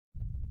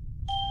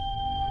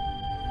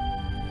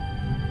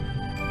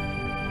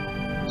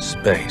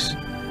Space.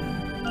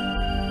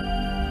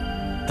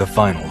 The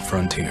final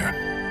frontier.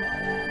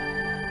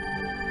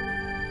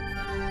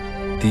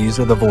 These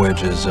are the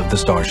voyages of the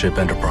Starship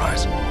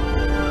Enterprise.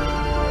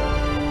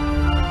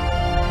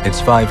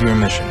 Its 5-year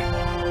mission: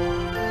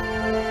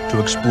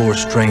 to explore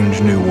strange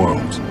new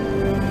worlds,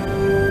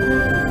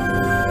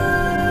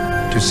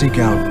 to seek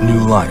out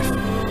new life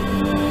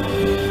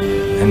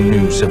and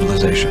new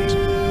civilizations,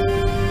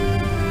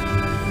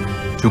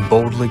 to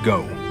boldly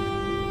go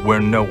where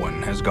no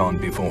one has gone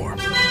before.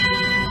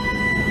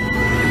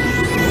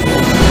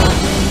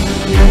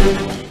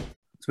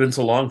 It's been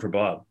so long for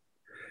Bob.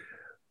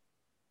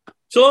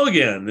 So hello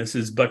again, this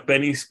is Buck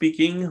Benny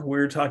speaking.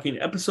 We're talking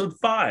episode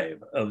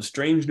 5 of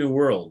Strange New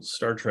Worlds,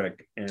 Star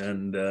Trek.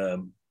 And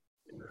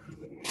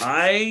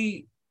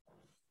I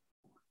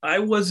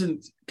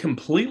wasn't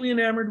completely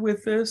enamored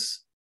with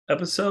this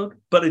episode,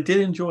 but I did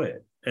enjoy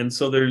it. And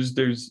so there's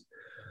let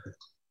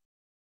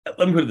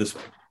me put it this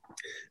way.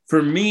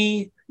 For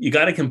me, you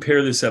got to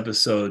compare this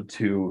episode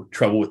to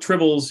Trouble with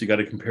Tribbles. You got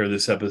to compare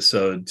this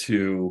episode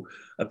to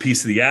A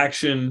Piece of the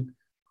Action,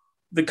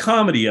 the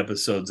comedy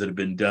episodes that have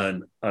been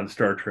done on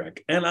Star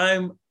Trek. And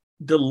I'm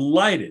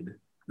delighted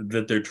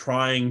that they're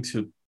trying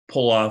to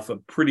pull off a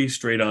pretty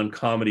straight-on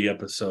comedy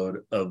episode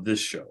of this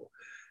show.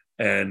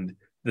 And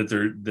that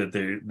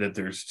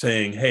they're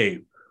saying, hey,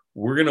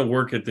 we're going to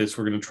work at this.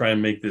 We're going to try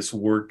and make this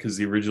work because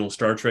the original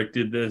Star Trek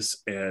did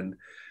this. And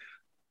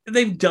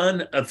they've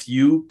done a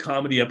few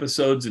comedy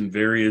episodes in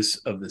various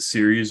of the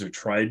series, or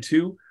tried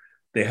to.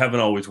 They haven't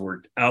always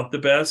worked out the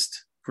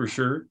best, for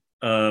sure.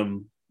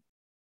 And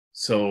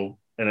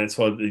that's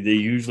why they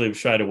usually have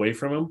shied away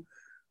from them.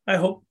 I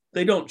hope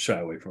they don't shy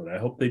away from it. I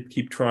hope they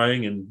keep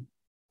trying, and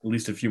at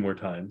least a few more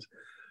times.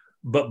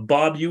 But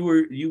Bob,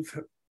 this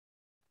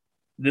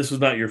was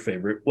not your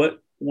favorite.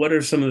 What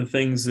are some of the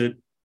things that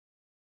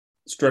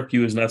struck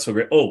you as not so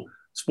great? Oh,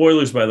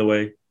 spoilers, by the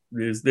way.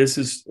 This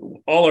is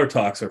all our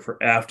talks are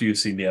for after you've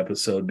seen the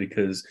episode,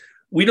 because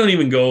we don't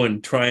even go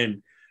and try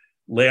and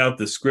lay out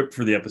the script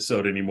for the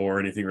episode anymore or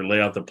anything, or lay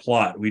out the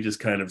plot. We just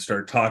kind of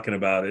start talking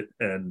about it,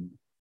 and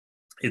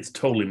it's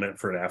totally meant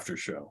for an after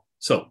show.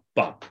 So,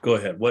 Bob, go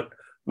ahead. What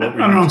I don't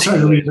know. I'm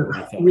starting to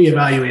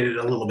reevaluate it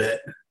a little bit.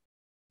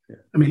 Yeah.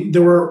 I mean,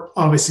 there were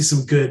obviously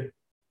some good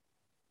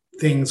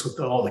things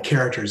with all the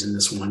characters in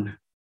this one.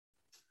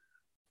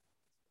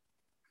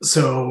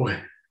 So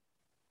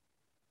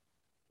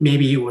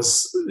maybe it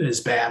was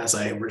as bad as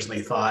I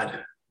originally thought.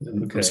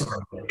 Okay. I'm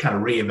sort of kind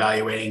of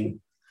reevaluating.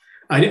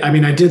 I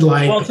mean, I did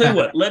like. Well, I'll tell you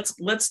what.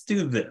 Let's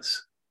do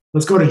this.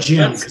 Let's go to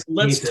Jim.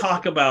 Let's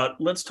talk about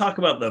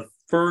the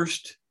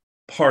first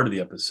part of the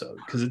episode,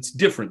 because it's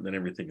different than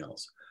everything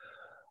else.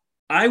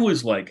 I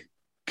was like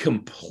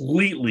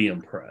completely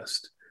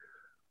impressed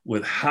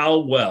with how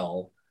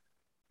well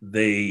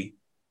they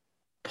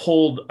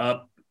pulled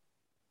up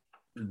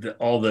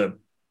all the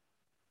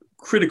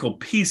critical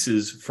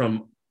pieces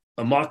from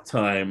Amok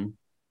Time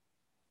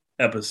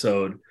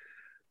episode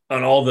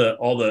on all the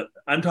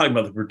I'm talking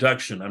about the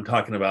production. I'm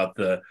talking about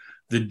the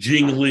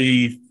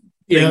jingly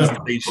things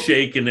that they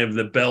shake and have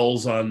the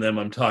bells on them.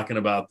 I'm talking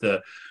about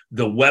the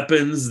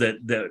weapons that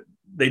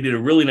they did a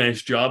really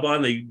nice job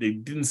on. They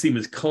didn't seem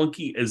as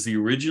clunky as the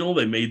original.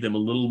 They made them a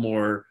little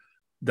more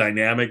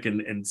dynamic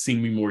and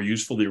seeming more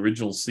useful. The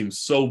original seemed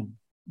so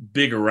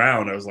big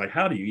around. I was like,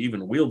 how do you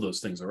even wield those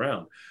things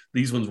around?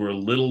 These ones were a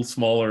little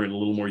smaller and a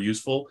little more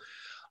useful.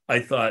 I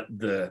thought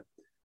the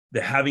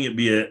having it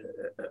be an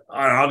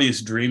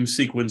obvious dream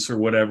sequence or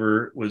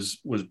whatever was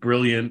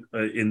brilliant,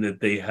 in that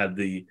they had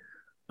the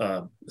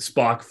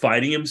Spock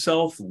fighting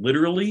himself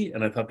literally,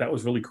 and I thought that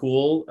was really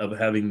cool, of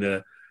having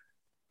the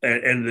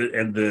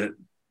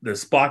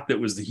Spock that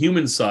was the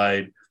human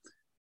side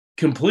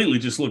completely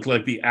just looked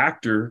like the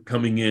actor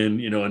coming in,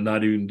 and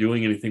not even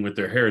doing anything with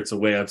their hair. It's the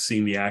way I've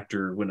seen the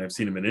actor when I've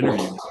seen him in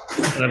interviews,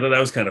 and I thought that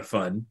was kind of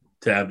fun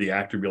to have the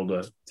actor be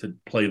able to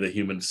play the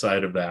human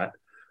side of that.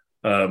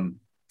 And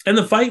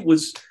the fight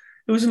was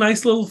a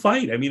nice little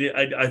fight. I mean,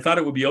 I thought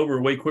it would be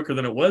over way quicker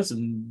than it was,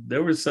 and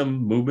there were some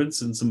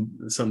movements and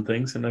some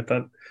things, and I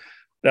thought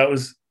that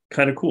was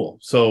kind of cool.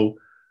 So,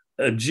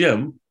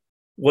 Jim,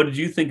 what did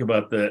you think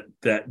about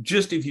that?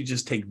 Just if you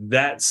just take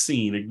that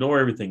scene, ignore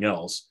everything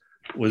else,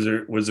 was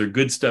there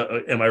good stuff?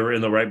 Am I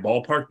in the right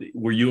ballpark?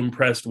 Were you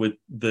impressed with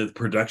the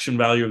production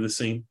value of the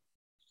scene?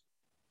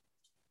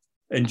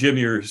 And Jim,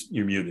 you're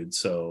muted,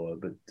 so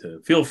but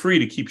feel free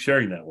to keep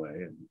sharing that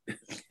way.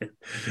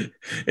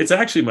 It's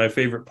actually my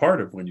favorite part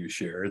of when you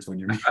share. It's when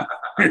you're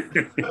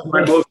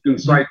my most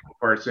insightful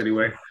parts,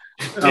 anyway.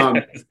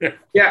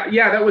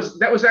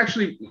 That was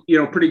actually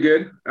pretty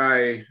good.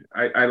 I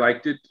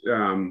liked it.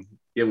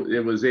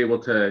 It was able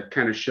to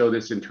kind of show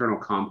this internal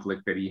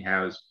conflict that he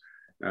has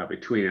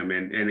between him,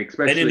 and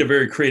especially in a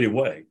very creative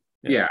way.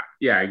 Yeah,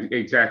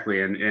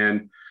 exactly.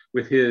 And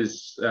with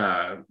his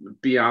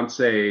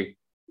Beyonce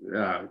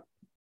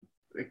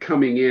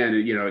coming in,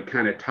 it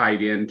kind of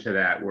tied into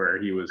that, where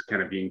he was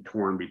kind of being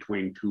torn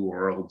between two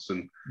worlds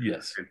and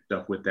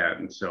stuff with that.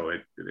 And so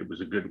it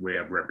was a good way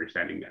of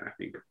representing that, I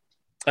think.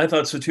 I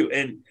thought so too.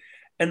 And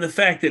And the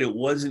fact that it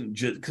wasn't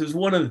just because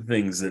one of the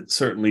things that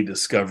certainly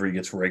Discovery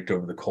gets raked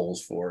over the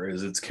coals for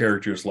is its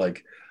characters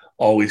like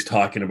always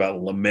talking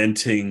about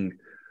lamenting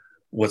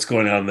what's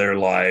going on in their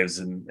lives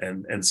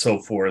and so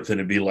forth.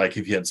 And it'd be like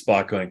if you had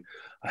Spock going,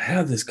 I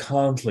have this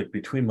conflict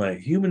between my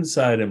human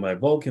side and my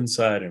Vulcan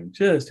side. I'm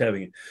just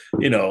having,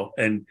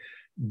 and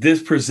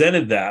this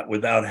presented that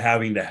without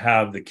having to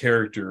have the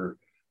character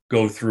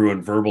go through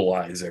and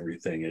verbalize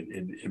everything.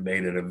 It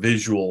made it a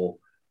visual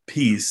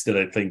piece that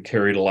I think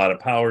carried a lot of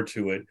power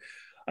to it.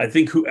 I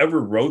think whoever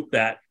wrote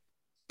that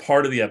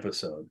part of the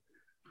episode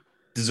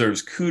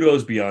deserves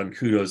kudos beyond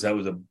kudos. That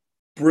was a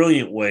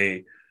brilliant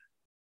way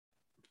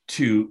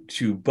to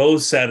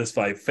both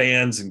satisfy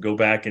fans and go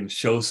back and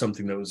show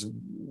something that was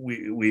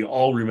we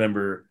all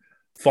remember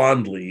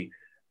fondly,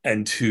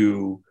 and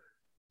to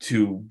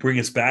bring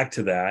us back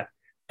to that,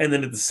 and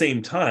then at the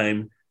same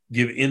time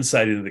give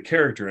insight into the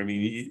character. I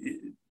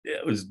mean,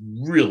 it was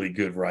really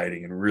good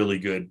writing and really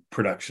good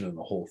production in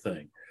the whole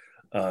thing.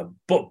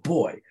 But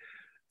boy,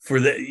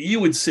 for that, you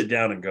would sit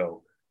down and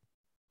go,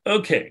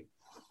 okay,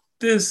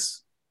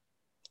 this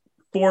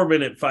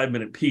 4-minute,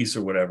 5-minute piece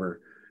or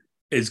whatever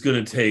is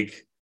going to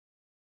take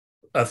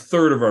a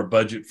third of our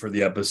budget for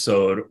the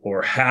episode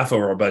or half of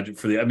our budget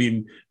for I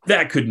mean,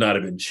 that could not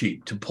have been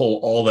cheap to pull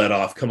all that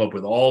off, come up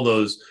with all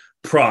those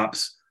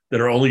props that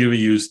are only going to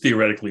be used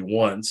theoretically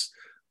once.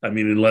 I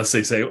mean, unless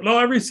they say, no,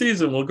 every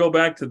season we'll go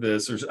back to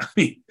this,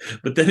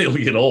 but then it'll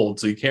get old,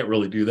 so you can't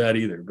really do that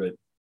either. But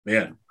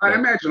man, I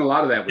imagine a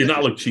lot of that did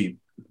not look cheap.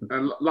 A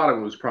lot of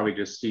it was probably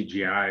just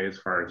CGI as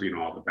far as,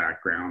 all the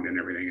background and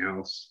everything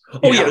else.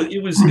 Oh yeah,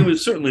 it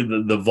was certainly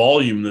the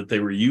volume that they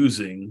were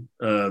using,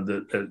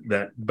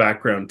 that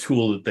background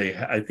tool that they,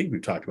 I think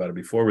we've talked about it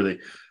before, where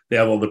they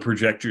have all the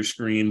projector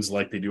screens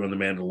like they do on The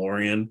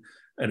Mandalorian,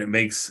 and it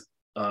makes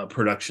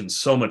production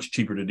so much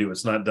cheaper to do.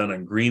 It's not done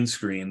on green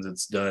screens,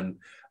 it's done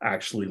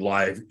actually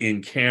live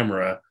in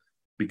camera,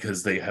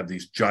 because they have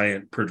these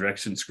giant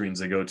projection screens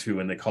they go to,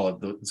 and they call it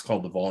it's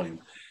called the volume.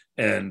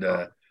 And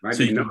I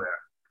didn't know that.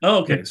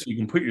 Oh, okay. So you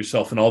can put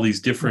yourself in all these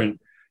different,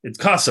 it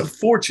costs a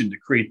fortune to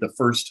create the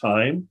first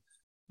time,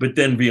 but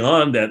then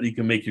beyond that, you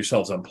can make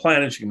yourselves on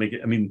planets. You can make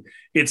it, I mean,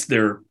 it's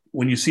their,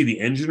 when you see the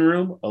engine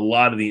room, a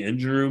lot of the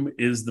engine room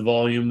is the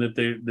volume that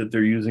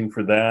they're using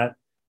for that.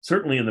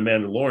 Certainly in The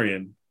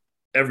Mandalorian,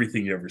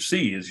 everything you ever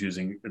see is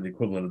using the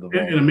equivalent of the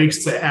volume. And it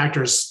makes the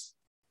actors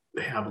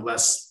have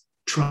less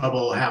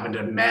trouble having to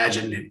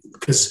imagine,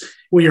 because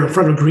when you're in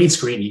front of a green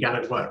screen, you got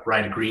to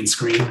write a green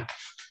screen.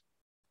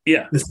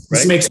 Yeah,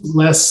 this makes it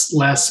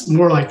less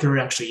more like they're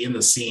actually in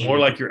the scene. More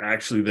like you're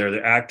actually there.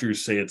 The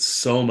actors say it's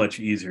so much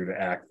easier to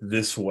act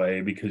this way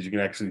because you can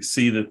actually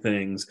see the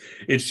things.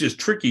 It's just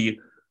tricky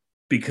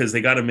because they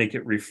got to make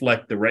it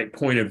reflect the right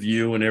point of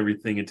view and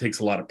everything. It takes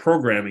a lot of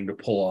programming to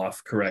pull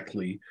off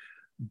correctly,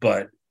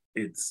 but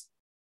it's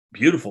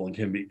beautiful and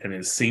can be, and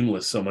is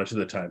seamless so much of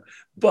the time.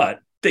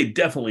 But they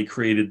definitely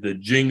created the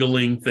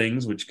jingling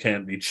things, which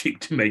can't be cheap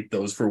to make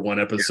those for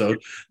one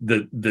episode.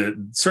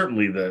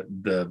 Certainly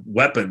the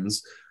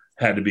weapons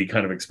had to be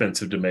kind of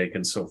expensive to make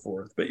and so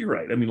forth. But you're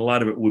right. I mean, a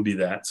lot of it would be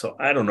that. So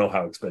I don't know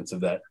how expensive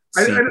that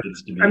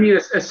is to be. I mean,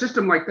 a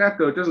system like that,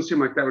 though, it doesn't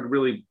seem like that would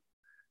really,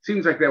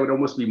 seems like that would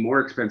almost be more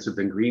expensive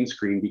than green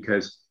screen,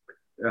 because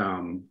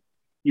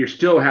you're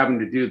still having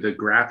to do the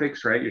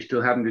graphics, right? You're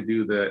still having to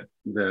do the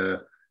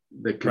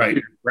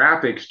computer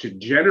graphics to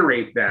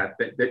generate that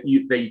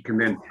you can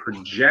then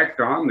project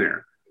on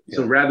there. Yeah.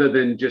 So rather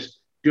than just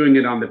doing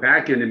it on the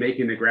back end and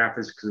making the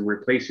graphics and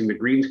replacing the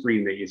green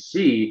screen that you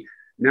see,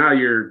 now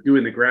you're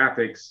doing the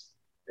graphics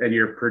and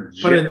you're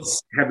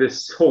have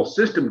this whole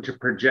system to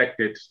project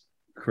it.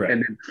 Correct.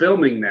 And then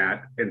filming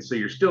that. And so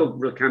you're still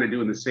really kind of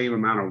doing the same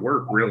amount of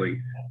work,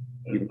 really.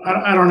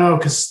 I don't know,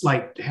 because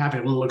like having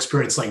a little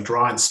experience like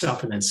drawing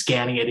stuff and then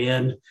scanning it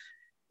in,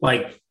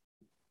 like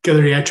the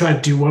other day I tried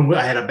to do one where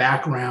I had a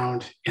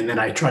background and then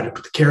I tried to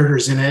put the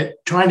characters in it,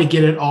 trying to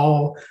get it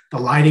all, the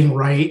lighting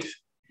right,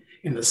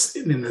 in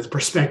the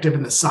perspective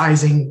and the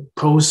sizing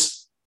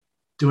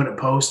doing it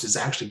post is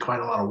actually quite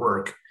a lot of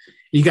work.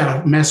 You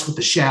got to mess with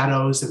the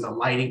shadows and the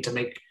lighting to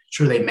make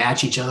sure they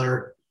match each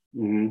other.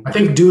 Mm-hmm. I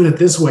think doing it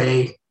this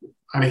way,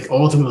 I think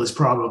ultimately is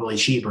probably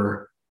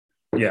cheaper.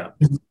 Yeah.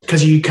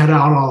 Because you cut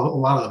out a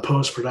lot of the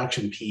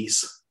post-production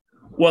piece.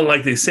 Well,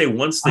 like they say,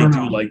 once they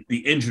do like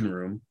the engine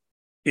room,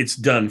 it's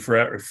done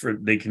forever.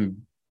 They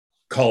can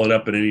call it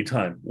up at any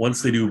time.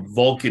 Once they do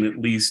Vulcan, at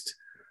least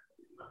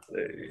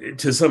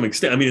to some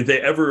extent. I mean, if they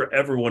ever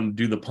want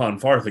to do the Pon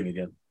farr thing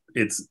again,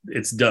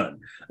 it's done.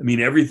 I mean,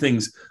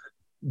 everything's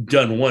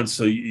done once,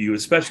 so you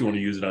especially want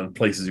to use it on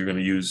places you're going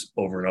to use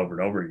over and over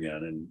and over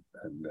again,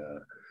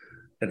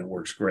 and it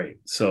works great.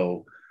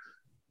 So,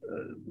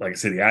 like I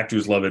say, the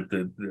actors love it.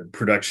 The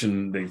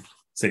production, they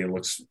say it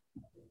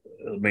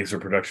makes their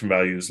production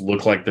values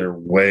look like they're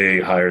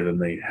way higher than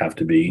they have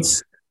to be.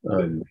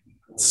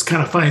 It's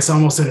kind of funny. It's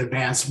almost an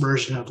advanced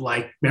version of,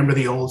 like, remember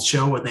the old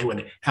show when they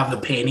would have the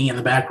painting in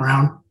the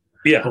background?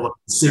 Yeah. Of the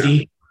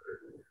city,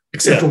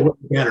 except for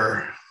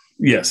better.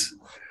 Yes.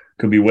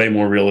 Could be way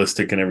more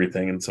realistic and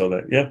everything. And so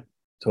that,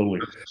 totally.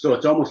 So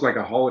it's almost like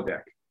a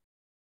holodeck.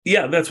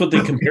 Yeah, that's what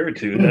they compare it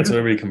to. That's what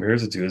everybody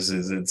compares it to. Is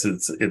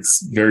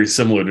it's very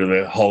similar to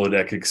the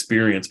holodeck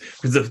experience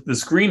because the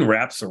screen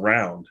wraps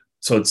around,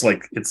 so it's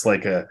like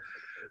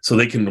so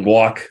they can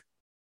walk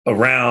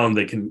around.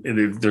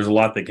 There's a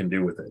lot they can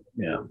do with it.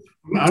 Yeah,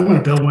 I'm going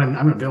to build one.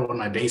 I'm going to build one in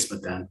my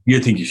basement then. I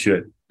think you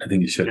should.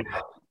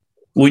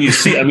 When you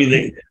see, I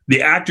mean,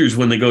 the actors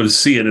when they go to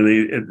see it,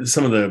 and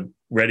some of the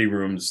ready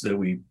rooms that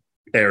we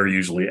air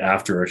usually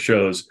after our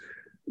shows,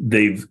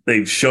 they've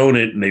shown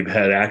it and they've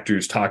had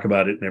actors talk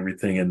about it and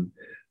everything, and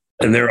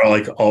they're all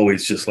like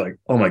always just like,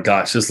 oh my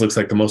gosh, this looks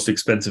like the most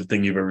expensive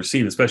thing you've ever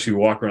seen. Especially you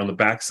walk around the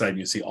backside and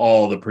you see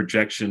all the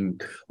projection,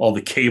 all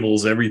the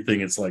cables,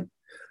 everything. It's like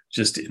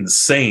just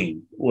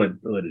insane what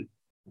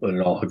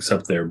it all hooks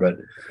up there. But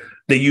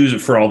they use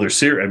it for all their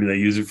series. I mean, they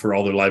use it for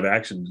all their live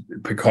action,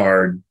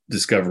 Picard,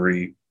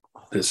 Discovery,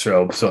 this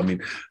show. So I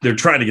mean, they're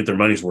trying to get their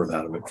money's worth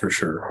out of it for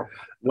sure.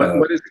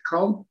 What is it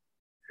called?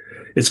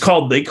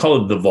 They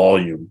call it The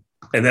Volume,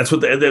 and that's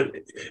what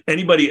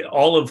anybody,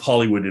 all of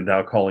Hollywood is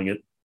now calling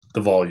it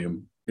The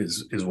Volume.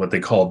 Is what they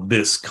call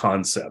this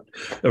concept.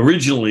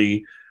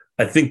 Originally,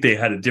 I think they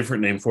had a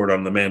different name for it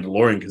on The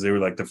Mandalorian because they were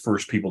like the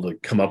first people to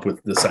come up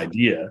with this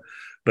idea,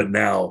 but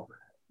now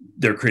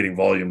they're creating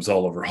volumes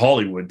all over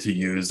Hollywood to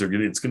use.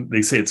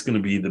 They say it's going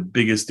to be the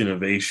biggest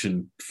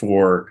innovation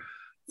for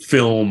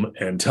film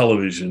and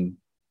television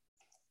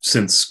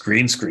since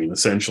green screen,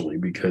 essentially,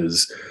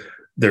 because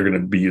they're going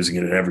to be using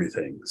it in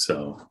everything.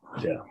 So,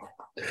 yeah,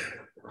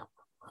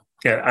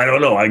 I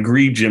don't know. I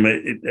agree, Jim.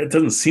 It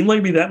doesn't seem like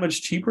it'd be that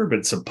much cheaper,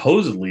 but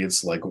supposedly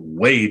it's like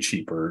way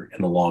cheaper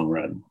in the long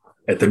run.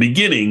 At the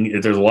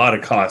beginning, there's a lot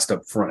of cost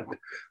up front,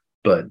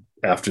 but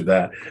after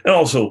that, and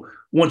also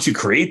once you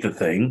create the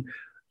thing,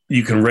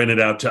 you can rent it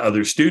out to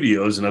other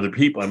studios and other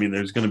people. I mean,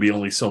 there's going to be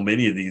only so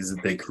many of these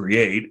that they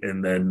create,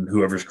 and then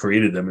whoever's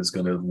created them is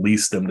going to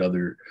lease them to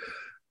other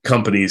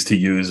companies to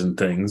use and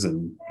things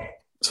and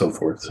so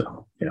forth.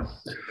 So, yeah.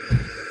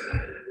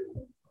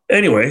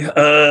 Anyway,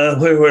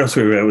 where else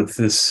were we at with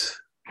this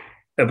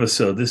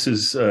episode? This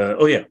is, so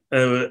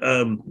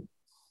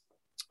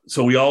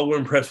we all were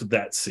impressed with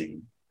that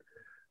scene.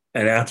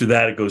 And after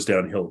that, it goes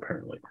downhill,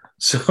 apparently.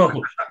 So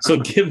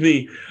give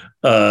me,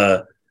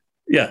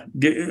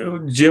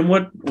 Jim,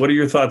 what are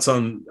your thoughts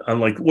on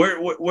like,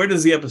 where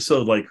does the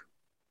episode like,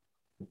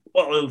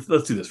 well,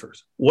 let's do this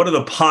first. What are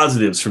the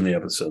positives from the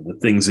episode? The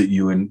things that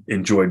you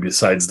enjoyed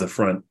besides the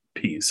front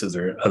piece? Is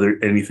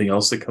there anything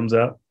else that comes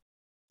out?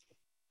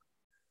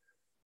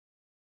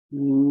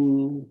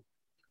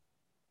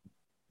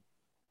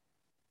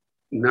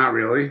 Not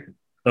really.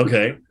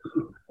 Okay.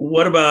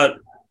 What about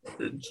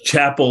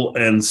Chapel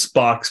and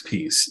Spock's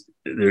piece?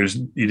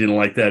 You didn't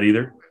like that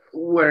either?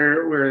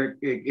 Where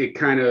it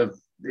kind of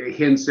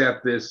hints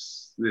at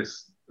this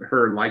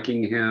her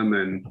liking him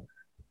and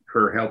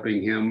her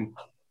helping him.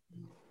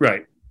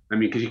 Right. I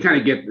mean, because you kind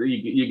of get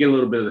you get a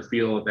little bit of the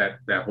feel of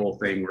that whole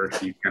thing where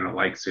she kind of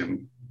likes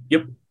him.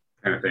 Yep.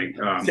 Kind of thing.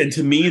 And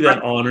to me,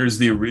 that honors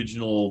the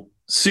original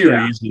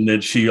series, and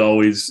that she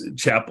always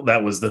Chapel.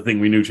 That was the thing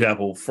we knew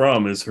Chapel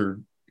from, is her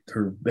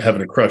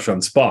having a crush on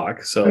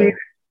Spock. So,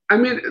 I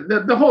mean,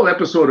 the whole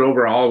episode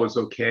overall was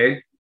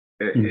okay.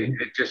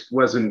 It just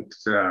wasn't.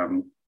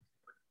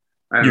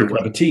 I don't your know,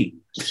 cup of tea.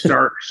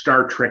 Star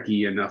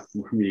Trekky enough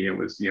for me. It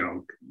was,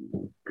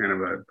 kind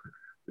of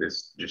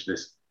this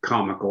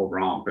comical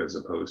romp as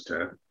opposed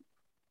to,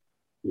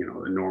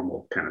 the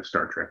normal kind of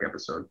Star Trek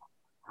episode.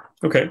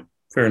 Okay,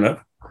 fair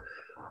enough.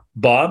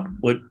 Bob,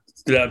 what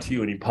stood out to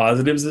you? Any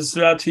positives that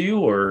stood out to you,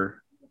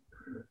 or?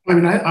 I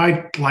mean,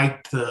 I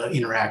liked the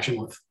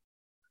interaction with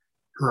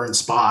her and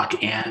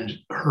Spock, and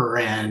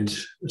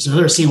there's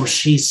another scene where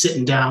she's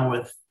sitting down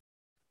with,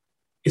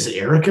 is it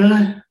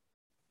Erica?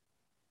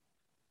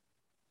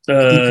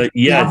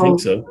 Yeah, I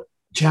think so.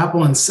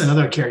 Chapel and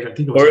another character. I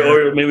think it was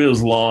or maybe it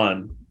was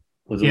Lon.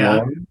 Was it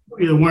Lon?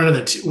 Either one of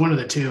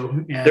the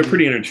two. And they're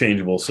pretty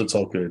interchangeable, so it's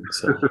all good.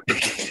 So.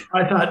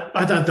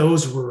 I thought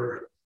those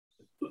were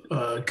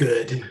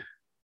good.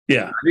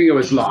 Yeah, I think it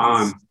was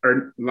Lon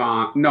or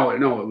Lon. No,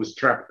 it was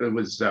It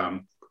was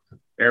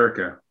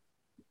Erica.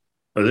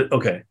 Was it?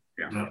 Okay.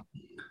 Yeah.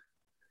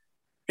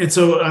 And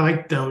so I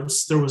like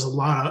those. There was a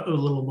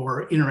little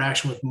more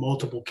interaction with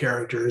multiple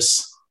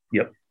characters.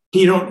 Yep.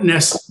 You don't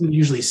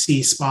usually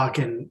see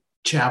Spock and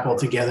Chapel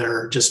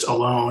together just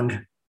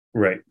alone.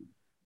 Right.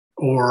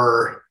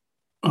 Or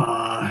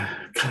kind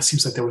of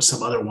seems like there was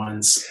some other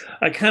ones.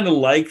 I kind of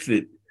like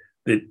that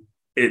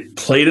it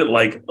played it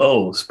like,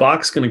 oh,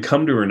 Spock's going to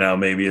come to her now,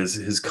 maybe as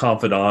his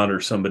confidant or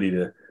somebody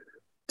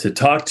to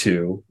talk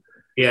to.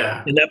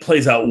 Yeah. And that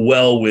plays out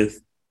well with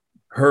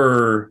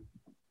her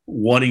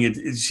wanting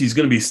it. She's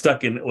going to be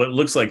stuck in what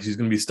looks like she's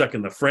going to be stuck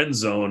in the friend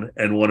zone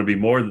and want to be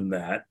more than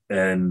that.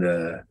 And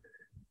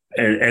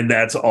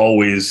that's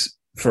always,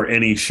 for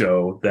any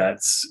show,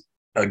 that's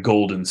a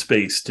golden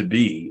space to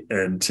be.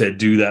 And to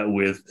do that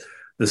with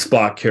the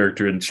Spock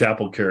character and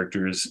Chapel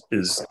characters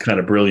is kind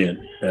of brilliant.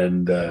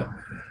 And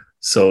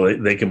so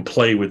they can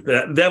play with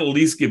that. That'll at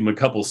least give them a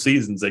couple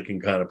seasons. They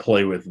can kind of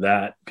play with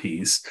that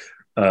piece.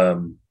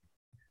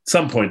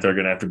 Some point they're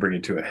going to have to bring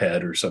it to a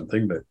head or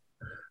something, but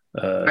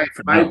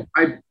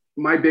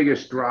my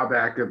biggest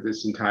drawback of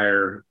this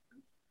entire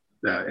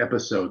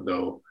episode,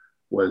 though,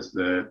 was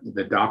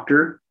the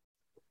doctor.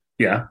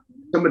 Yeah,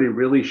 somebody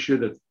really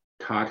should have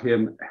taught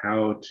him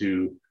how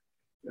to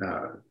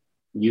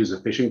use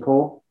a fishing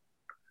pole,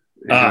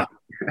 how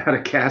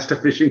to cast a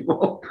fishing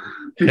pole.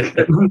 He's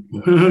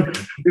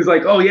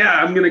like, oh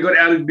yeah, I'm gonna go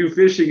down and do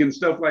fishing and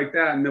stuff like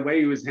that. And the way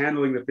he was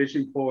handling the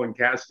fishing pole and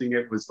casting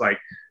it was like,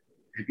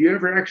 have you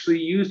ever actually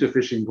used a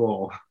fishing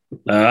pole?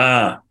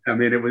 I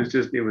mean, it was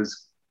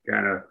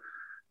kind of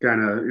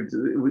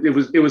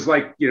it was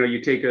like, you know,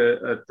 you take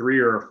a 3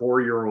 or a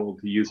 4-year-old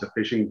to use a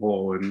fishing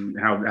pole and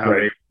how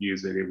right. they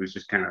use it. It was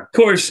just kind of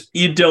course,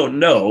 you don't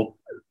know.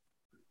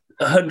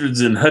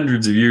 Hundreds and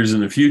hundreds of years in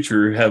the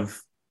future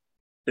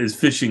is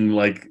fishing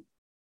like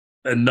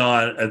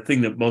a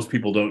thing that most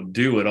people don't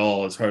do at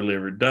all. It's hardly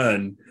ever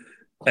done.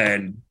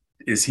 And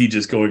is he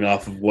just going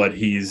off of what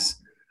he's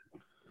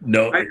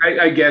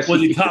I guess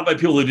was he taught by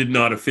people who didn't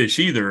know how to fish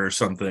either or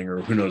something,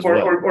 or who knows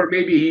or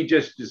maybe he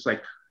just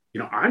like, you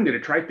know, I'm going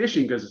to try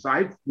fishing because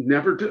I've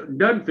never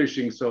done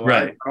fishing. So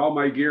right. I got all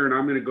my gear and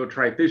I'm going to go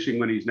try fishing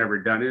when he's never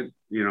done it.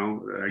 You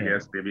know, I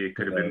guess maybe it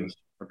could have been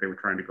what they were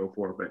trying to go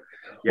for, but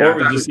yeah. Or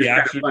it was just the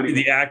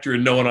actor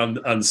and no one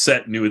on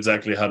set knew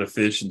exactly how to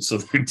fish. And so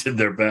they did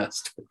their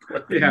best.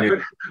 Yeah.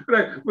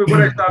 But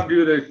when I saw him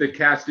do the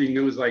casting,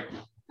 it's like,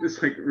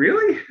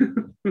 really?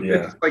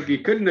 Yeah. It's like you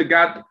couldn't have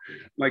got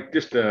like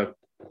just a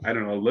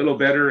little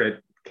better at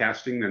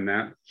casting than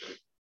that.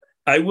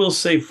 I will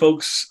say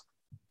folks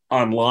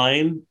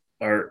online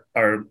are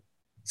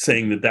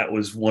saying that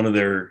was one of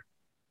their,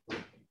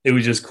 it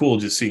was just cool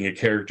just seeing a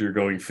character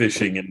going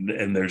fishing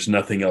and there's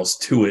nothing else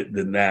to it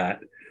than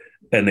that,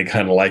 and they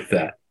kind of like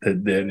that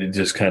it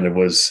just kind of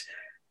was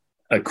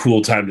a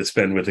cool time to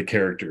spend with a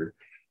character,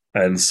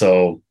 and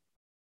so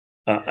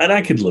and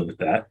I could live with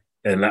that,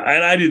 and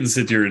I didn't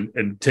sit here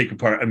and take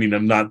apart. I mean,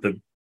 I'm not the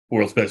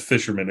world's best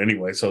fisherman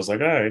anyway, so I was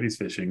like, all right, he's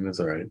fishing, that's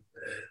all right.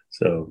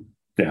 So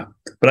yeah,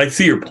 but I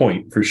see your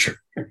point for sure.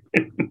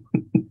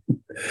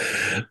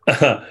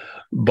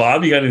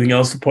 Bob, you got anything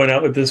else to point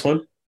out with this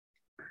one?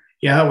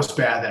 Yeah, that was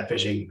bad, that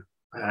fishing.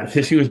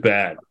 Fishing was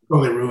bad.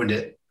 Totally ruined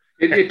it.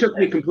 It took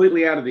me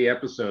completely out of the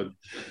episode.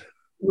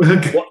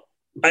 Well,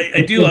 I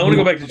want to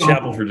go back to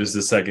Chapel for just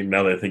a second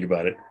now that I think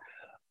about it.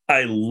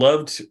 I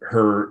loved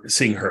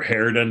seeing her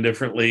hair done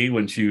differently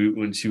when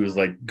she was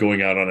like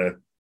going out on a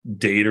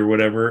date or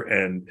whatever,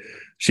 and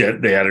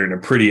they had her in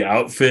a pretty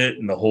outfit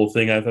and the whole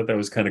thing. I thought that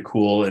was kind of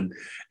cool, and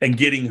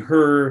getting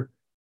her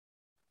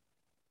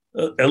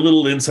a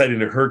little insight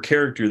into her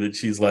character, that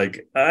she's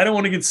like, I don't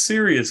want to get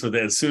serious with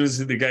it. As soon as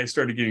the guy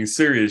started getting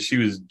serious, she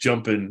was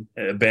jumping,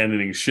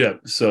 abandoning ship.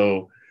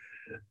 So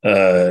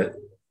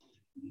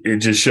it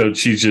just showed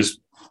she's just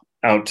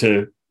out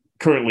to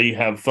currently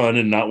have fun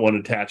and not want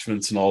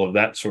attachments and all of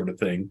that sort of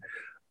thing.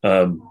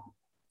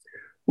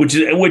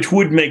 Which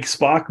would make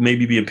Spock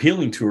maybe be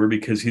appealing to her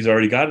because he's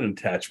already got an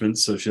attachment,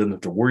 so she doesn't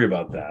have to worry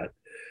about that.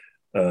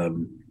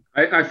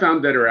 I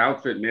found that her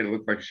outfit made it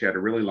look like she had a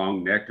really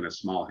long neck and a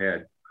small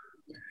head.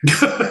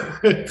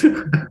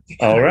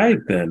 All right,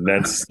 then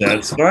that's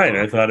fine.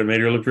 I thought it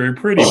made her look very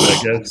pretty, but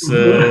I guess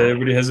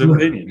everybody has an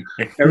opinion.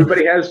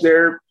 Everybody has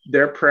their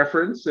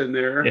preference and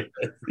their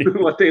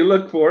what they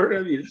look for.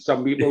 I mean,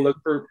 some people look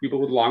for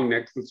people with long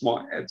necks and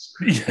small heads.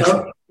 Yes.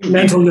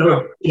 Mental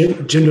note: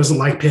 Jim doesn't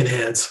like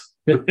pinheads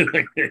with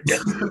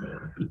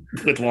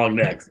long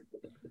necks.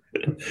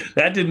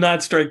 That did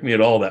not strike me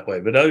at all that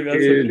way. But I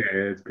mean,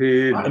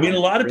 a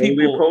lot of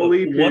people.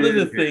 One of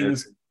the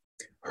things,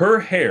 her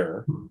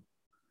hair,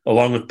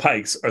 along with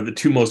Pike's, are the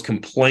two most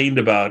complained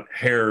about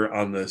hair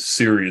on the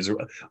series.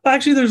 Well,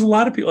 actually, there's a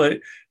lot of people.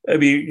 I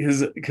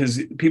mean,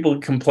 because people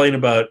complain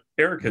about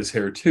Erica's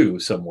hair too,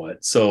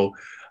 somewhat. So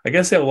I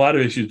guess they have a lot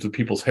of issues with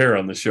people's hair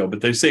on the show.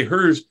 But they say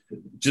hers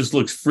just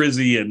looks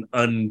frizzy and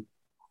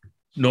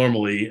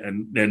unnormally,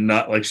 and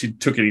not like she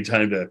took any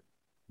time to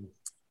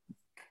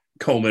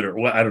comb it, or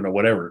I don't know,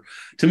 whatever.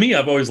 To me,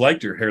 I've always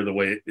liked her hair the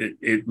way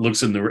it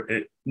looks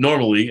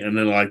normally, and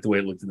then I like the way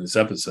it looked in this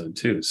episode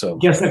too. So I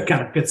guess that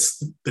kind of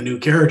fits the new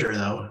character,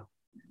 though.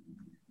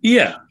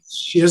 Yeah,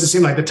 she doesn't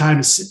seem like the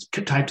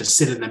type to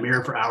sit in the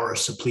mirror for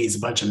hours to please a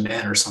bunch of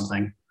men or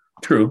something.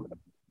 True.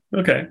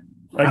 Okay,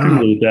 I can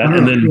agree with that.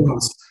 And then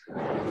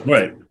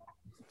right,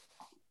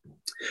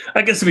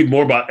 I guess it'd be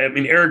more about. I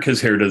mean,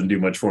 Erica's hair doesn't do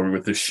much for me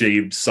with the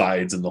shaved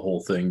sides and the whole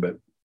thing, but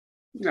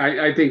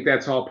I think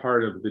that's all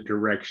part of the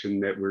direction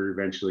that we're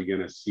eventually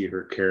going to see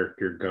her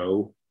character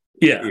go.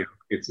 Yeah, you know,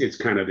 it's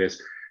kind of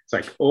this. It's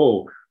like,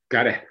 oh,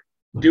 gotta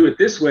do it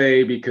this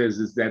way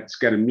because that's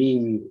got to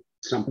mean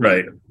something,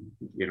 right?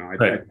 You know,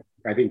 right.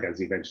 I think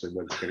that's eventually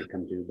what it's going to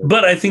come to.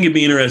 But I think it'd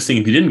be interesting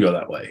if you didn't go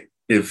that way.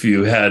 If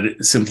you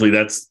had simply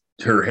that's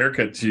her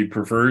haircut she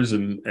prefers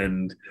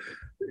and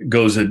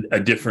goes a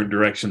different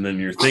direction than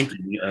you're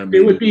thinking. I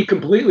mean, it would be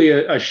completely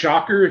a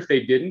shocker if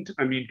they didn't.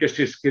 I mean,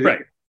 just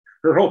right.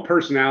 her whole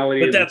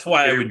personality. But that's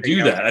why I would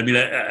do that. I mean,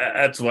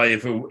 that's why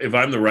if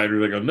I'm the writer,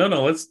 they go, no,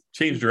 let's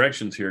change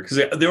directions here, because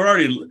they're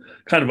already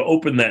kind of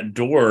opened that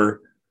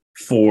door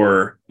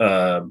for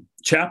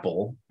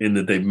Chapel, in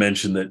that they've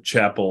mentioned that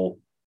Chapel,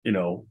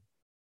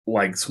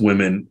 likes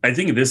women. I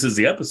think this is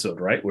the episode,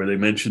 right, where they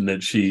mentioned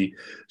that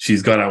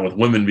she's gone out with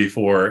women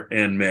before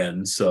and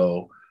men.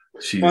 So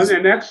she's, well,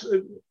 and that's,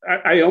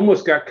 I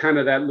almost got kind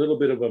of that little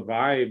bit of a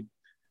vibe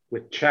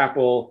with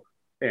Chapel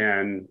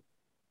and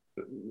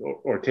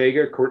Ortiz.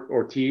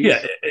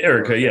 Yeah,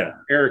 Erica. Yeah,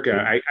 Erica.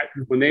 I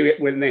when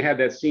they had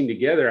that scene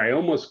together, I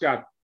almost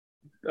got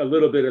a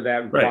little bit of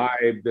that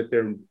vibe that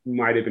there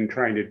might have been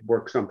trying to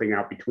work something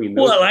out between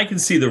those. Well, I can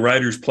see the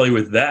writers play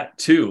with that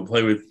too.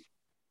 Play with,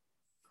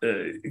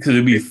 because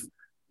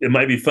it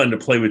might be fun to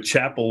play with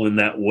Chapel in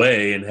that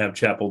way and have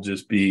Chapel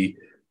just be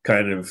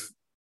kind of,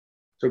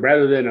 so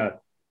rather than a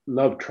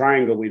love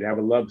triangle, we'd have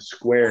a love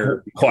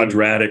square,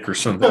 quadratic or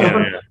something.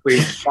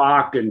 Between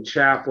Spock and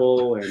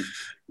Chapel and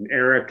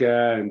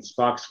Erica and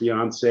Spock's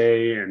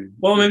fiance, and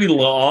well, maybe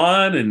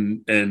La'an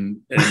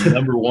and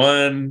number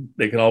one.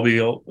 They can all be.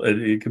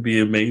 It could be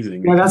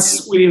amazing. Yeah,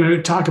 we didn't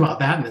even talk about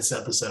that in this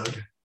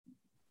episode.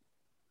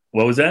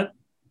 What was that?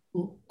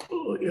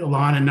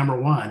 La'an and number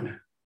one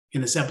in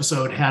this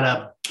episode had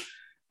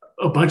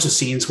a bunch of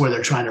scenes where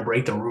they're trying to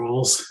break the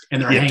rules and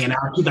they're hanging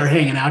out. They're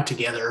hanging out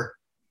together.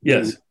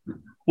 Yes,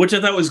 which I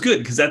thought was good,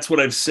 because that's what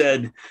I've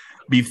said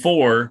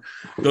before.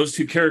 Those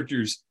two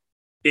characters,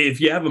 if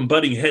you have them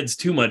butting heads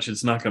too much,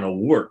 it's not going to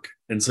work.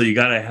 And so you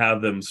got to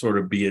have them sort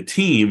of be a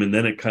team, and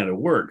then it kind of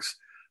works.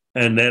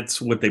 And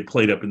that's what they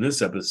played up in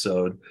this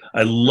episode.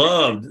 I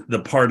loved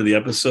the part of the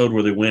episode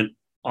where they went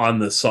on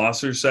the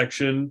saucer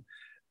section,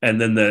 and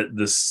then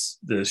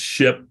the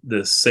ship,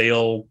 the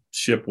sail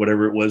ship,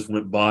 whatever it was,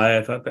 went by.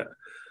 I thought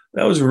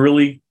that was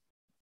really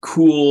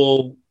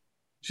cool,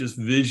 just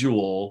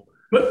visual.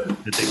 But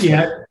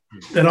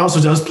that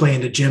also does play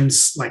into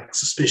Jim's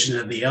suspicion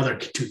of the other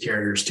two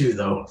characters too,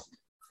 though.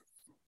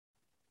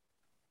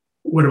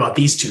 What about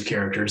these two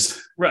characters?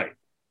 Right.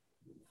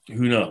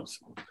 Who knows?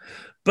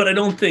 But I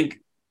don't think,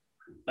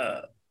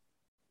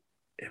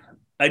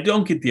 I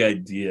don't get the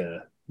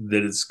idea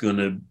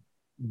that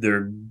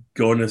they're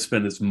going to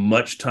spend as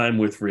much time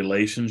with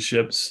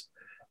relationships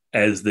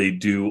as they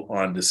do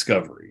on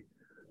Discovery.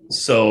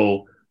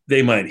 So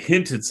they might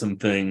hint at some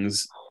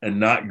things and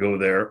not go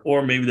there,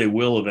 or maybe they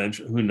will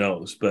eventually, who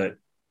knows, but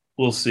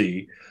we'll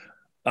see.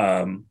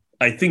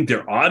 I think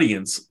their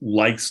audience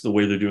likes the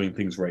way they're doing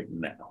things right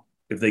now.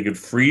 If they could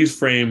freeze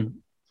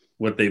frame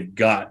what they've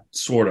got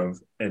sort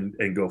of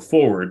and go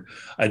forward,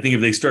 I think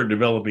if they start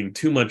developing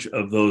too much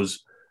of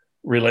those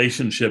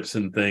relationships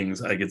and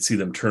things, I could see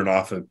them turn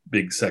off a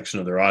big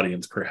section of their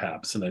audience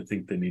perhaps. And I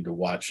think they need to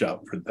watch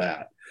out for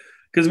that.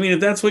 Because I mean,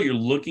 if that's what you're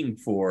looking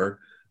for,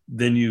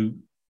 then you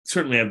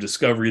certainly have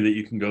Discovery that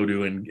you can go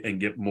to and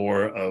get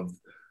more of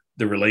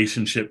the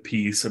relationship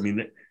piece. I mean,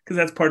 because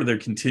that's part of their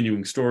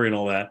continuing story and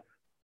all that.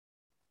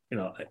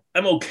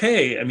 I'm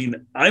okay. I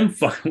mean, I'm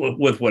fine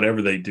with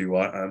whatever they do.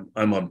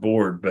 I'm on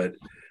board, but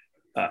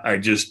I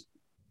just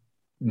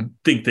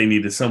think they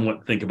need to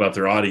somewhat think about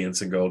their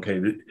audience and go,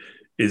 okay,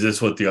 is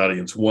this what the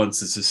audience wants?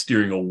 This is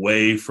steering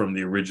away from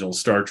the original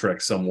Star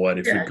Trek somewhat.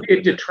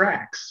 It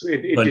detracts.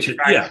 It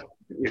detracts.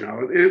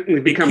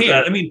 It becomes.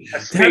 I mean,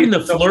 having the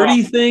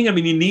flirty thing. I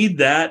mean, you need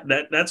that.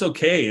 That's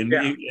okay, and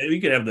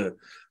you can have the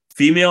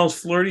females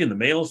flirty and the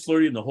males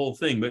flirty and the whole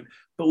thing.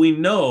 But we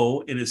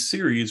know in a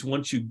series,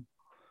 once you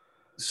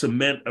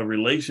cement a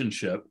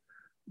relationship,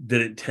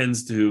 that it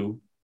tends to,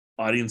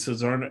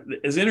 audiences aren't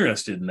as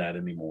interested in that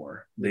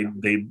anymore.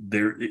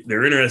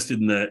 They're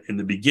interested in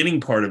the beginning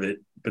part of it,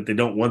 but they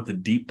don't want the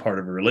deep part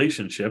of a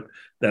relationship.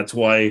 That's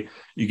why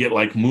you get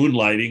like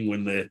Moonlighting,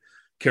 when the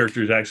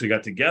characters actually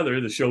got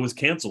together, the show was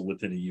canceled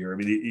within a year. I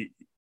mean,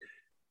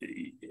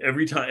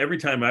 every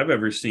time I've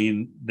ever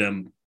seen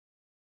them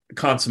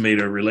consummate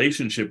a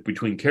relationship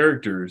between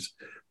characters,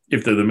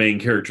 if they're the main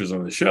characters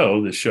on the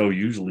show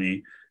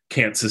usually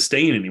can't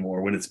sustain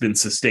anymore when it's been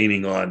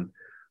sustaining on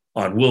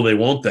will they,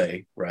 won't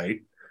they,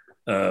 right?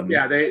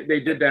 They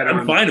did that.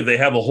 I'm fine if they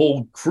have a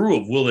whole crew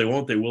of will they,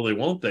 won't they, will they,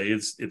 won't they.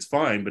 It's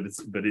fine,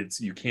 but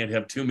it's you can't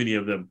have too many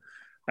of them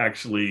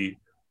actually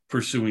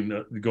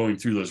going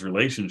through those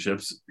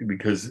relationships,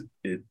 because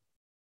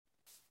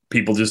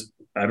people just,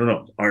 I don't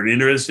know, aren't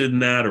interested in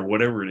that, or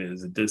whatever it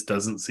is. It just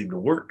doesn't seem to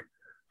work.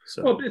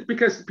 So, well, it's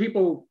because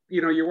people,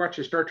 you're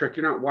watching Star Trek,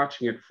 you're not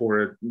watching it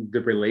for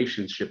the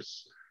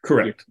relationships.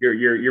 Correct.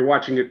 You're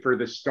watching it for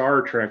the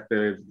Star Trek,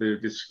 the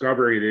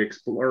discovery,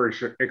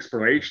 the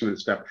exploration and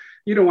stuff.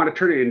 You don't want to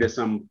turn it into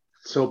some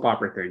soap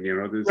opera thing,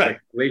 there's right.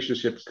 Like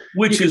relationships,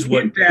 which is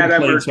what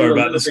complaints are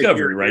about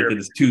Discovery, right? That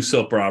it's too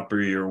soap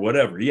opera or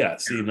whatever. Yeah,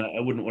 see,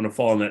 I wouldn't want to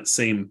fall in that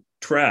same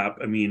trap.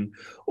 I mean,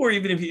 or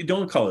even if you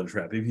don't call it a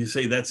trap, if you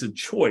say that's a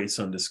choice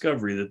on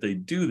Discovery that they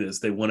do this,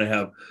 they want to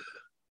have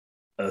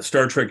a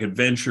Star Trek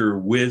adventure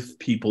with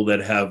people that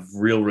have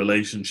real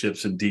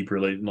relationships and deep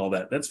relate and all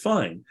that. That's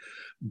fine.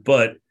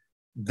 But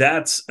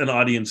that's an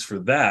audience for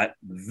that.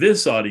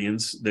 This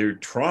audience, they're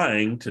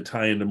trying to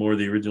tie into more of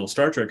the original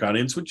Star Trek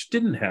audience, which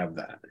didn't have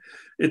that.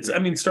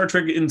 Star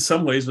Trek in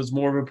some ways was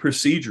more of a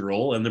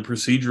procedural, and the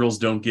procedurals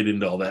don't get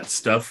into all that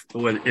stuff.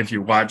 If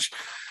you watch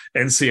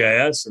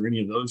NCIS or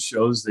any of those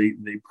shows, they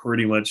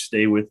pretty much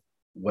stay with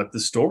what the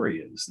story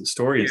is. The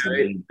story is the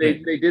main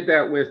thing. They did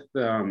that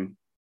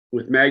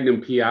with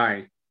Magnum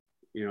PI.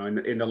 You know,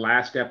 in the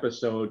last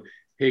episode,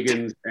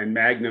 Higgins and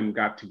Magnum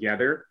got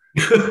together,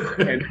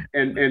 and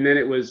then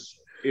it was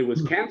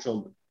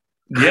canceled.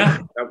 Yeah,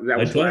 that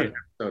was the last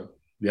episode.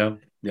 Yeah.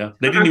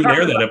 They didn't even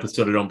air that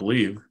episode. I don't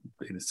believe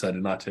they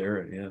decided not to air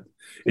it. Yeah,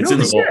 it's in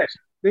the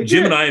vault.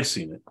 Jim and I have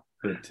seen it,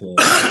 but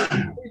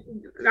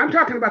I'm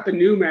talking about the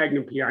new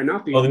Magnum PI,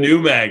 not the the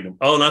new Magnum.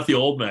 Oh, not the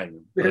old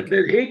Magnum.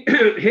 Okay.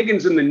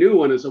 Higgins in the new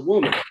one is a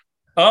woman.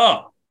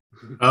 Oh,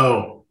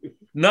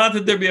 Not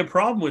that there'd be a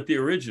problem with the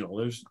original.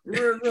 There's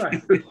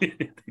right.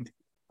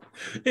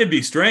 It'd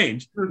be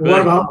strange.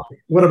 What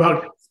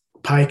about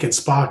Pike and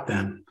Spock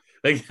then?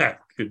 Yeah,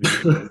 could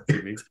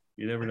be.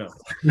 You never know.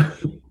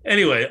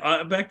 Anyway,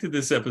 back to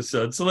this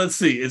episode. So let's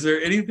see. Is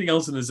there anything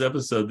else in this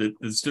episode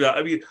that stood out?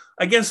 I mean,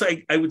 I guess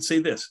I would say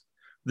this: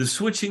 the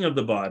switching of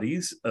the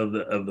bodies of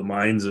the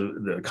minds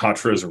of the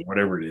Katras or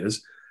whatever it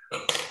is,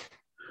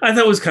 I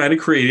thought was kind of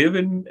creative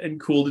and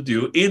cool to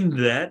do.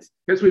 In that,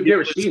 because we've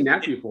never seen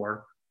that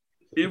before.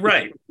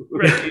 Right.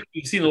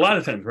 You've seen it a lot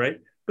of times, right?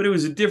 But it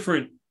was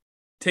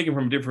taken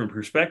from a different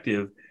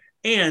perspective,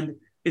 and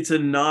it's a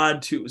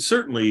nod to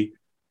certainly.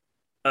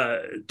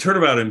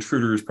 Turnabout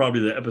Intruder is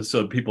probably the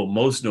episode people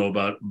most know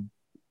about,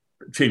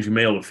 changing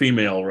male to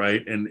female,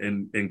 right?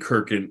 And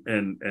Kirk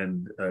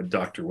and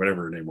Doctor,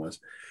 whatever her name was.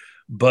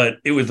 But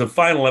it was the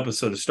final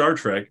episode of Star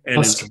Trek, and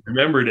it's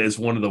remembered as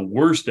one of the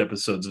worst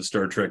episodes of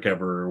Star Trek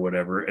ever, or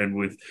whatever. And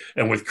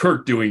with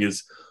Kirk doing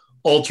his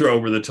ultra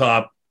over the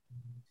top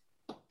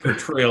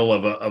portrayal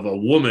of a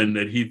woman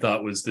that he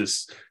thought was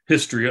this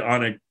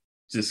histrionic,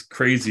 just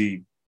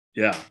crazy,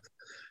 yeah.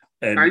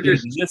 And in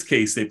this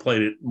case, they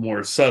played it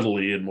more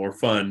subtly and more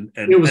fun.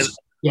 And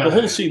the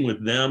whole scene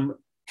with them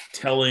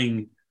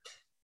telling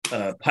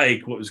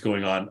Pike what was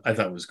going on, I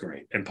thought was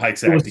great. And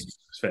Pike's acting was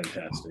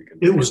fantastic.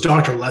 It was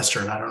Dr. Lester,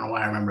 and I don't know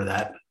why I remember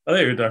that. Oh,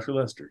 there you go, Dr.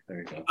 Lester.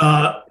 There you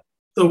go.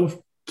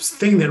 The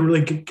thing that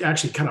really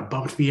actually kind of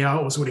bumped me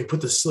out was when he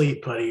put the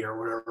sleep putty or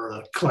whatever,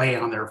 the clay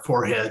on their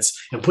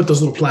foreheads and put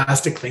those little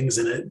plastic things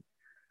in it.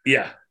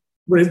 Yeah.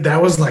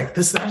 That was like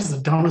this. That was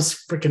the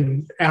dumbest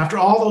freaking. After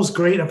all those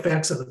great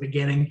effects at the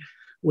beginning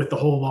with the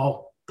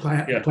whole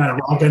planet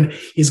Vulcan,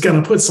 he's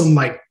gonna put some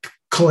like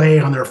clay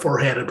on their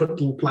forehead and put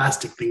little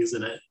plastic things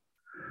in it.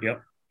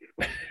 Yep.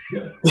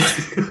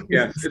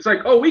 Yeah, it's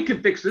like, oh, we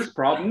can fix this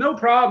problem. No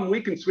problem. We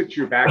can switch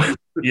your back.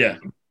 Yeah.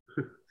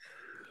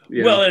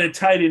 Well, and it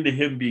tied into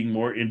him being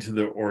more into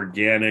the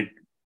organic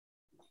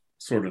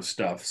sort of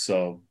stuff.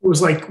 So it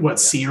was like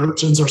sea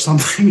urchins or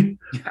something.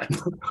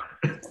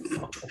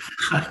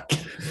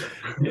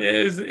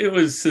 It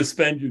was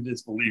suspend your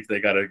disbelief. They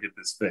got to get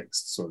this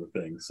fixed, sort of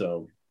thing.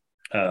 So,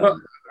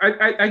 well,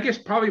 I guess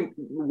probably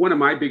one of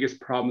my biggest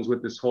problems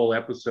with this whole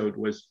episode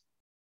was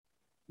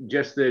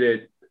just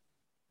that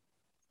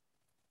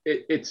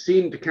it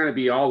seemed to kind of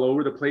be all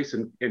over the place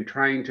and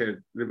trying to.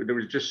 There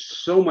was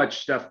just so much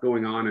stuff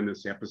going on in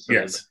this episode.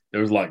 Yes,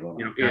 there was a lot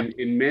going on.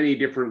 In many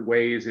different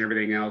ways and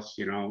everything else.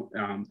 You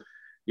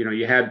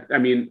had. I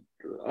mean,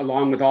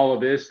 along with all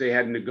of this, they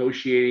had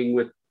negotiating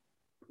with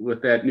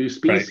that new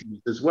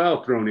species as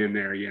well thrown in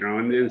there.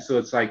 And so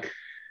it's like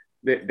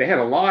they had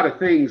a lot of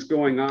things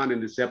going on in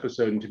this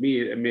episode, and to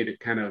me, it made it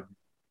kind of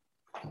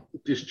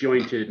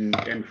disjointed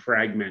and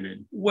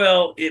fragmented.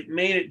 Well, it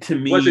made it to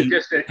me wasn't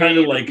just kind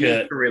of like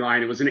a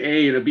storyline. It was an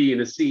A and a B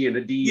and a C and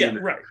a D. Yeah,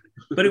 right.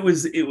 But it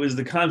was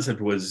the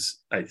concept was,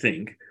 I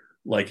think,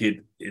 like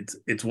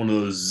it's one of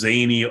those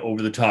zany,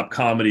 over the top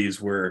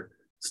comedies where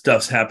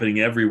stuff's happening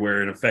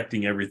everywhere and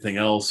affecting everything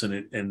else,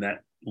 and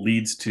that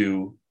leads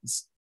to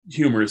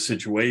humorous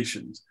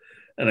situations.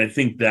 And I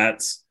think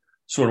that's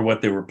sort of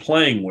what they were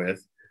playing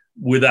with,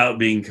 without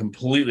being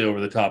completely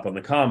over the top on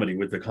the comedy,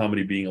 with the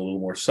comedy being a little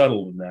more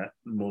subtle than that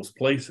in most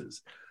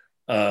places.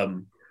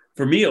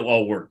 For me, it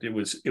all worked. It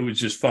was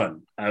just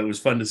fun. It was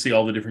fun to see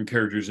all the different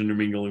characters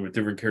intermingling with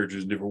different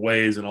characters in different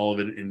ways, and all of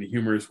it in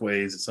humorous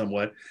ways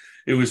somewhat.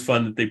 It was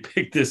fun that they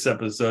picked this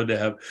episode to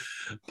have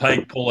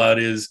Pike pull out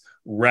his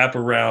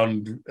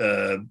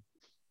wraparound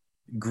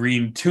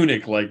green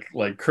tunic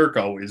like Kirk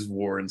always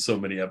wore in so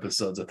many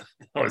episodes. I thought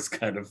that was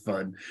kind of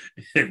fun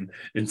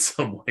in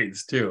some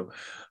ways too.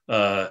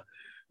 Like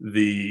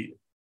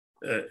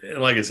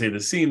I say, the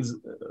scenes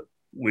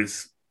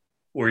with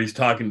where he's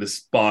talking to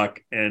Spock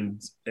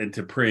and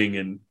to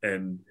Pring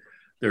and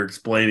they're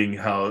explaining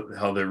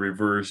how they're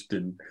reversed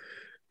and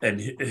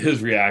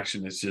his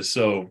reaction is just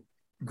so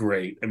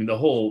great. I mean,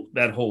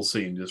 that whole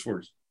scene just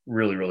works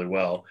really, really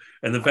well.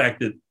 And the fact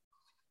that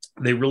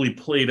they really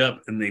played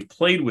up and they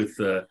played with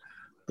the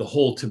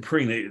whole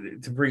T'Pring.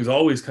 T'Pring's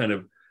always kind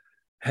of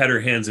had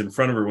her hands in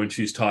front of her when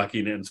she's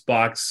talking, and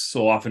Spock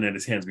so often had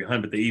his hands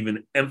behind, but they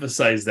even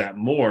emphasized that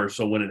more.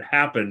 So when it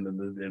happened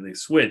and they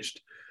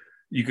switched,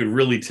 you could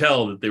really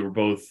tell that they were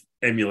both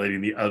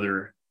emulating the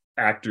other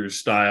actor's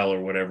style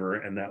or whatever,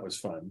 and that was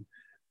fun.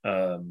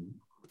 And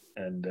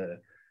then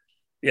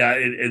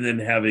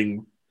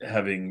having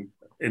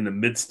in the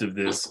midst of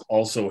this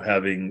also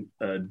having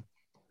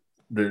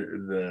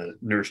the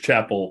Nurse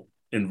Chapel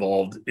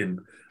involved in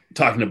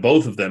talking to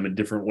both of them in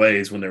different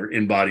ways when they were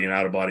in body and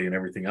out of body and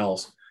everything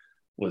else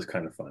was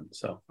kind of fun.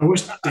 So I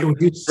wish they would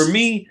do. For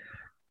me,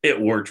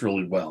 it worked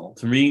really well.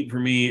 For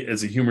me,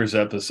 as a humorous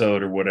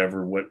episode or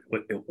whatever, what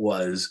it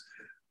was,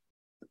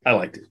 I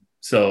liked it.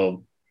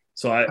 So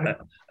I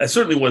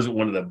certainly wasn't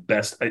one of the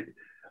best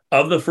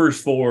of the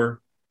first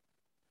four.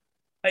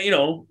 I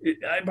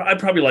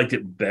probably liked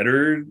it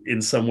better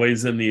in some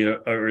ways than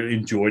or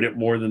enjoyed it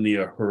more than the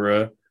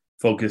Uhura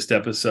focused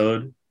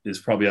episode. Is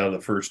probably out of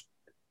the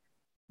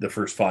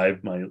first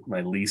five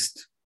my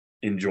least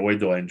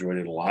enjoyed, though I enjoyed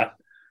it a lot.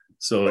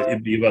 So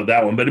it'd be above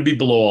that one, but it'd be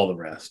below all the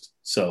rest.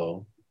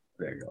 So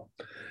there you go.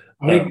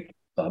 I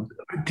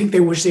think they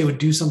wish they would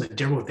do something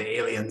different with the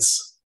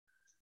aliens.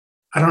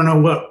 I don't know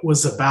what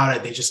was about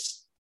it. They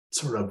just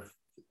sort of,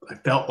 I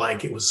felt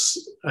like it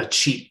was a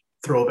cheap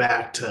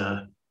throwback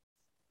to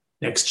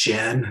Next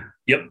Gen.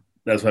 Yep,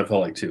 that's what I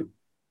felt like too.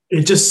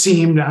 It just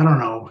seemed, I don't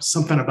know,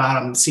 something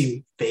about them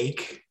seemed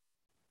fake.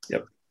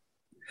 Yep.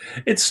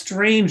 It's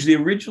strange. The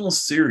original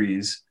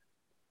series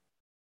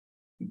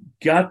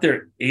got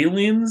their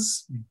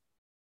aliens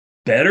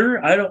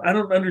better. I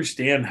don't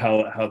understand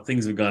how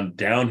things have gone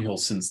downhill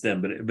since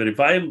then. But if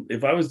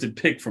I was to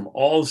pick from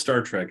all of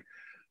Star Trek,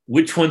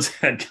 which ones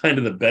had kind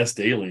of the best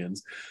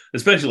aliens,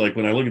 especially like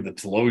when I look at the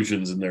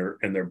Telosians and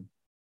their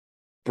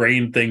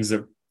brain things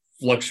that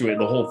fluctuate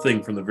the whole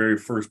thing from the very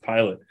first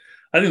pilot.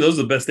 I think those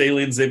are the best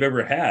aliens they've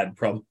ever had,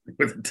 probably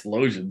with the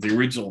Telosians, the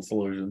original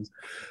Telosians.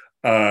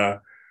 I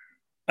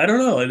don't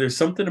know. There's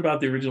something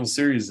about the original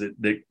series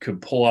that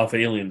could pull off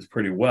aliens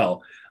pretty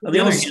well. On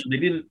the other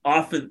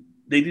hand,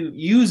 they didn't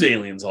use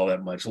aliens all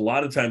that much. A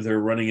lot of times they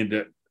were running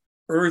into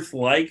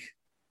Earth-like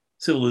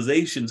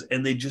civilizations,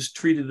 and they just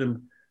treated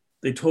them.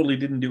 They totally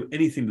didn't do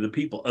anything to the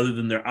people other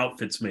than their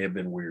outfits may have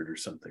been weird or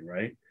something,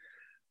 right?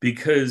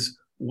 Because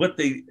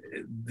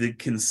the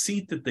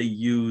conceit that they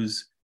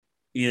use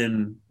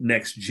in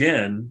Next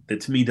Gen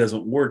that to me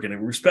doesn't work, and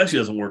it especially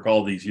doesn't work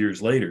all these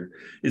years later,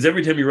 is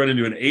every time you run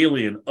into an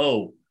alien,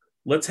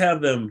 let's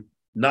have them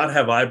not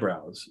have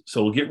eyebrows,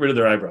 so we'll get rid of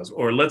their eyebrows,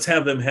 or let's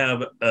have them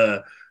have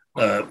a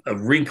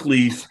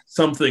wrinkly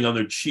something on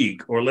their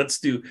cheek, or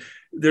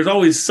there's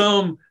always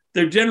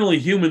they're generally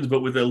humans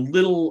but with a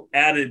little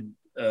added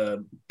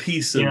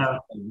piece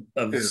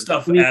of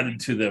stuff added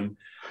to them,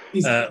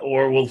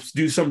 or we'll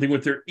do something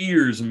with their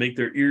ears and make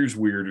their ears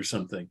weird or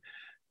something.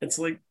 It's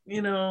like,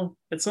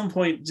 at some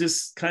point,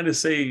 just kind of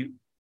say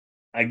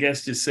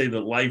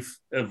that life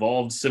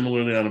evolved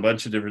similarly on a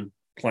bunch of different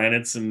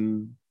planets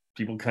and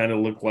people kind of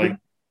look like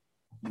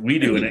we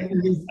do.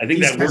 And I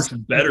think that works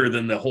better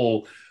than the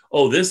whole,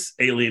 this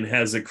alien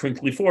has a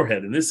crinkly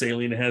forehead and this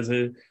alien has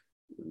a,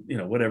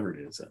 whatever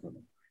it is. I don't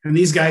know. And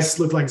these guys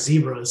look like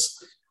zebras.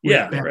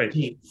 Yeah, right.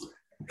 Teeth.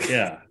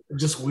 Yeah.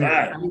 Just weird.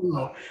 I don't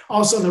know.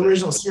 Also, the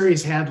original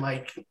series had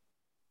like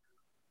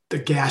the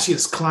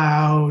gaseous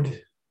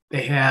cloud.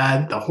 They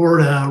had the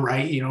Horta,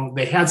 right?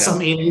 They had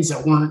some aliens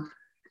that weren't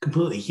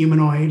completely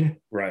humanoid.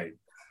 Right.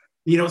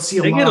 You don't see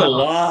They get a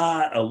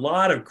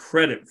lot of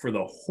credit for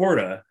the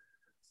Horta,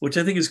 which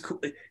I think is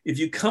cool. If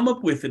you come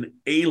up with an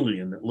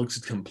alien that looks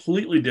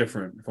completely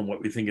different from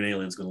what we think an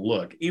alien is going to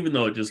look, even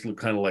though it just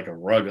looked kind of like a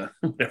rug on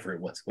whatever it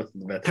was,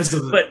 wasn't the best.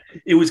 But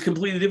it was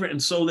completely different.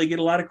 And so they get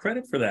a lot of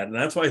credit for that. And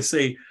that's why I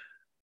say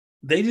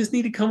they just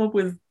need to come up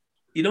with,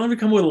 you don't have to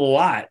come up with a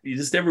lot. You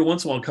just every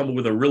once in a while come up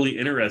with a really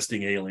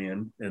interesting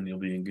alien and you'll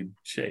be in good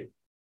shape.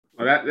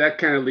 Well, that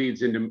kind of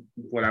leads into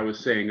what I was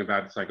saying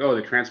about, it's like,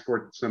 they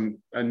transport some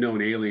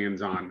unknown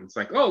aliens on. It's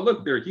like,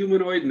 look, they're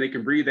humanoid and they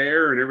can breathe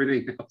air and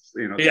everything else.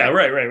 Yeah,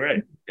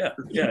 right.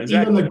 Yeah,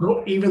 exactly.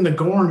 Even the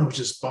Gorn, which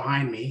is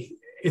behind me,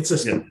 it's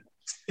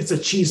a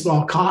cheese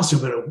ball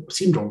costume, but it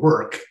seemed to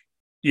work.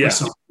 Yeah. For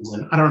some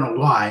reason. I don't know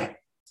why.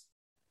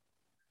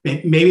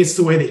 Maybe it's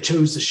the way they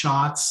chose the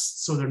shots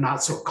so they're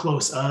not so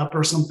close up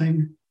or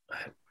something.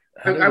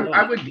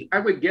 I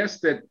would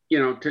guess that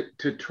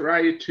to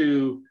try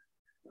to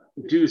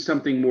do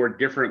something more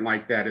different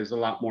like that is a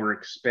lot more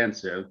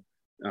expensive,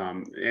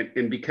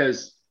 and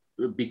because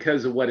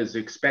of what is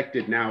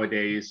expected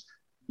nowadays,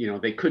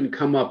 they couldn't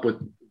come up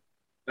with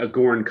a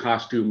Gorn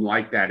costume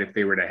like that if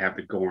they were to have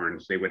the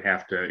Gorns. It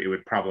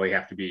would probably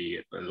have to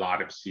be a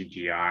lot of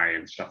CGI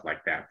and stuff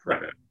like that for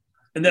right.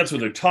 And that's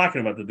what they're talking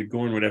about, that the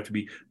Gorn would have to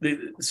be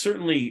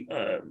certainly,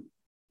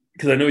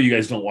 because I know you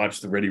guys don't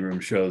watch the Ready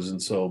Room shows,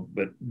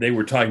 but they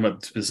were talking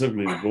about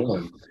specifically the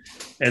Gorn,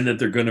 and that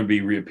they're going to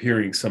be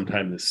reappearing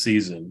sometime this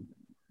season,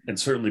 and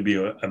certainly be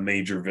a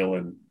major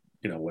villain,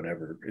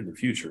 whatever in the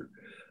future.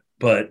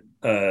 But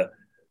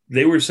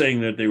they were saying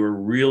that they were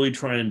really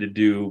trying to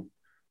do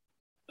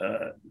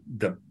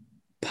the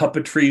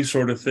puppetry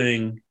sort of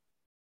thing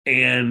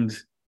and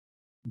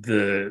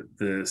the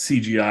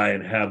CGI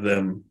and have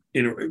them,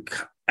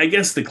 I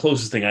guess the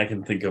closest thing I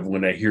can think of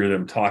when I hear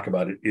them talk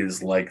about it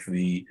is like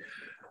the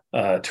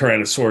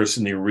Tyrannosaurus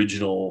in the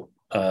original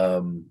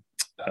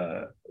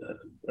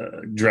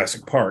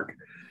Jurassic Park,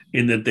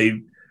 in that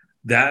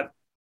that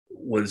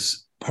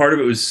was part of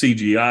it was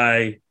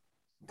CGI,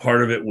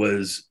 part of it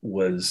was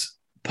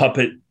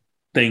puppet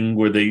thing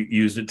where they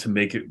used it to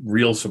make it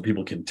real so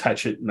people can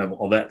touch it and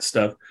all that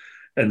stuff.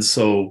 And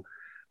so,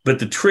 but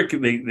the trick,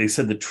 they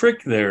said the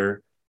trick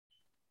there,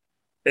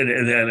 and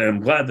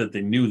I'm glad that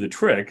they knew the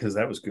trick because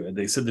that was good.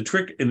 They said the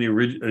trick in the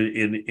original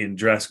in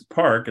Jurassic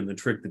Park, and the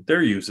trick that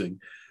they're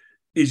using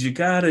is you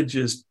gotta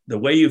just, the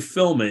way you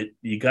film it,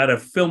 you gotta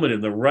film it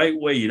in the right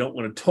way. You don't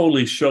want to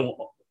totally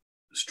show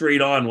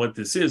straight on what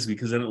this is,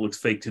 because then it looks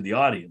fake to the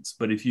audience.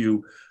 But if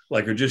you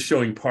like are just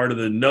showing part of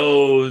the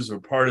nose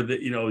or part of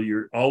the,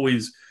 you're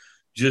always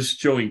just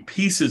showing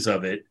pieces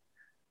of it,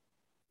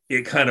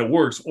 it kind of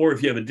works. Or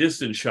if you have a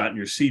distance shot and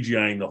you're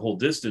CGIing the whole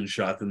distance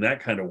shot, then that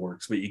kind of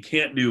works. But you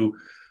can't do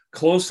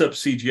close-up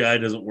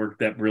CGI, doesn't work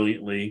that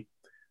brilliantly.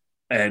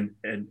 And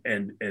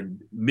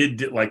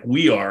mid, like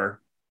we are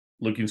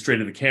looking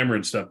straight at the camera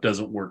and stuff,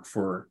 doesn't work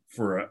for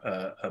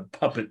a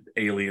puppet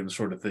alien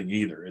sort of thing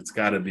either. It's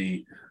got to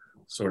be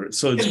sort of,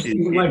 so it'd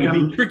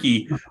be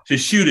tricky to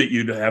shoot it.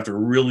 You'd have to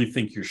really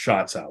think your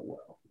shots out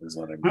well, is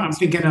what I mean. I'm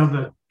thinking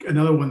of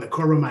another one, the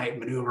Corbomite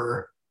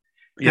maneuver.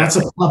 That's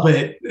a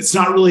puppet. It's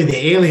not really the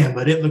alien,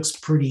 but it looks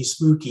pretty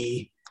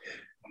spooky.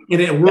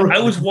 And it worked.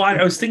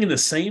 I was thinking the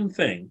same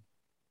thing,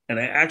 and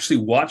I actually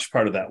watched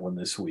part of that one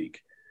this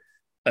week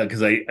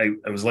because I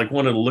was like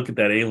wanting to look at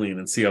that alien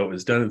and see how it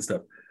was done and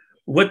stuff.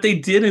 What they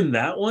did in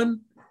that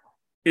one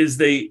is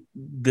the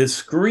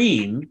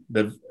screen,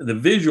 the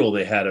visual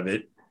they had of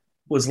it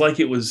was like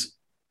it was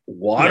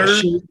water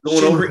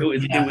going over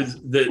it. It was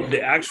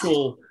the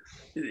actual,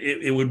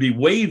 it would be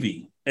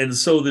wavy. And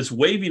so this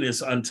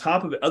waviness on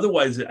top of it,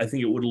 otherwise I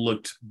think it would have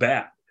looked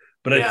bad.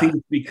 But I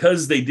think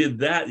because they did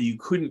that, you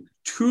couldn't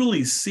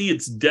truly see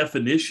its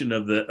definition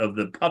of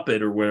the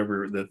puppet or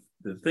whatever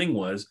the thing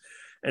was.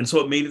 And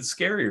so it made it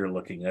scarier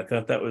looking. I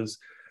thought that was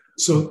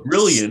so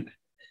brilliant.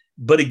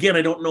 But again,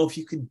 I don't know if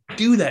you could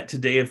do that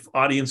today if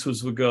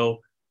audiences would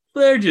go,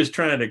 they're just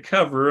trying to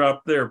cover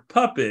up their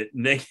puppet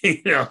and make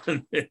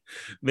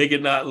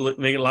it not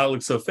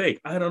look so fake.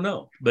 I don't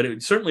know. But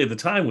it certainly at the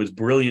time was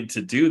brilliant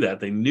to do that.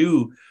 They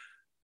knew,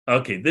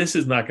 okay, this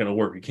is not going to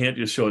work. We can't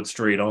just show it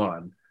straight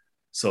on.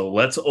 So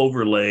let's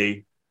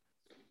overlay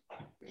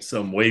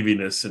some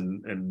waviness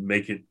and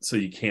make it so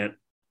you can't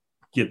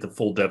get the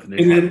full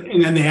definition.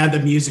 And then they add the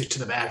music to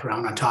the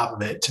background on top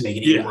of it to make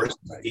it even worse.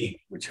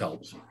 Which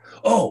helps.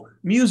 Oh,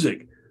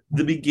 music.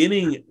 The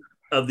beginning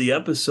of the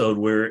episode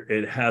where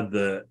it had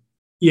the...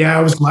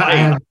 Yeah,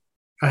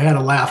 I had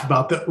a laugh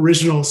about the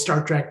original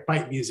Star Trek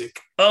fight music.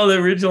 Oh, the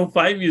original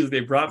fight music they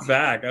brought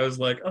back. I was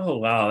like, oh,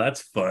 wow,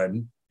 that's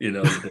fun.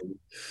 Oh,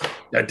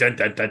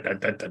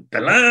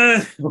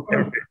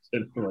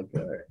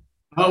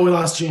 we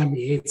lost Jim.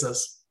 He hates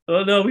us.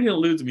 Oh, no, we didn't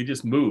lose him. He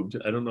just moved.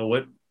 I don't know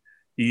what.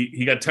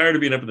 He got tired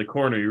of being up in the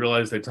corner. He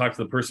realized I talked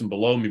to the person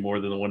below me more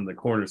than the one in the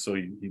corner, so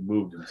he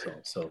moved himself.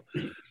 So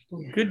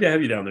good to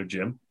have you down there,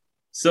 Jim.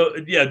 So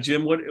yeah,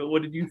 Jim,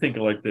 what did you think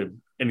of like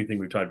anything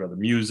we talked about, the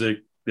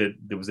music that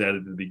was added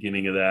at the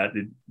beginning of that?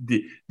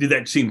 Did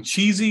that seem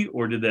cheesy,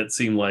 or did that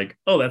seem like,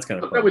 oh, that's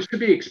kind of fun? That was to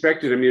be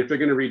expected. I mean, if they're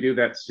going to redo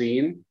that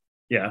scene,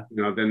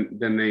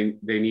 then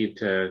they need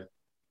to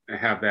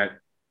have that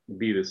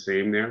be the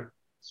same there.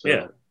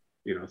 So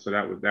so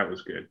that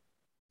was good.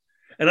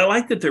 And I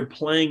like that they're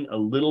playing a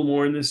little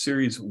more in this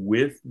series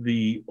with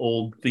the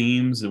old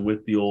themes and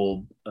with the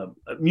old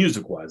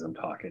music-wise. I'm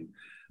talking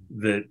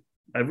that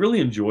I've really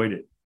enjoyed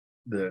it,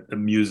 the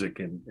music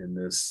in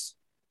this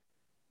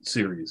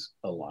series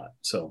a lot.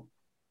 So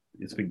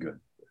it's been good.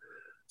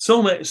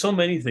 So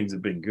many things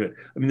have been good.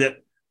 I mean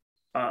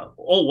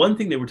one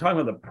thing they were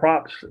talking about, the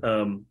props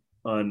on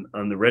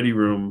the Ready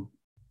Room.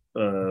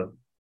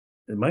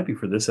 It might be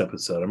for this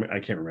episode. I mean, I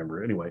can't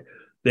remember. Anyway,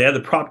 they had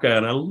the prop guy,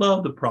 and I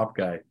love the prop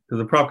guy because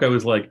the prop guy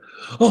was like,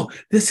 "Oh,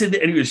 this is,"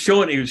 and he was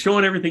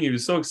showing everything. He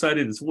was so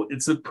excited.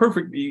 It's a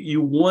perfect.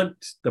 You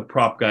want the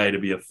prop guy to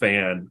be a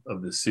fan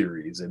of the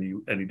series, and he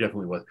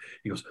definitely was.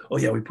 He goes, "Oh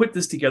yeah, we put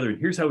this together, and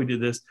here's how we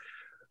did this."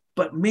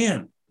 But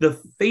man, the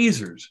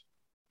phasers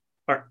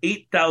are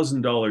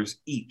 $8,000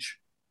 each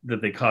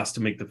that they cost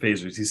to make the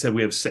phasers. He said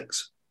we have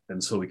 6,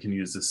 and so we can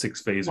use the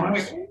 6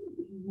 phasers.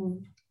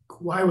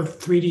 Why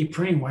with 3D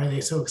printing? Why are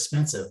they so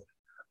expensive?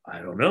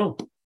 I don't know.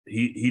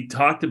 He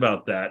talked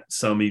about that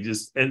some. He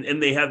just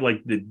and they have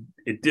like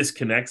it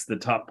disconnects the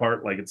top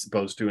part like it's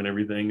supposed to and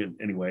everything. And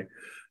anyway,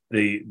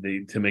 they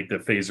to make the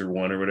phaser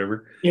one or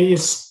whatever. Yeah, you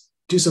just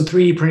do some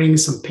 3D printing,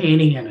 some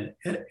painting,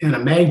 and a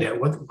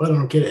magnet. What I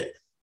don't get it.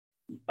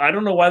 I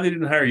don't know why they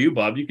didn't hire you,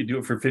 Bob. You could do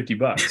it for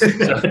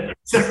 $50.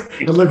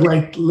 It looked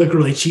like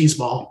literally cheese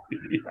ball.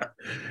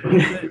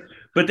 Yeah.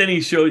 But then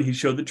he showed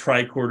the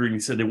tricorder, and he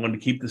said they wanted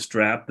to keep the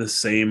strap the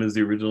same as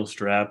the original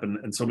strap, and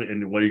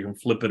what you can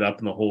flip it up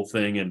and the whole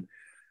thing. And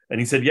And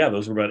he said, yeah,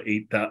 those were about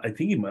 8,000. I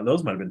think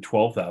those might have been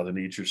 12,000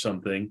 each or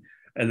something.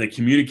 And the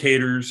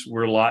communicators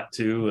were a lot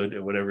too,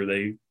 and whatever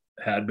they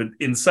had. But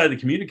inside the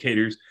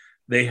communicators,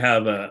 they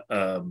have the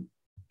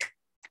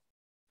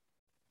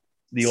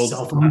old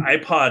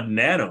iPod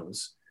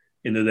Nanos,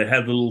 they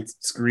had the little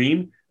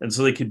screen, and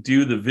so they could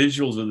do the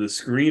visuals of the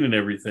screen and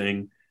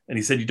everything. And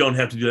he said you don't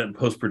have to do that in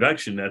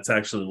post-production. That's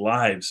actually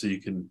live, so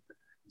you can.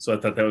 So I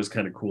thought that was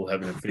kind of cool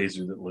having a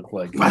phaser that looked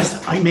like.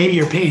 Maybe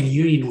you're paying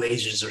union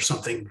wages or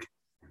something.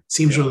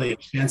 Seems really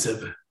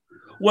expensive.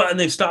 Well, and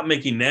they stopped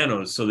making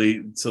Nanos, so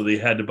they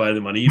had to buy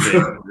them on eBay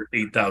for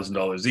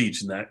 $8,000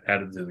 each, and that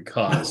added to the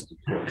cost, of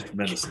course,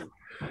 tremendously.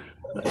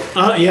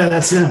 Yeah,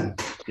 that's him.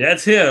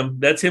 That's him.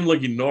 That's him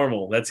looking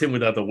normal. That's him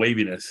without the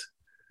waviness.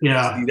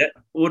 Yeah. See, that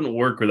wouldn't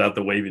work without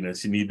the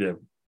waviness. You need to,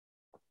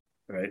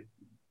 right?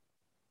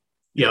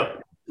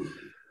 Yep.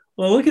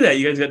 Well, look at that.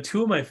 You guys got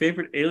two of my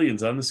favorite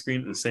aliens on the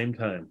screen at the same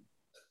time.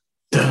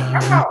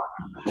 Wow.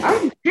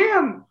 I'm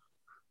Jim.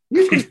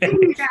 You can see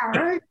me now,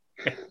 right?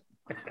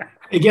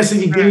 I guess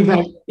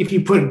if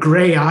you put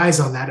gray eyes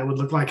on that, it would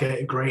look like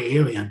a gray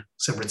alien,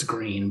 except for it's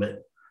green.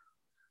 But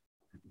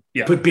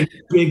yeah, put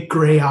big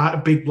gray eye,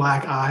 big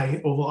black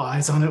eye, oval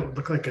eyes on it, would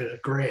look like a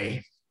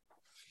gray.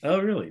 Oh,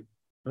 really?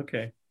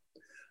 Okay.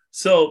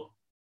 So,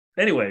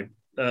 anyway,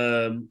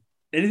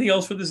 anything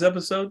else for this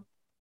episode?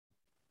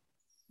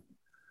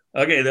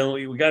 Okay, then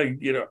we got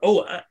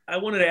to I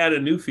wanted to add a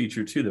new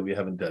feature too that we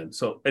haven't done.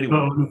 So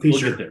anyway, we'll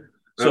get there.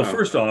 So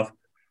first off,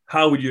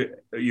 how would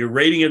your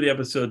rating of the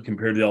episode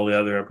compared to all the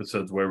other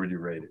episodes? Where would you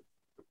rate it?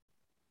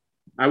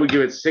 I would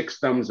give it 6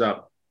 thumbs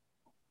up.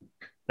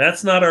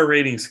 That's not our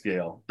rating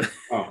scale.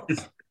 Oh.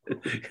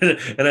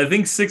 And I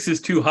think 6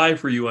 is too high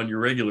for you on your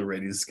regular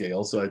rating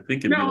scale. So I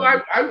think it'd be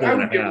like I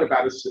would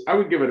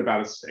give it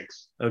about a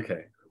 6.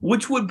 Okay,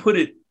 which would put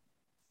it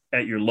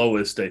at your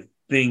lowest. I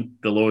think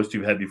the lowest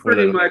you've had before.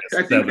 Pretty that much.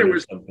 I think there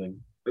was something.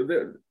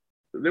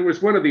 There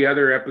was one of the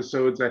other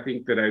episodes I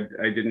think that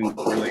I didn't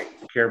really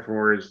care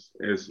for as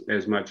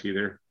much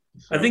either.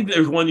 So. I think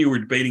there's one you were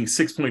debating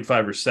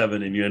 6.5 or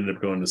 7, and you ended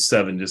up going to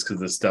 7 just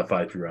because of the stuff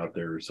I threw out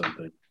there or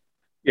something.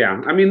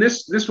 Yeah, I mean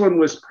this one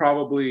was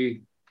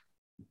probably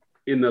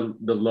in the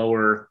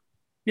lower,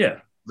 the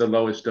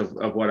lowest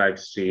of what I've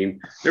seen.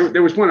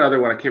 There was one other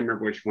one, I can't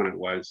remember which one it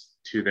was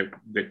too,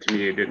 that to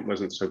me it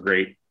wasn't so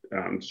great.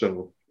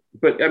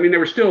 But I mean they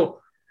were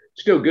still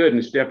good, and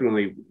it's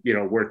definitely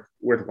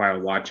worthwhile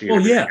watching. Oh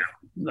yeah.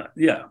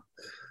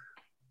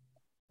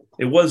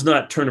 It was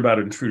not Turnabout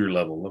Intruder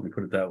level. Let me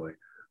put it that way.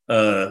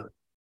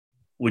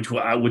 Which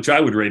I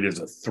would rate as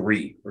a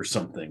 3 or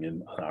something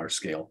in our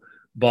scale.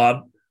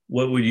 Bob,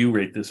 what would you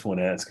rate this one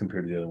as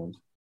compared to the other ones?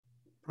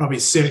 Probably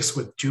 6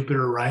 with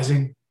Jupiter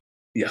Rising.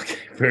 Yeah, okay,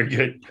 very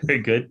good, very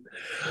good.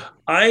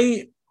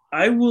 I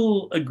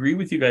will agree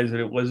with you guys that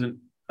it wasn't.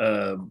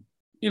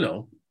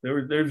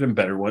 There's been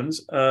better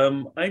ones.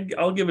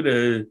 I'll give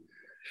it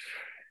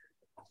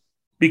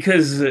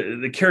because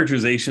the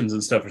characterizations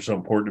and stuff are so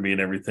important to me and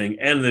everything,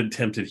 and the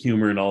attempted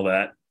humor and all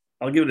that.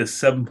 I'll give it a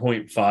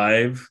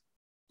 7.5.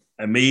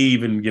 I may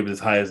even give it as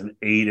high as an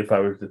 8 if I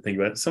were to think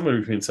about it. Somewhere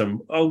between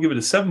some. I'll give it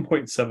a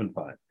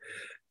 7.75.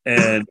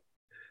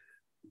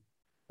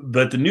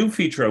 But the new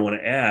feature I want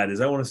to add is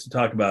I want us to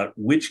talk about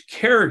which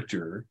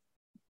character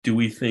do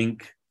we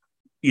think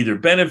either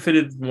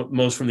benefited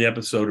most from the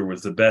episode or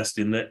was the best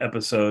in the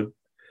episode.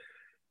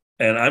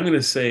 And I'm going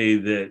to say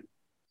that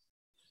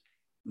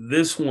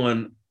this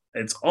one,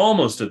 it's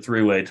almost a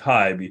 3-way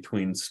tie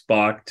between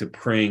Spock,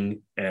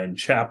 T'Pring, and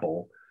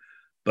Chapel.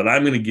 But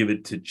I'm going to give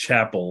it to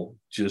Chapel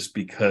just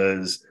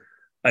because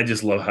I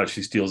just love how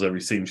she steals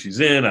every scene she's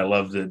in. I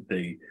love that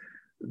the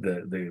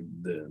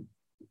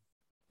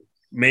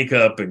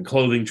makeup and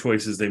clothing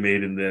choices they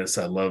made in this.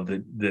 I love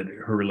that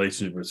her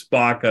relationship with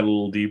Spock got a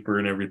little deeper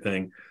and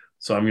everything.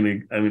 So I'm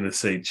gonna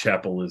say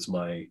Chapel is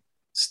my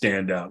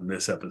standout in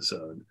this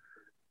episode.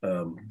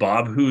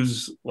 Bob,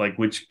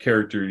 which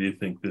character do you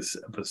think this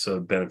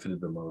episode benefited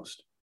the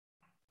most?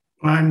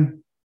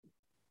 I'm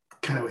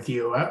kind of with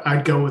you.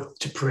 I'd go with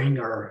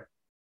T'Pring or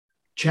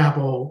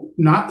Chapel,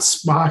 not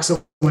Spock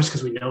so much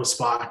because we know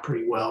Spock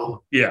pretty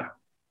well. Yeah.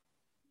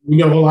 We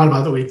know a lot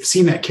about that. We've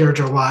seen that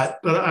character a lot,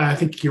 but I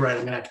think you're right. I'm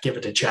going to have to give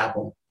it to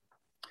Chapel.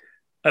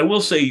 I will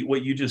say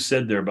what you just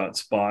said there about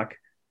Spock.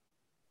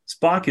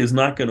 Spock is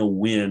not going to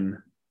win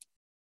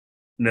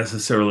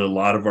necessarily a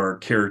lot of our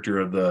Character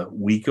of the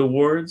Week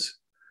awards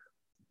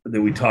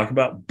that we talk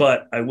about,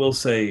 but I will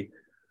say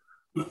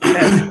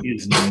Tess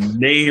is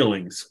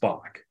nailing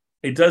Spock.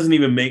 It doesn't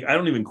even I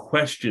don't even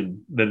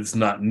question that it's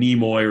not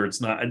Nimoy or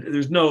it's not,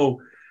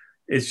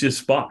 it's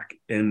just Spock.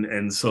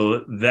 And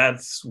so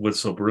that's what's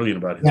so brilliant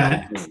about his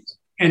performance.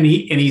 And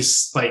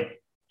he's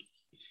like,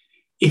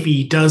 if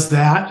he does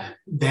that,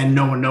 then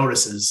no one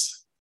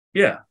notices.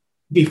 Yeah.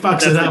 If he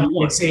fucks it up,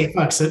 let's say he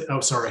fucks it.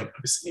 Oh, sorry.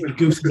 He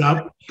goofs it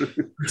up.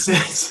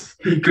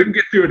 He couldn't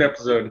get through an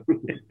episode.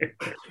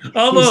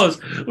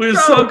 Almost. We were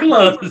so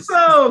close.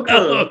 So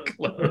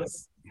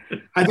close.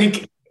 I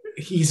think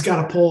he's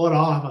got to pull it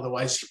off.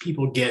 Otherwise,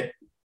 people get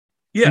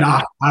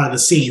knocked out of the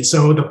scene.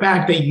 So the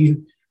fact that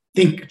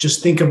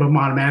think of him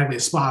automatically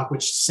as Spock,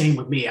 which same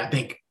with me. I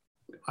think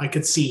I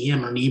could see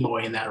him or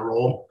Nimoy in that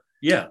role.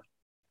 Yeah.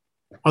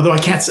 Although I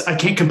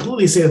can't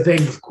completely say the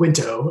thing with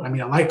Quinto. I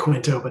mean, I like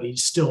Quinto, but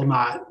he's still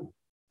not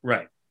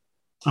right.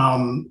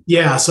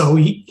 Yeah, so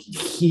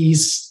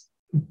he's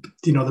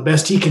the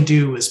best he can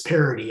do is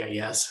parody, I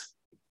guess.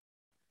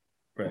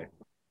 Right.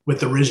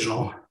 With the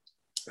original.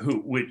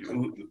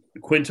 Who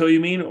Quinto, you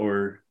mean,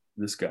 or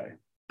this guy?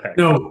 Peck?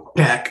 No,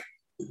 Peck.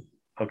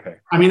 Okay.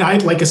 I mean,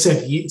 like I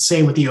said,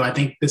 same with you. I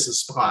think this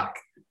is Spock.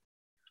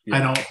 Yeah. I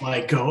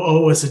don't go,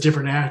 oh, it's a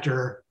different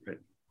actor. Right.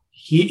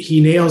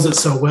 He nails it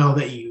so well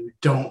that you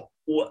don't.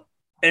 Well,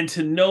 and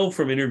to know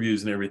from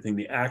interviews and everything,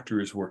 the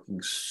actor is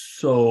working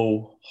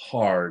so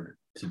hard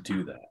to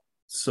do that.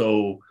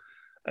 So,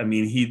 I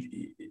mean,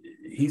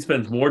 he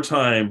spends more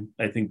time,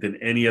 I think, than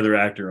any other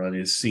actor on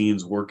his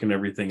scenes, working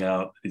everything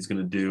out he's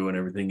going to do and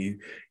everything.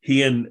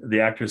 He and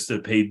the actress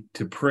that paid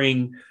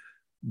T'Pring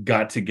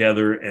got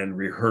together and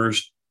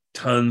rehearsed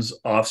tons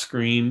off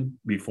screen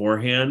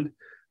beforehand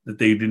that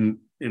they didn't,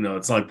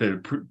 it's not like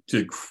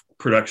the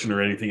production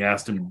or anything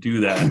asked him to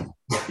do that.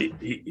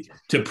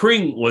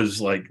 T'Pring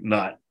was like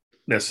not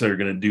necessarily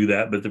going to do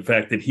that, but the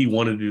fact that he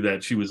wanted to do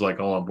that, she was like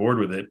all on board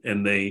with it.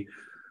 And they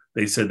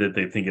said that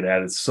they think it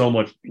added so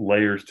much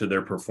layers to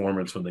their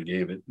performance when they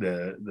gave it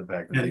the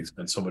fact that they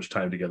spent so much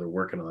time together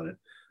working on it.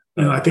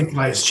 And I think,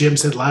 like Jim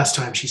said last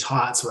time, she's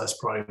hot, so that's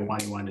probably why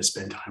you wanted to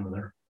spend time with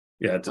her.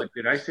 Yeah.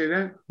 Did I say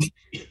that?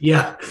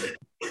 Yeah.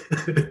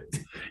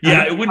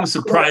 Yeah, it wouldn't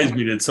surprise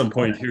me at some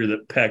point here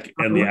that Peck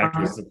and the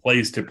actress that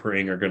plays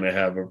T'Pring are going to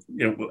have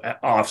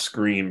a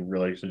off-screen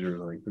relationship,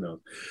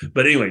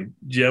 But anyway,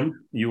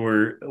 Jim,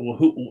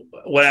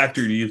 what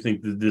actor do you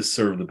think did this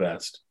serve the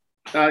best?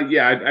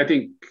 Yeah, I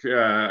think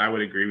I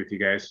would agree with you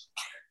guys.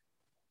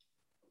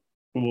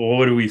 Well,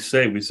 what do we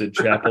say? We said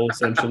Chapel,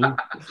 essentially.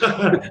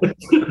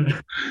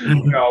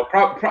 No,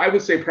 I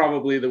would say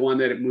probably the one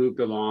that it moved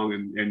along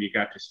and you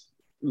got to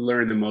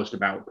learn the most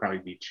about would probably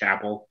be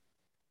Chapel.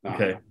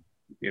 Okay.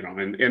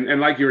 And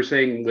like you were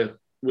saying with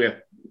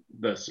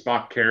the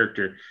Spock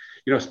character,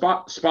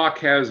 Spock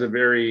has a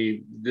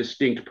very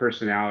distinct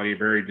personality, a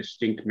very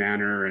distinct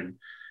manner,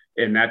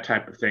 and that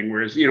type of thing.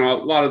 Whereas, a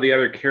lot of the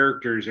other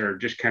characters are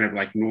just kind of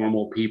like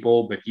normal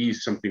people, but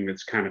he's something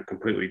that's kind of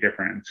completely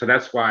different. So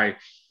that's why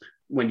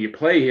when you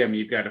play him,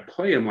 you've got to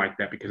play him like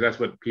that because that's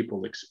what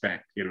people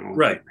expect,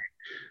 Right.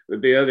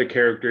 The other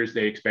characters,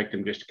 they expect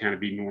them just to kind of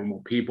be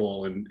normal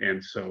people.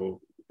 And so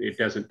it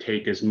doesn't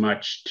take as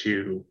much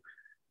to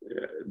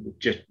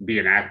just be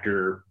an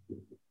actor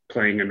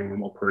playing a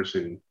normal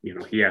person.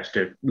 He has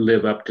to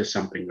live up to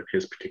something with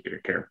his particular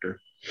character.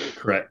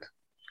 Correct.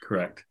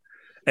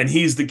 And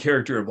he's the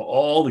character of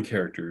all the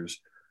characters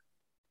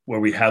where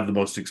we have the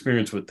most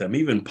experience with them.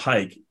 Even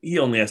Pike, he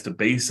only has to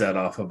base that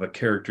off of a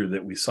character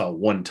that we saw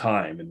one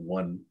time in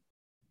 1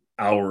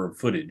 hour of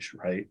footage,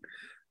 right?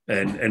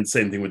 And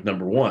same thing with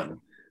number one.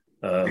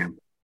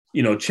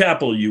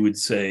 Chapel, you would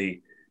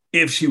say,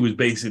 if she was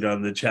based it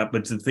on the Chapel,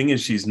 but the thing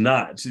is, she's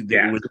not.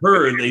 With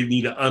her, they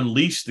need to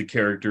unleash the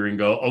character and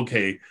go,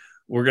 okay,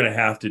 we're going to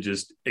have to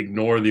just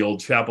ignore the old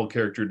Chapel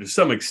character to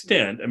some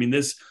extent. I mean,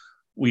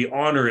 we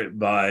honor it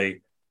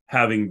by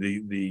having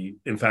the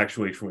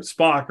infatuation with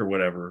Spock or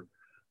whatever,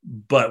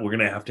 but we're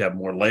going to have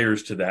more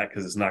layers to that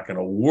because it's not going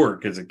to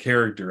work as a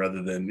character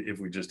other than if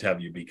we just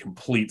have you be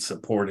complete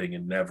supporting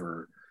and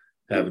never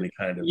have any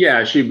kind of...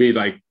 Yeah, she'd be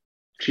like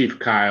Chief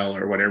Kyle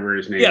or whatever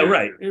his name is. Yeah,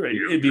 right.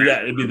 It'd be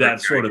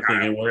that sort of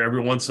thing. And where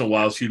every once in a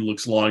while she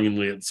looks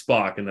longingly at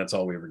Spock and that's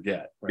all we ever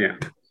get. Right? Yeah.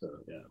 So,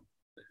 yeah.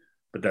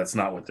 But that's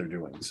not what they're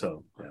doing.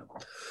 So, yeah.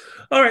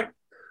 All right.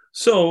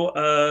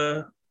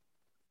 So,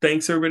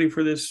 thanks everybody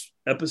for this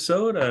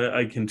episode.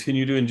 I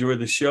continue to enjoy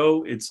the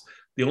show. It's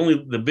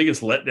the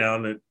biggest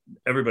letdown that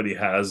everybody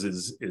has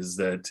is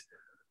that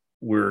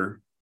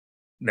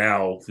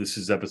this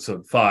is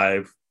episode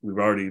 5.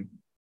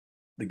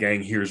 The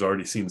gang here has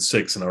already seen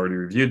 6 and already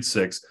reviewed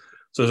 6.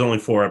 So there's only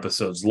 4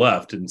 episodes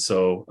left. And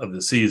so of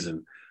the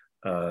season,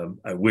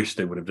 I wish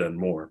they would have done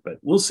more, but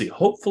we'll see.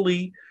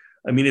 Hopefully,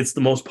 it's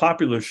the most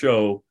popular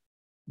show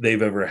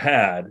they've ever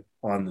had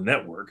on the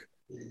network.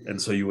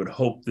 And so you would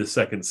hope the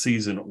second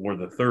season or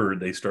the third,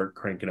 they start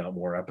cranking out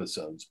more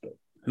episodes, but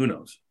who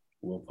knows?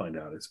 We'll find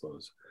out, I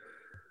suppose.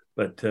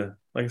 But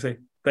like I say,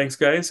 thanks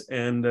guys.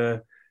 And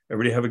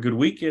everybody have a good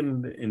week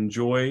and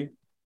enjoy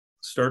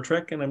Star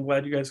Trek. And I'm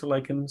glad you guys are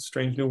liking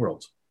Strange New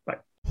Worlds. Bye.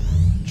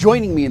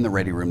 Joining me in the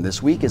Ready Room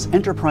this week is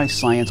Enterprise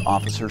Science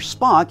Officer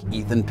Spock,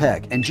 Ethan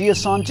Peck, and Jia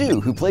Sandu,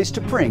 who plays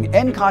T'Pring,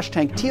 Enkosh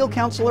Tank Teal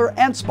Counselor,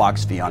 and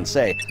Spock's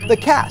fiancée. The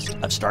cast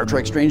of Star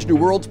Trek Strange New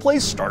Worlds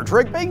plays Star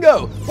Trek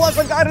Bingo, plus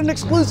a guide and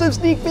exclusive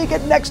sneak peek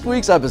at next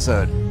week's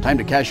episode. Time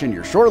to cash in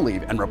your shore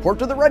leave and report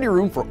to the Ready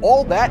Room for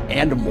all that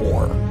and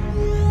more.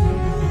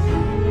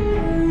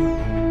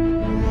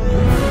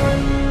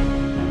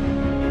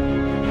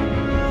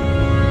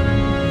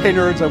 Hey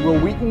nerds, I'm Will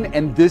Wheaton,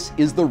 and this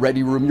is The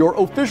Ready Room, your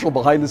official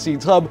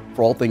behind-the-scenes hub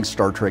for all things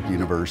Star Trek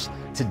universe.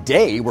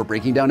 Today, we're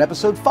breaking down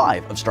episode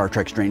 5 of Star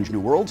Trek Strange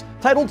New Worlds,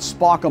 titled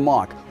Spock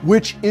Amok,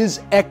 which is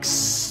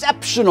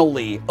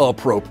exceptionally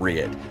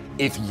appropriate.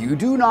 If you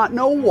do not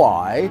know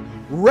why,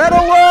 red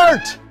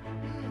alert!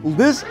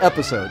 This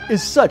episode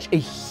is such a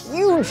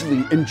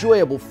hugely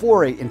enjoyable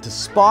foray into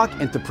Spock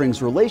and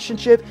T'Pring's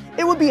relationship,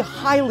 it would be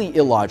highly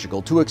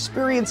illogical to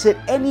experience it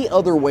any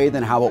other way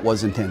than how it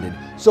was intended.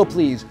 So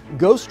please,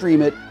 go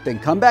stream it, then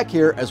come back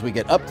here as we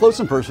get up close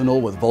and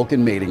personal with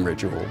Vulcan mating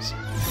rituals.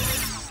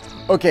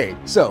 Okay,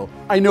 so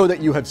I know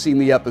that you have seen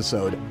the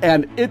episode,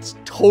 and it's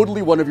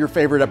totally one of your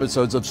favorite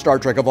episodes of Star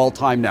Trek of all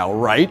time now,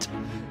 right?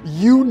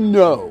 You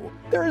know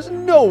there is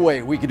no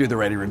way we could do the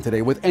Ready Room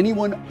today with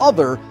anyone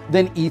other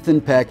than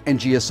Ethan Peck and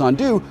Gia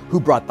Sandhu, who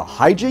brought the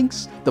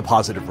hijinks, the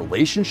positive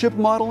relationship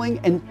modeling,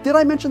 and did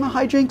I mention the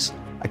hijinks?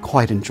 I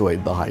quite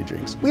enjoyed the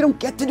hijinks. We don't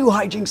get to do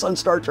hijinks on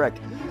Star Trek.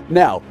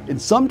 Now, in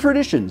some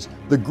traditions,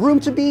 the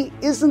groom-to-be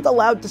isn't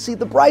allowed to see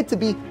the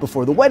bride-to-be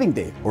before the wedding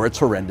day, or it's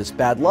horrendous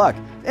bad luck.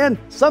 And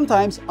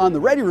sometimes, on the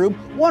Ready Room,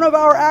 one of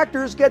our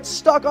actors gets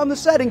stuck on the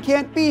set and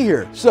can't be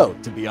here. So,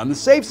 to be on the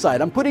safe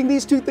side, I'm putting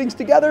these two things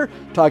together,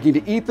 talking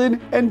to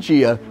Ethan and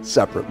Gia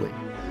separately.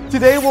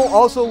 Today, we'll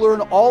also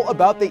learn all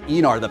about the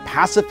Enar, the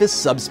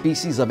pacifist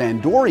subspecies of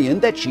Andorian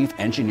that Chief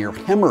Engineer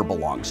Hemmer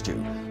belongs to.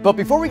 But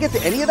before we get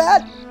to any of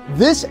that,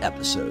 this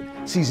episode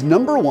sees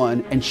Number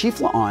 1 and Chief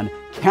La'an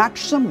catch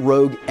some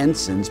rogue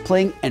ensigns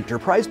playing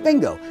Enterprise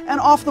Bingo, an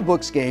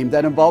off-the-books game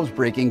that involves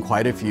breaking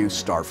quite a few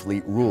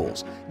Starfleet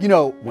rules. You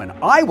know, when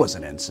I was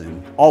an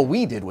ensign, all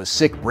we did was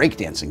sick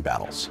breakdancing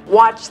battles.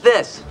 Watch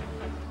this.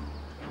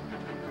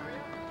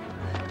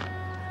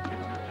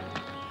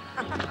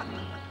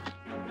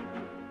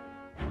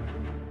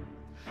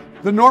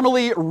 The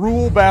normally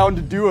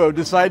rule-bound duo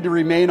decide to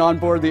remain on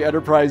board the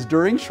Enterprise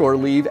during shore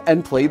leave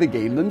and play the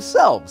game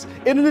themselves,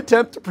 in an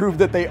attempt to prove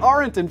that they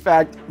aren't, in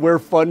fact, where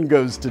fun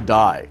goes to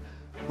die.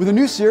 With a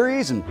new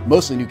series and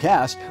mostly new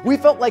cast, we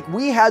felt like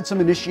we had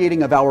some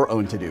initiating of our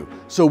own to do,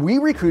 so we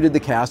recruited the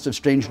cast of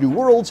Strange New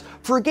Worlds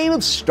for a game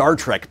of Star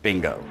Trek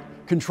bingo.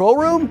 Control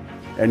room,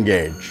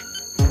 engage.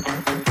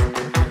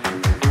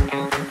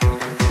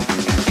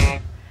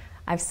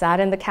 I've sat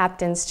in the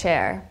captain's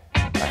chair.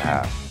 I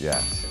have,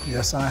 yes.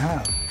 Yes, I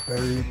have.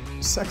 Very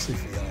sexy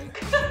feeling.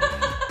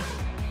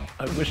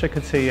 I wish I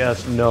could say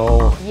yes,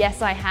 no.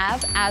 Yes, I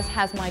have, as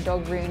has my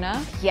dog Runa.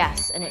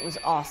 Yes, and it was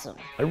awesome.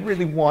 I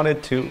really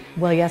wanted to.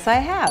 Well, yes, I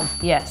have.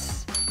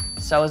 Yes.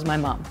 So is my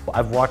mom.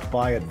 I've walked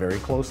by it very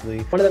closely.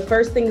 One of the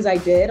first things I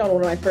did on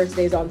one of my first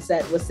days on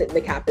set was sit in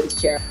the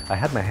captain's chair. I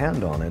had my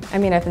hand on it. I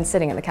mean, I've been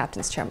sitting in the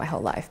captain's chair my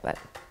whole life, but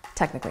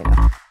technically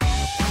no.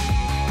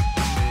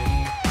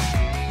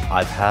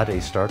 I've had a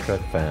Star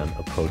Trek fan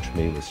approach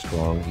me with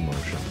strong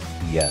emotion.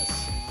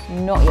 Yes.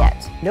 Not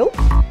yet. Nope,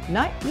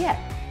 not yet.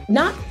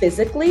 Not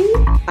physically.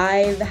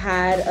 I've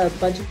had a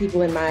bunch of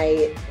people in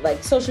my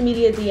social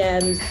media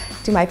DMs.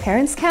 Do my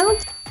parents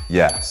count?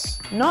 Yes.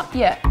 Not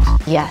yet.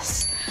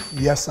 Yes.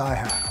 Yes, I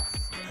have.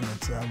 And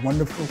it's a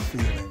wonderful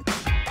feeling.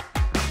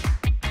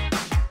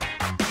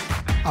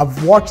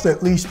 I've watched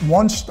at least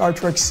one Star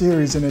Trek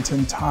series in its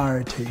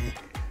entirety.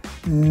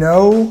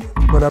 No,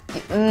 but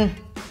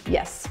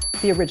Yes,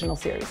 the original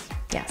series.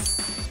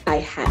 Yes. I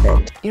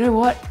haven't. You know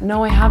what?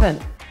 No, I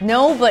haven't.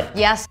 No, but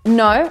yes.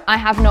 No, I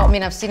have not. I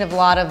mean, I've seen a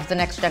lot of The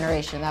Next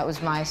Generation. That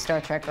was my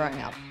Star Trek growing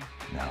up.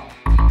 No,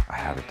 I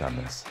haven't done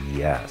this.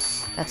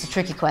 Yes. That's a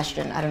tricky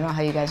question. I don't know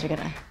how you guys are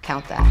gonna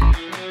count that.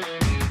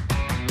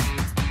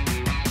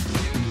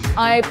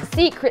 I've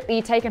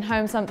secretly taken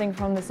home something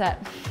from the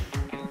set.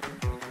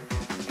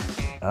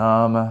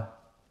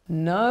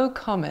 No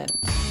comment.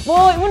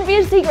 Well, it wouldn't be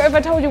a secret if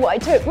I told you what I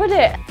took, would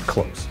it?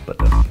 Close,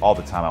 but no. All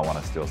the time I want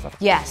to steal stuff.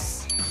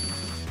 Yes.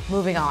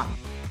 Moving on.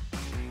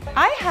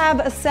 I have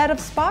a set of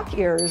Spock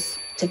ears.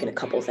 Taken a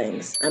couple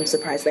things. I'm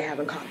surprised they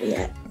haven't caught me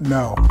yet.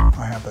 no,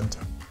 I haven't.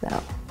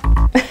 No.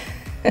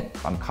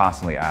 I'm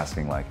constantly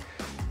asking like,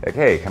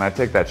 hey, can I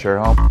take that chair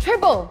home?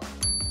 Tribble!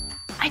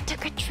 I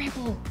took a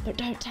tribble, but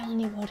don't tell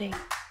anybody.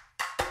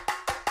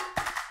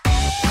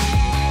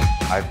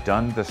 I've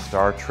done the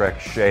Star Trek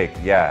shake,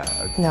 yeah.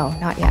 No,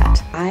 not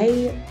yet.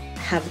 I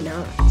have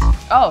not.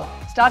 Oh,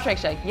 Star Trek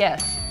shake,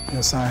 yes.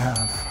 Yes, I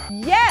have.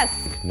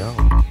 Yes! No.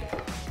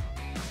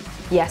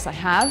 Yes, I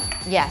have.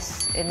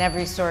 Yes, in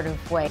every sort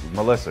of way.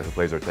 Melissa, who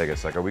plays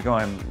Ortega's like, are we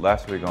going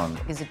left, are we going,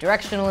 Is it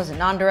directional? Is it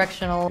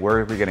non-directional? where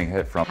are we getting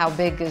hit from? How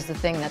big is the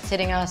thing that's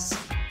hitting us?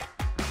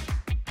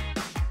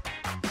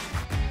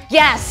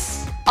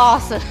 Yes!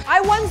 Awesome.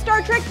 I won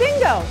Star Trek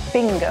bingo.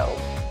 Bingo.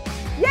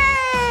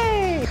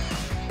 Yay!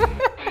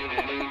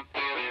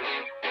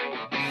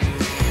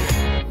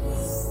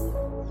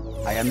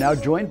 I am now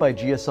joined by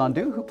Gia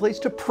Sandhu, who plays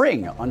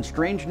T'Pring on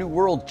Strange New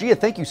World. Gia,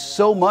 thank you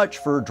so much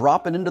for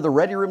dropping into the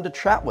Ready Room to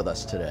chat with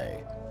us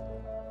today.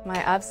 My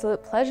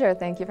absolute pleasure.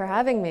 Thank you for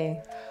having me.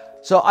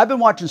 So I've been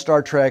watching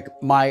Star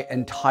Trek my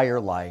entire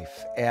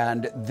life,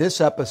 and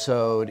this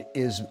episode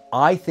is,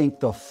 I think,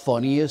 the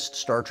funniest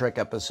Star Trek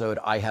episode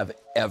I have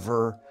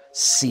ever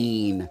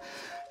seen.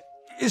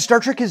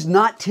 Star Trek is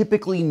not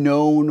typically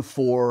known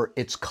for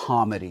its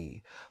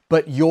comedy,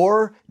 but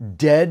your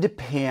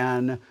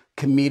deadpan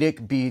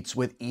comedic beats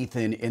with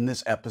Ethan in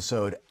this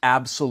episode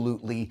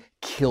absolutely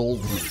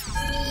killed me.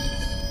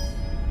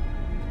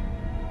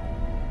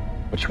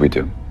 What should we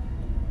do?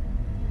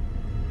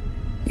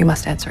 You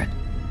must answer it.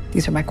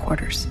 These are my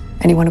quarters.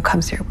 Anyone who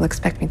comes here will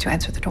expect me to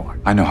answer the door.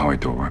 I know how a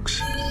door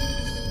works.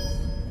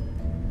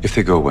 If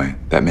they go away,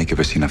 that may give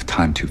us enough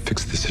time to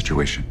fix the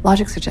situation.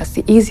 Logic suggests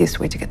the easiest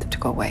way to get them to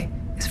go away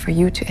is for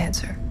you to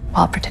answer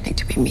while pretending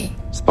to be me.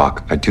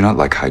 Spock, I do not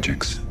like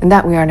hijinks. In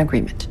that we are in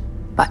agreement.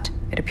 But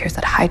it appears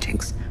that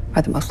hijinks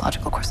are the most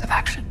logical course of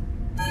action.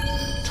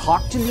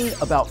 Talk to me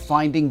about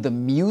finding the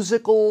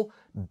musical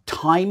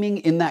timing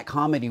in that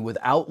comedy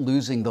without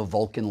losing the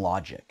Vulcan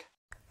logic.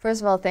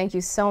 First of all, thank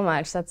you so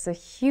much. That's a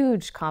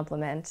huge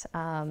compliment,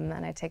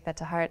 and I take that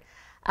to heart.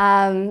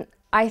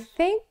 I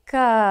think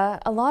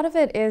a lot of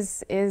it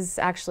is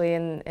actually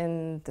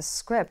in the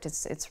script.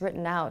 It's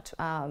written out.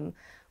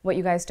 What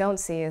you guys don't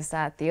see is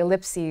that the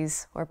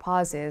ellipses or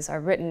pauses are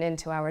written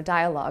into our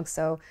dialogue,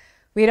 so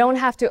we don't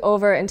have to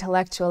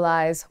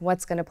over-intellectualize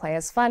what's going to play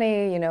as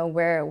funny. You know,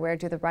 where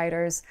do the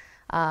writers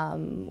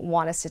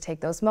want us to take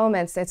those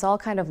moments? It's all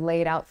kind of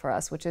laid out for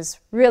us, which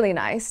is really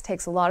nice.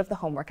 Takes a lot of the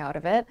homework out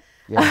of it.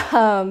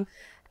 Yeah.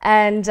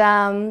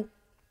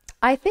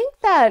 I think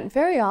that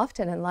very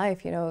often in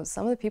life, you know,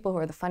 some of the people who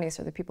are the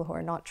funniest are the people who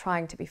are not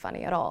trying to be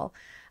funny at all.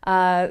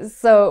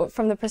 So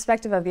from the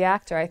perspective of the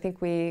actor, I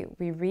think we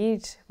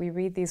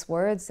read these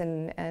words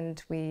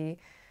and we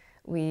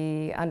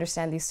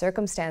understand these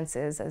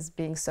circumstances as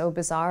being so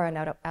bizarre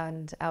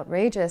and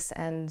outrageous,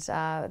 and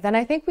then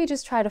I think we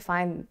just try to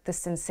find the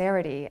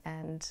sincerity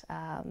and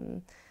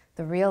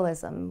the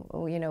realism,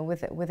 you know,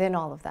 within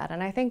all of that.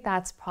 And I think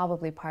that's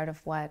probably part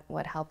of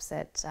what helps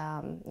it,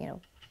 you know,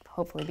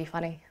 hopefully be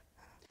funny.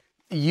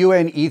 You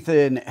and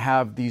Ethan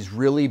have these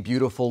really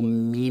beautiful,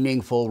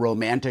 meaningful,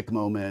 romantic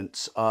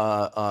moments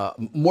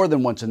more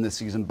than once in this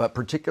season, but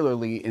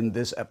particularly in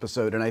this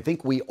episode. And I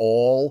think we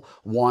all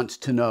want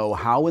to know,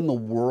 how in the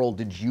world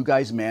did you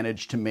guys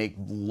manage to make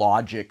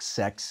logic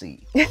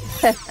sexy?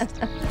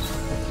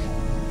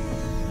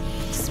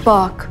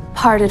 Spock,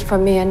 parted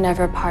from me and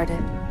never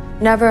parted,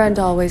 never and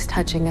always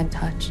touching and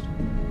touched.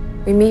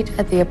 We meet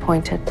at the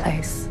appointed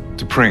place.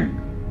 T'Pring,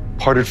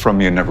 parted from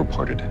me and never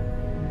parted.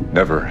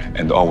 Never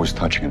and always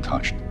touching and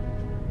touched.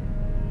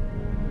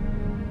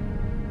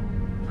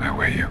 I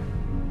weigh you.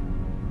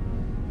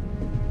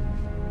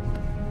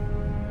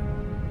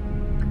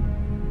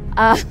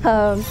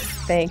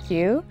 Thank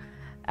you.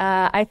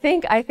 I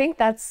think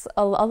that's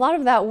a lot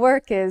of that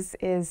work is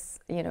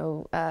you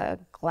know,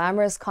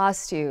 glamorous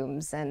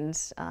costumes and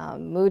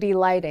moody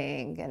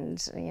lighting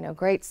and, you know,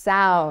 great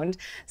sound.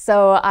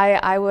 So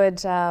I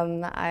would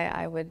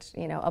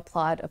you know,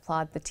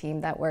 applaud the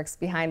team that works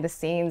behind the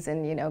scenes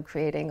and, you know,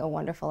 creating a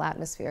wonderful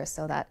atmosphere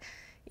so that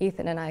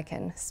Ethan and I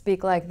can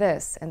speak like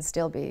this and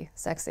still be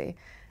sexy.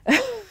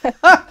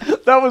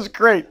 That was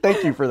great.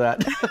 Thank you for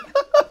that.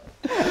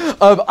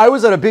 I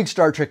was at a big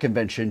Star Trek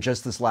convention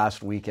just this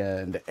last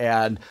weekend,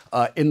 and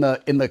in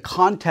the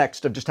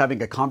context of just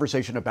having a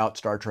conversation about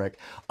Star Trek,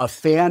 a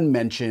fan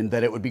mentioned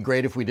that it would be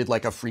great if we did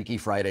like a Freaky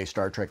Friday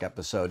Star Trek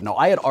episode. Now,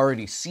 I had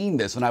already seen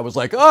this, and I was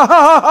like, ah,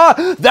 ha, ha,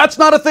 ha, that's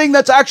not a thing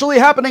that's actually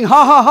happening,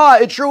 ha, ha, ha,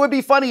 it sure would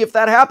be funny if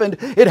that happened.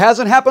 It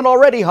hasn't happened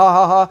already,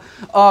 ha, ha,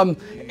 ha.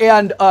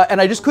 And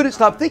I just couldn't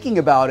stop thinking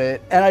about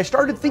it, and I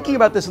started thinking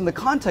about this in the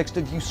context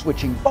of you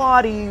switching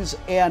bodies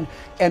and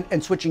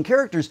switching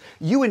characters.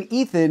 You and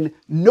Ethan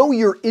know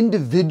your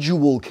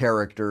individual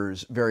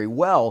characters very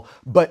well,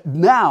 but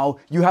now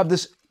you have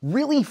this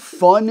really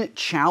fun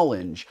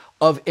challenge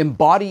of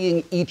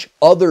embodying each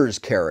other's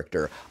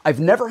character. I've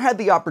never had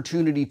the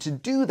opportunity to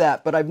do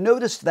that, but I've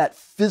noticed that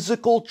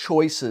physical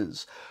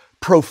choices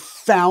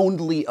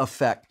profoundly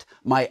affect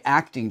my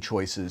acting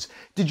choices.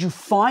 Did you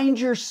find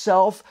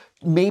yourself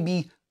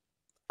maybe,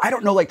 I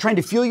don't know, like trying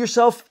to feel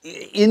yourself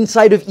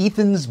inside of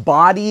Ethan's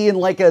body and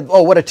like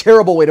oh, what a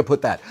terrible way to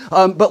put that.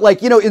 But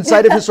like, you know,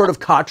 inside of his sort of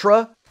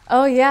katra?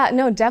 Oh yeah,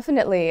 no,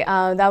 definitely.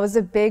 That was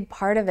a big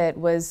part of it.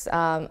 Was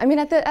I mean,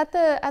 at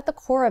the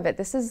core of it,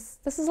 this is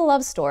a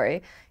love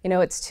story. You know,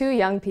 it's two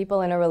young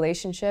people in a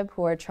relationship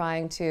who are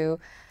trying to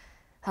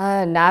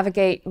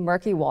navigate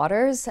murky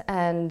waters,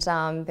 and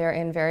they're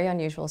in very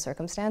unusual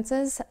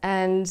circumstances.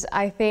 And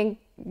I think,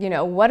 you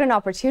know, what an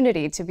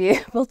opportunity to be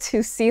able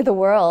to see the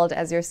world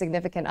as your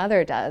significant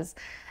other does.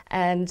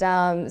 And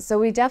so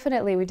we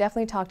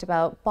definitely talked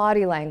about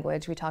body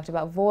language. We talked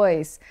about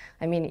voice.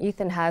 I mean,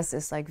 Ethan has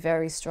this like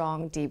very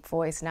strong, deep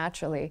voice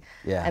naturally.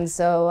 Yeah. And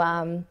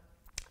so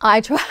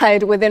I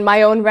tried within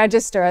my own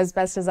register as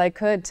best as I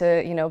could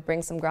to, you know,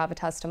 bring some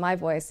gravitas to my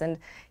voice, and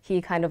he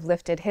kind of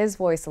lifted his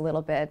voice a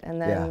little bit.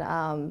 And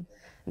then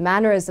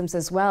mannerisms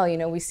as well. You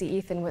know, we see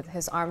Ethan with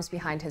his arms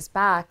behind his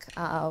back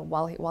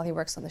while he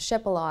works on the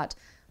ship a lot.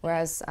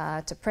 Whereas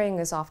T'Pring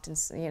is often,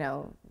 you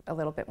know, a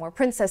little bit more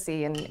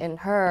princessy in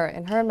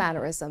her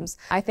mannerisms.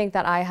 I think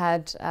that I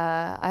had,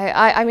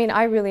 I mean,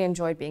 I really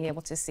enjoyed being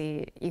able to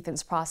see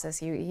Ethan's process.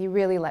 He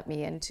really let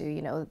me into,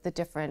 you know, the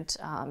different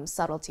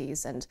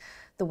subtleties and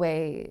the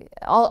way,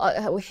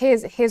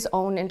 his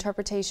own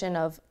interpretation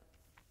of,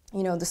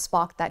 you know, the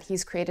Spock that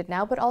he's created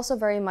now, but also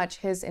very much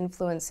his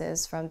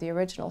influences from the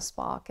original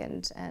Spock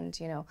and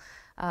you know,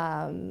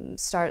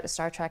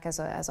 Star Trek as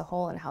a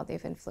whole, and how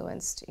they've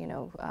influenced, you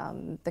know,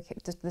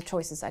 the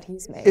choices that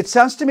he's made. It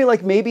sounds to me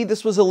like maybe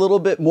this was a little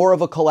bit more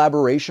of a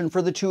collaboration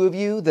for the two of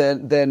you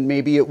than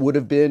maybe it would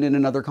have been in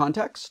another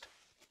context.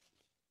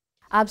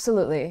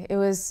 Absolutely, it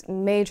was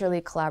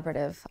majorly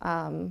collaborative.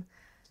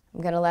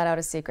 I'm going to let out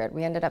a secret.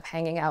 We ended up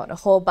hanging out a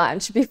whole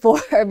bunch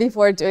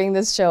before doing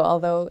this show,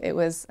 although it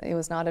was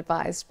not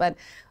advised. But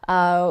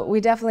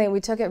we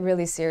took it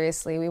really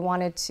seriously. We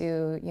wanted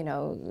to, you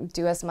know,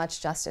 do as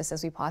much justice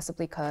as we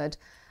possibly could.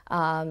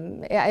 I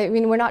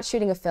mean, we're not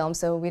shooting a film,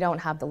 so we don't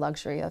have the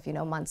luxury of, you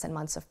know, months and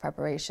months of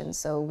preparation.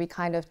 So we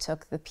kind of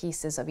took the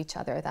pieces of each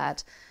other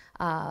that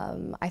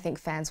I think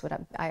fans would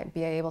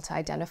be able to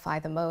identify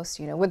the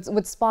most. You know, with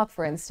Spock,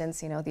 for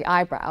instance, you know, the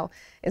eyebrow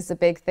is the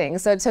big thing.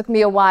 So it took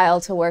me a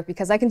while to work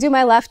because I can do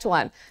my left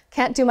one,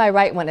 can't do my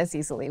right one as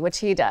easily, which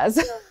he does.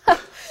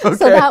 Okay.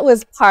 So that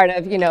was part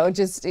of, you know,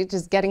 just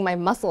getting my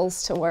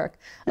muscles to work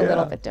a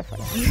little bit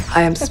differently.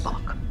 I am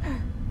Spock.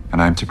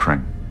 And I'm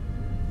T'Pring.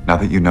 Now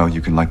that you know,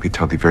 you can likely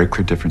tell the very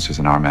clear differences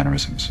in our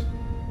mannerisms.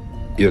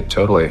 Yeah,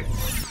 totally.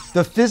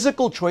 The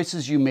physical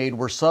choices you made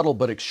were subtle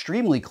but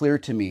extremely clear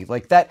to me.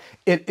 Like that,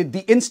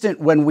 the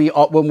instant when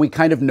we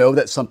kind of know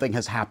that something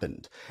has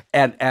happened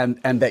and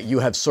that you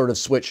have sort of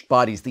switched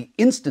bodies, the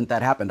instant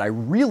that happened, I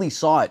really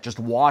saw it just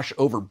wash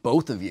over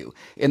both of you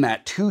in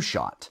that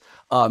two-shot.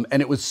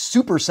 And it was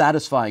super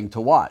satisfying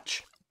to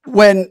watch.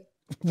 When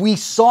we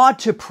saw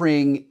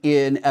T'Pring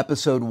in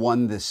episode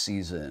 1 this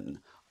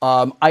season,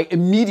 I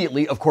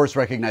immediately, of course,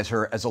 recognized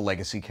her as a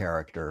legacy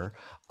character.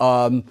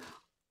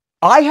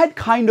 I had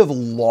kind of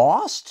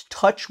lost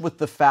touch with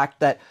the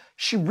fact that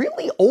she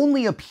really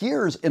only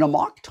appears in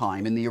Amok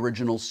Time in the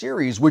original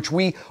series, which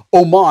we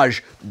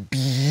homage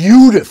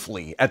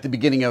beautifully at the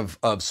beginning of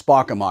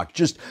Spock Amok.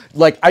 Just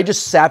like, I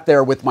just sat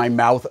there with my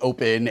mouth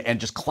open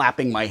and just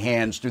clapping my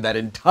hands through that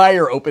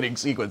entire opening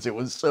sequence. It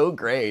was so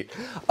great.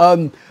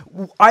 I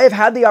have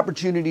had the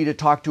opportunity to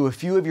talk to a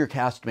few of your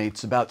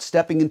castmates about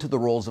stepping into the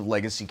roles of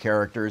legacy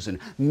characters and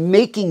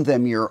making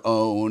them your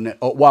own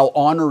while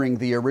honoring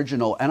the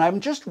original. And I'm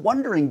just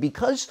wondering,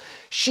 because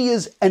she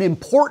is an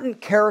important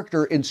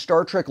character in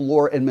Star Trek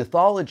lore and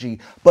mythology,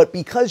 but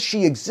because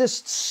she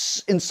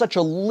exists in such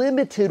a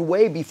limited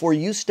way before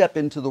you step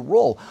into the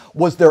role,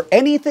 was there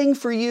anything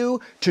for you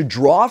to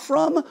draw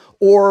from,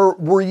 or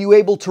were you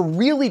able to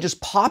really just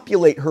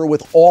populate her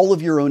with all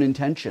of your own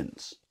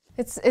intentions?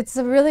 It's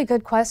a really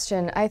good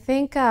question. I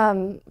think,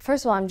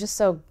 first of all, I'm just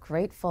so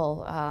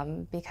grateful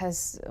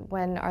because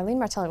when Arlene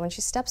Martelli, when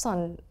she steps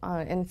on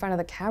in front of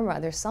the camera,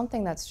 there's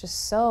something that's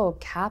just so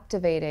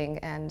captivating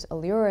and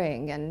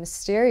alluring and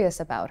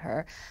mysterious about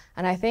her.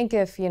 And I think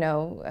if, you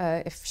know,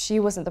 if she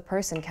wasn't the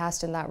person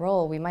cast in that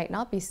role, we might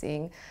not be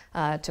seeing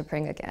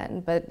T'Pring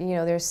again. But, you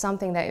know, there's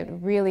something that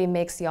really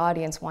makes the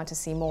audience want to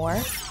see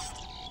more.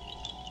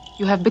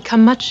 You have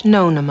become much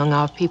known among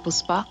our people,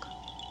 Spock.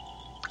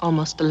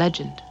 Almost a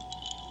legend.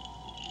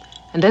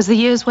 And as the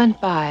years went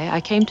by,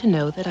 I came to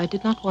know that I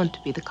did not want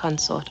to be the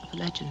consort of a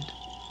legend.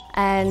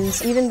 And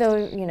even though,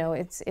 you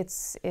know,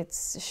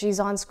 she's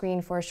on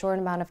screen for a short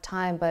amount of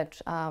time,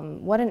 but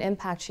what an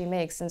impact she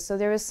makes. And so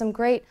there is some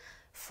great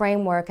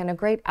framework and a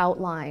great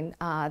outline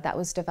that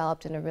was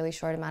developed in a really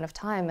short amount of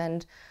time.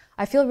 And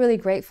I feel really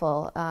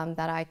grateful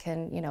that I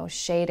can, you know,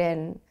 shade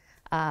in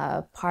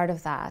part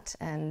of that.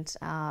 And,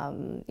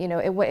 you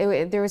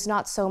know, there is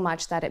not so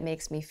much that it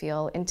makes me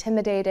feel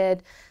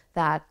intimidated,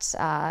 that,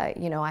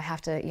 you know, I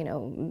have to, you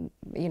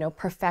know,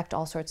 perfect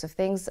all sorts of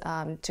things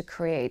to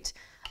create,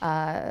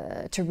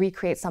 to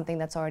recreate something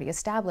that's already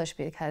established,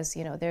 because,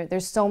 you know,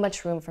 there's so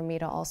much room for me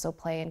to also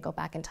play and go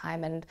back in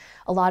time, and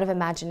a lot of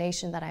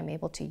imagination that I'm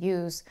able to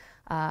use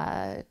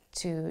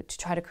to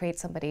try to create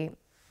somebody.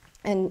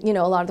 And, you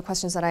know, a lot of the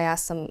questions that I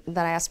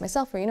asked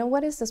myself were, you know,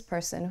 what is this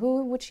person?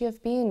 Who would she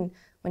have been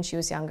when she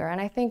was younger?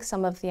 And I think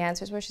some of the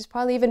answers were she's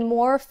probably even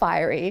more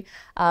fiery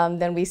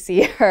than we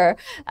see her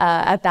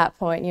at that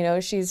point. You know,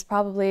 she's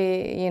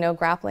probably, you know,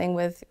 grappling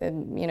with,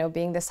 you know,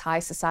 being this high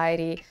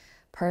society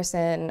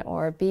person,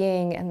 or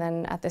being, and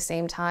then at the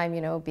same time,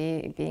 you know,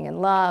 being in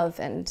love,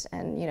 and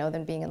you know,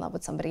 then being in love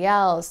with somebody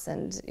else.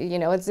 And, you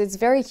know, it's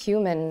very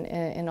human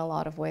in a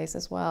lot of ways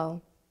as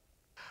well.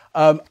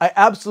 I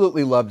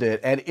absolutely loved it.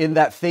 And in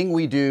that thing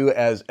we do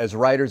as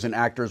writers and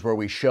actors where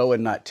we show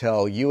and not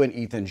tell, you and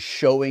Ethan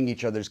showing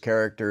each other's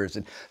characters.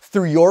 And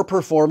through your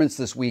performance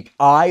this week,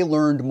 I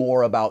learned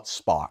more about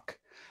Spock.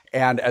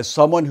 And as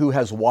someone who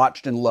has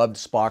watched and loved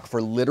Spock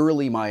for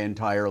literally my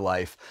entire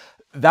life,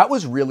 That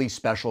was really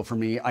special for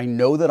me. I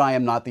know that I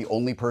am not the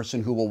only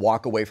person who will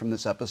walk away from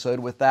this episode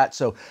with that.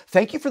 So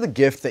thank you for the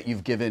gift that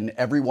you've given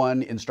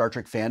everyone in Star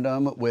Trek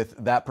fandom with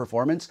that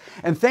performance.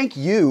 And thank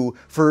you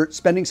for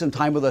spending some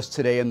time with us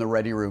today in the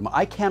Ready Room.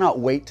 I cannot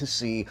wait to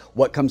see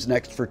what comes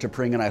next for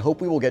T'Pring, and I hope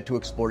we will get to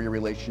explore your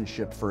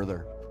relationship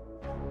further.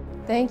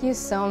 Thank you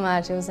so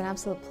much. It was an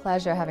absolute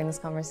pleasure having this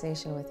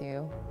conversation with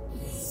you.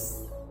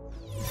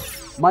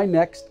 My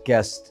next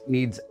guest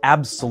needs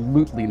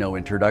absolutely no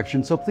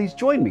introduction, so please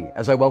join me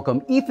as I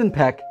welcome Ethan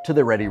Peck to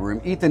the Ready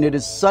Room. Ethan, it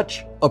is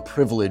such a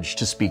privilege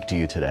to speak to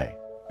you today.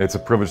 It's a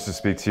privilege to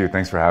speak to you.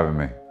 Thanks for having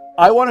me.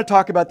 I want to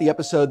talk about the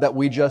episode that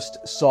we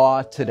just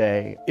saw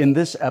today. In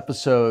this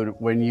episode,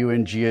 when you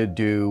and Gia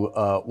do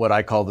what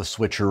I call the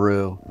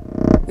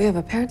switcheroo. We have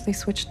apparently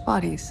switched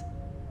bodies.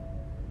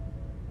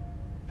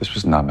 This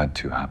was not meant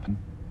to happen.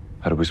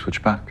 How did we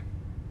switch back?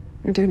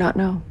 I do not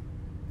know.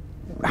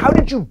 How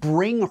did you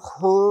bring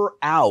her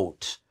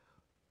out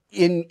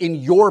in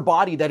your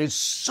body that is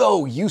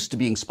so used to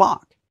being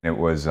Spock? It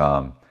was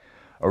a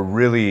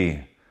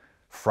really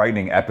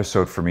frightening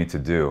episode for me to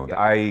do.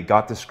 I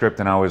got the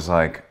script and I was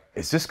like,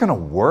 is this gonna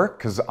work?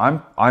 Because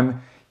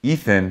I'm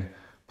Ethan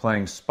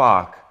playing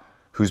Spock,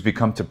 who's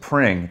become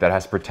T'Pring that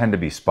has to pretend to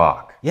be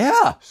Spock.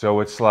 Yeah. So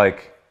it's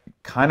like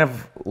kind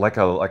of like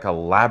a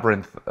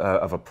labyrinth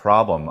of a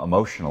problem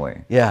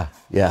emotionally. Yeah,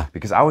 yeah.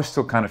 Because I was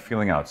still kind of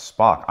feeling out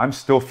Spock. I'm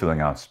still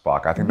feeling out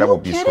Spock. I think that will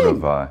be sort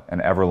of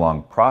an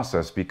ever-long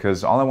process,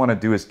 because all I want to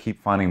do is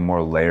keep finding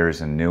more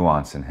layers and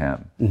nuance in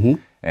him. Mm-hmm.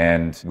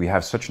 And we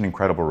have such an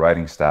incredible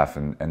writing staff,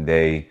 and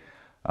they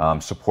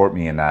support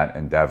me in that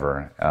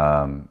endeavor,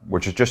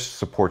 which just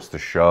supports the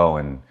show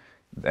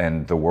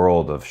and the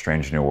world of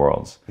Strange New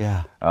Worlds.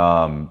 Yeah.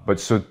 But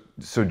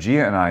so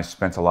Gia and I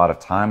spent a lot of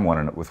time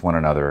with one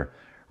another,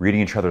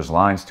 reading each other's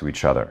lines to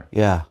each other.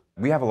 Yeah.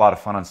 We have a lot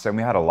of fun on set, and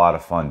we had a lot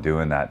of fun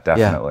doing that,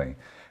 definitely. Yeah.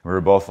 We were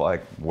both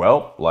like,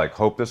 well,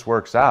 hope this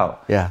works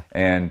out. Yeah.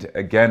 And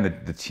again,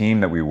 the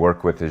team that we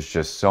work with is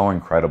just so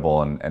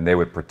incredible, and they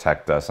would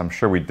protect us. I'm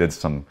sure we did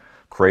some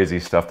crazy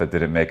stuff that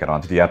didn't make it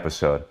onto the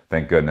episode,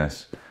 thank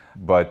goodness.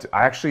 But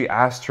I actually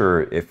asked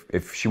her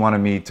if she wanted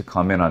me to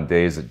come in on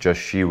days that just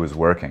she was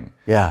working.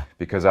 Yeah.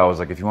 Because I was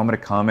like, if you want me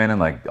to come in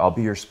and I'll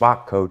be your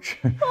Spock coach.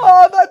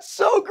 Oh, that's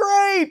so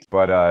great.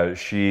 But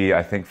she,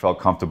 I think, felt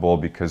comfortable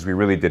because we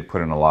really did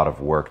put in a lot of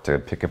work to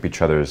pick up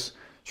each other's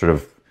sort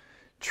of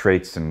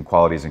traits and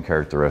qualities and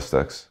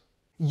characteristics.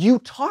 You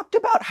talked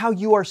about how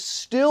you are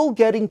still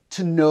getting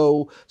to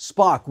know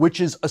Spock,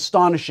 which is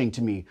astonishing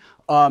to me.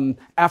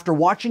 After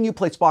watching you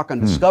play Spock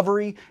on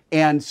Discovery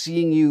and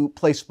seeing you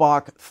play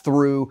Spock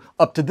through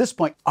up to this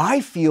point,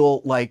 I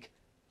feel like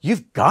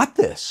you've got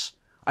this.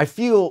 I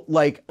feel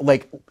like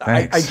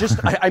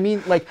I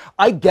mean,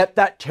 I get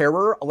that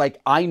terror.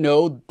 I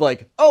know,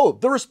 oh,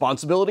 the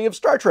responsibility of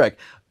Star Trek.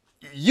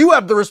 You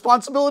have the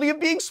responsibility of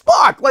being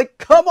Spock.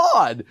 Come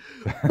on.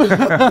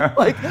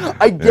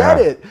 I get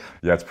it.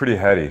 Yeah, it's pretty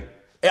heady.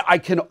 I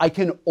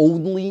can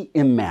only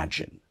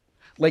imagine.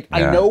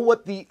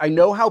 I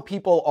know how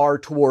people are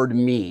toward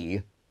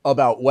me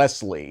about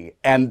Wesley,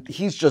 and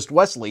he's just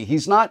Wesley.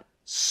 He's not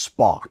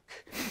Spock.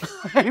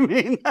 I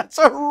mean, that's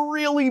a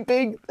really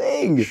big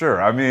thing.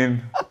 Sure. I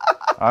mean,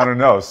 I don't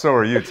know. So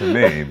are you to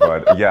me.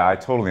 But yeah, I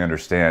totally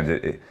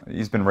understand.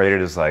 He's been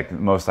rated as the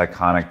most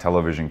iconic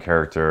television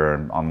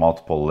character on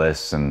multiple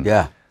lists. And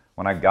yeah,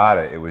 when I got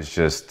it, it was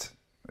just,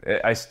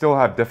 I still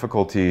have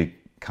difficulty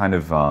kind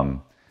of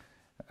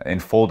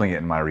enfolding it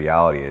in my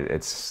reality.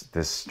 It's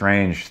this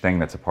strange thing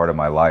that's a part of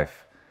my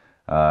life.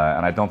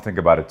 And I don't think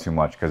about it too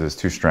much because it's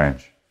too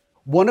strange.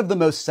 One of the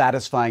most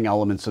satisfying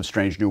elements of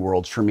Strange New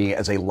Worlds for me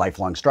as a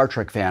lifelong Star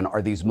Trek fan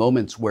are these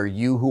moments where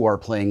you who are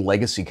playing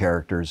legacy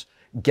characters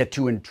get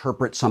to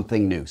interpret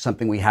something new,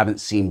 something we haven't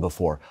seen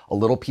before, a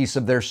little piece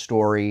of their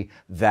story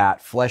that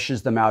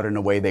fleshes them out in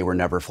a way they were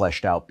never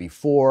fleshed out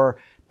before,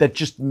 that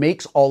just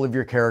makes all of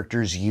your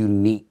characters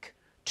unique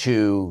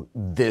to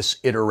this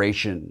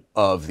iteration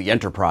of the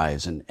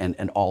Enterprise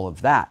and all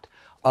of that.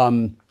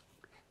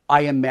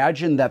 I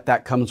imagine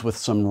that comes with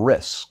some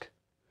risk.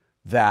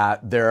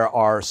 That there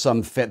are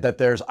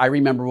I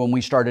remember when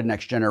we started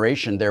Next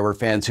Generation, there were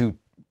fans who,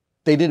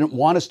 they didn't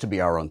want us to be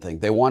our own thing.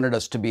 They wanted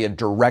us to be a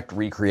direct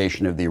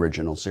recreation of the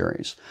original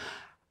series.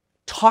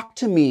 Talk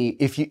to me,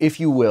 if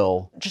you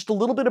will, just a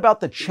little bit about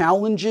the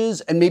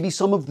challenges and maybe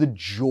some of the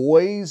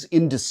joys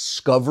in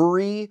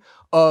discovery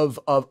of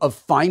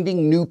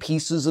finding new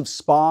pieces of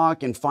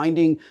Spock and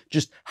finding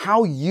just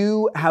how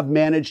you have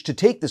managed to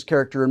take this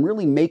character and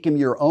really make him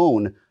your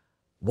own,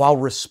 while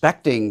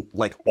respecting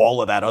all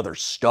of that other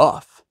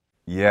stuff.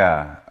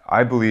 Yeah,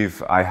 I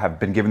believe I have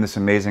been given this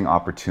amazing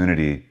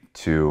opportunity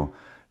to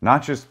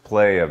not just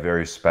play a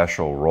very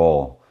special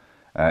role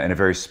in a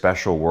very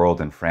special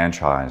world and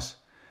franchise,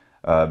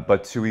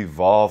 but to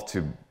evolve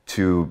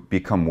to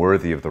become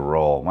worthy of the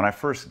role. When I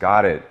first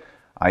got it,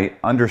 I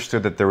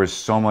understood that there was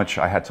so much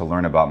I had to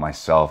learn about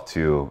myself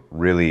to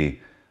really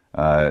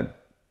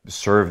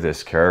serve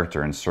this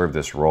character and serve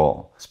this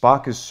role.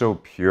 Spock is so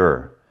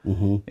pure.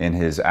 in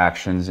his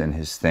actions, in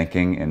his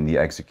thinking, in the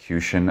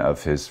execution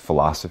of his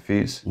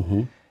philosophies.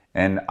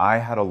 And I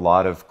had a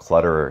lot of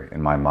clutter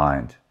in my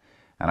mind.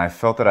 And I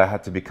felt that I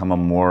had to become a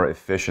more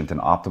efficient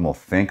and optimal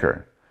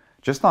thinker,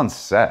 just on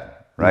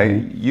set,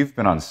 right? You've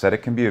been on set. It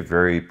can be a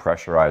very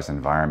pressurized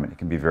environment. It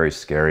can be very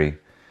scary.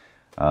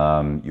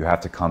 You have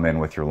to come in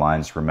with your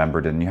lines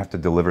remembered, and you have to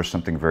deliver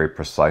something very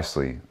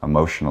precisely,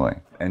 emotionally.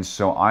 And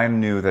so I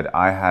knew that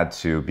I had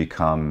to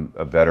become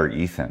a better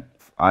Ethan.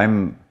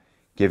 I'm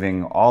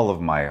giving all of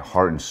my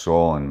heart and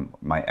soul and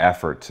my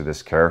effort to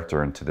this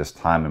character and to this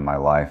time in my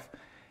life.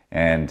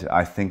 And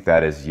I think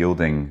that is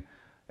yielding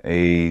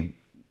a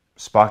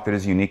Spock that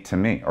is unique to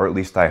me, or at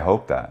least I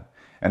hope that.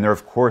 And there,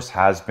 of course,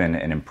 has been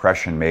an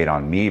impression made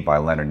on me by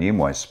Leonard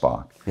Nimoy's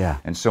Spock. Yeah.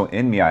 And so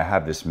in me, I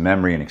have this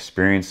memory and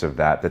experience of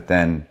that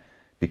then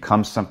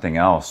becomes something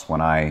else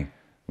when I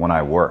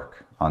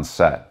work on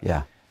set.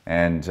 Yeah.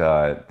 And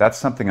that's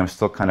something I'm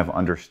still kind of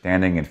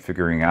understanding and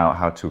figuring out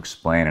how to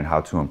explain and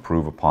how to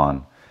improve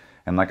upon.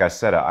 And like I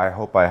said, I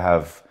hope I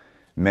have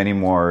many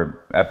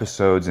more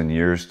episodes and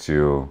years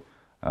to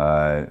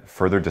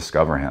further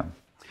discover him.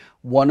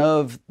 One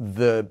of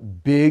the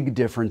big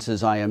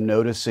differences I am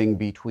noticing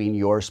between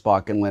your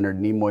Spock and Leonard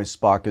Nimoy's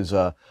Spock is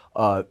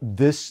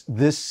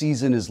this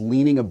season is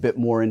leaning a bit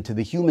more into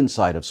the human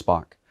side of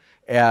Spock,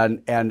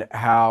 and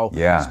how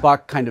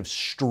Spock kind of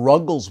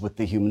struggles with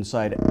the human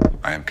side.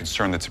 I am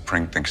concerned that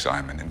T'Pring thinks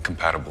I'm an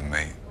incompatible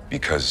mate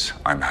because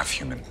I'm half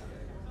human.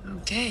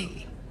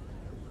 Okay.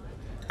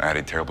 I had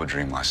a terrible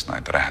dream last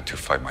night that I had to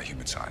fight my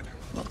human side.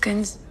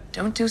 Vulcans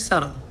don't do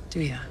subtle,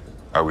 do ya?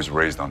 I was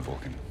raised on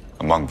Vulcan,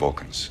 among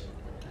Vulcans.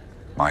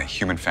 My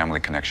human family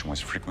connection was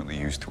frequently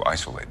used to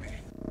isolate me.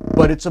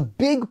 But it's a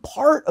big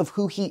part of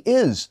who he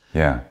is.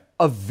 Yeah.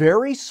 A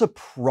very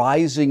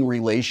surprising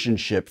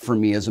relationship for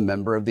me as a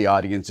member of the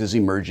audience is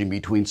emerging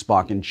between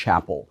Spock and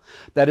Chapel.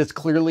 That is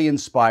clearly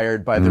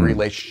inspired by the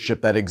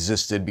relationship that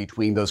existed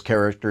between those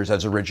characters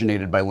as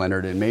originated by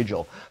Leonard and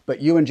Majel. But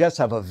you and Jess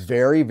have a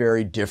very,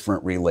 very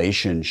different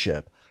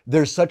relationship.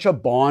 There's such a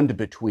bond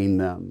between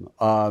them.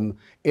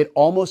 It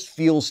almost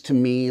feels to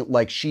me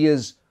like she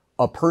is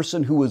a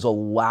person who is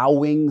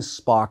allowing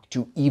Spock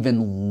to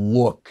even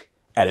look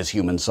at his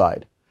human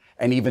side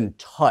and even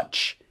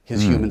touch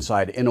his human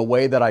side in a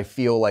way that I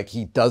feel like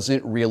he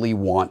doesn't really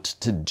want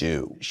to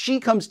do. She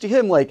comes to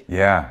him like,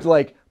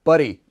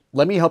 buddy,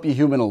 let me help you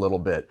human a little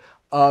bit.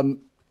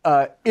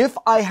 If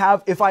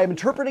I am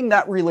interpreting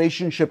that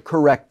relationship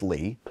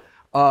correctly,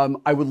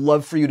 I would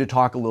love for you to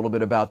talk a little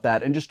bit about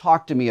that and just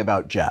talk to me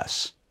about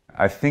Jess.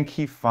 I think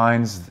he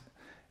finds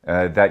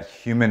that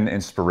human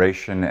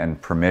inspiration and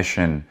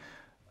permission,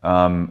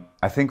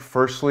 I think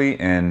firstly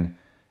in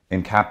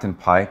Captain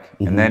Pike,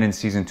 and then in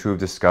season 2 of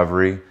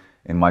Discovery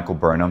in Michael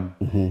Burnham,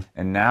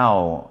 and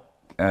now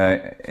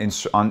in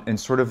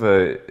sort of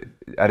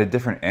at a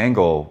different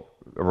angle,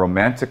 a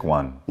romantic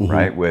one,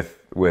 right,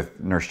 with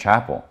Nurse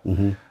Chapel,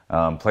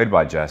 played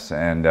by Jess.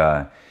 And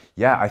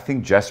I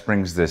think Jess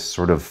brings this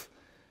sort of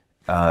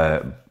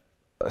a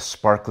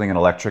sparkling and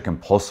electric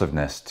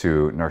impulsiveness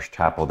to Nurse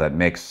Chapel that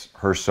makes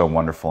her so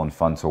wonderful and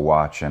fun to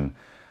watch, and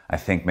I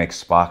think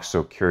makes Spock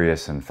so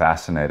curious and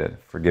fascinated.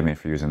 Forgive me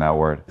for using that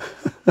word.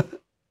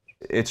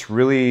 It's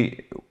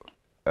really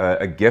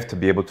a gift to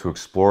be able to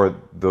explore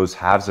those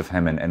halves of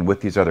him and with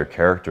these other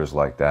characters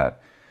like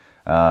that,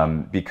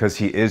 because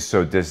he is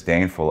so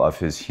disdainful of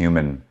his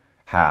human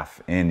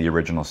half in the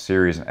original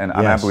series. And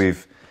I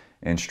believe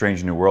in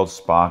Strange New Worlds,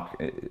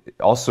 Spock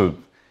also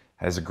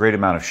has a great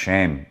amount of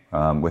shame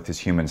with his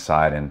human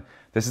side. And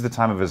this is the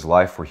time of his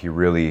life where he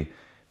really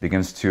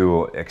begins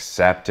to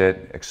accept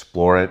it,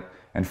 explore it,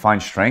 and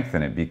find strength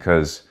in it,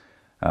 because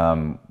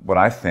what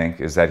I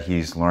think is that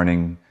he's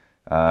learning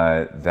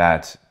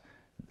that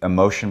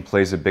emotion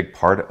plays a big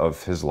part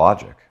of his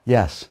logic.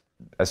 Yes.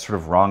 As sort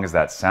of wrong as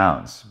that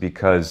sounds,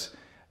 because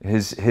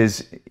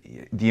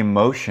the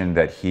emotion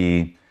that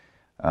he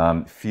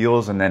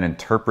feels and then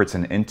interprets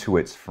and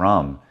intuits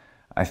from,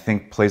 I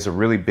think plays a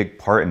really big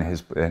part in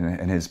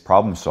his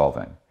problem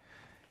solving.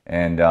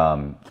 And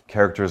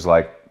characters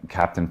like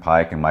Captain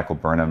Pike and Michael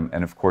Burnham,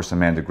 and of course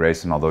Amanda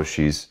Grayson, although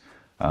she's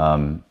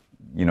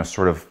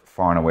sort of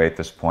far and away at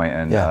this point,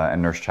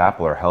 and Nurse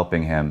Chapel are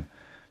helping him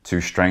to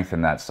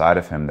strengthen that side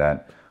of him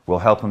that will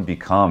help him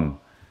become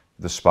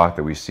the Spock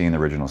that we see in the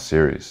original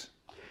series.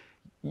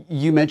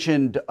 You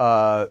mentioned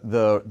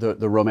the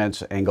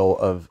romance angle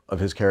of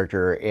his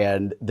character,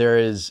 and there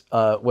is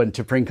when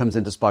T'Pring comes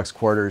into Spock's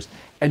quarters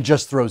and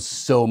just throws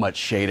so much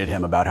shade at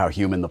him about how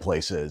human the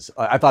place is.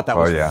 I thought that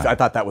was I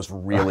thought that was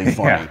really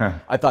funny.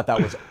 I thought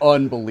that was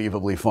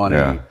unbelievably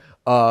funny.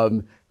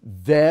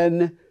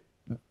 Then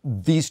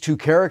these two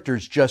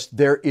characters,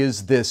 there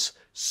is this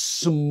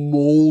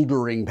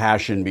smoldering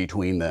passion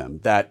between them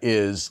that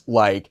is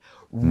like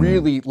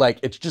really like,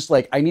 it's just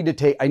like I need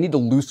to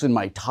loosen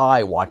my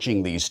tie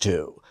watching these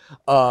two.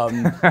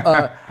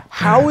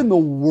 How in the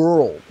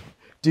world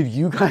did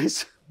you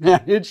guys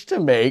manage to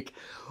make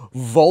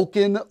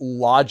Vulcan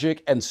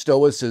logic and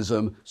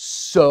stoicism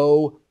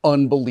so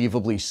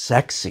unbelievably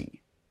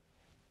sexy?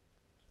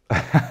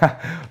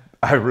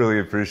 I really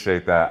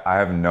appreciate that. I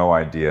have no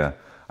idea.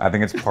 I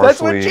think it's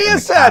partially in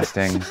the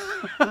casting.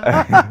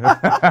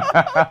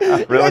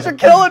 You guys are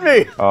killing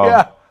me.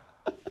 Yeah.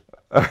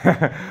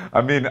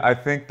 I mean, I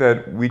think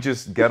that we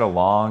just get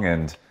along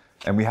and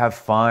we have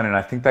fun, and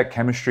I think that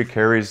chemistry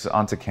carries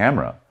onto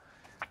camera.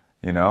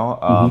 You know,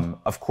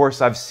 of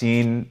course, I've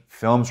seen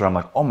films where I'm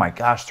like, oh my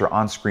gosh, their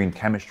on-screen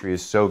chemistry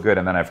is so good,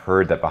 and then I've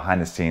heard that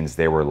behind the scenes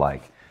they were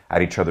like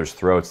at each other's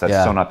throats.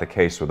 That's so not the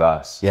case with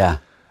us. Yeah.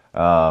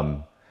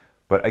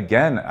 But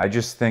again, I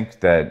just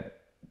think that,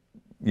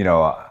 you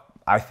know,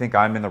 I think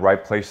I'm in the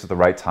right place at the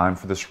right time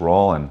for this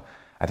role, and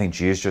I think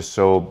G is just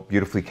so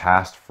beautifully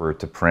cast for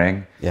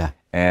T'Pring. Yeah.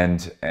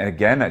 And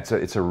again, it's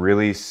a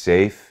really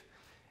safe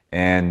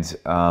and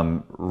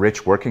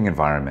rich working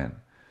environment.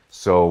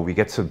 So we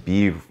get to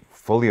be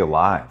fully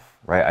alive,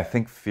 right? I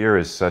think fear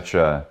is such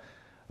a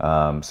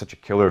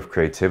killer of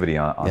creativity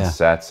on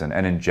sets and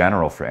in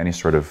general for any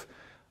sort of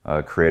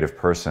creative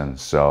person.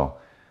 So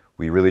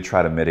we really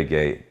try to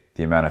mitigate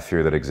the amount of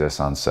fear that exists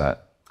on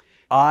set.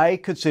 I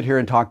could sit here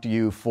and talk to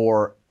you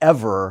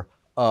forever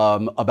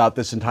about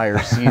this entire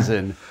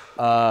season,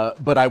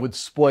 but I would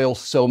spoil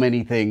so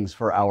many things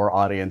for our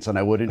audience, and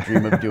I wouldn't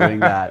dream of doing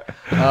that.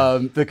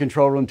 The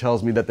control room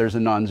tells me that there's a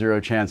non-zero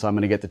chance I'm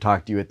going to get to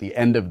talk to you at the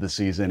end of the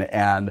season,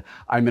 and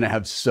I'm going to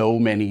have so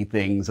many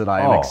things that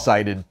I am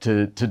excited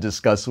to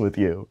discuss with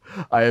you.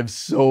 I have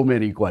so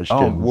many questions.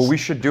 Oh, well, we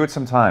should do it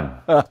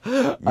sometime.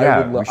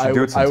 Yeah, we should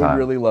do it sometime. I would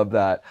really love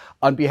that.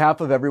 On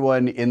behalf of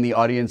everyone in the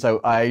audience,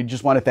 I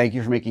just want to thank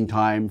you for making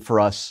time for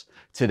us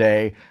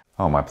today.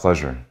 Oh, my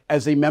pleasure.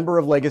 As a member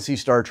of Legacy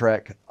Star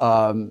Trek,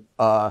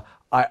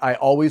 I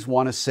always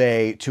want to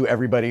say to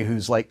everybody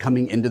who's like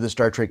coming into the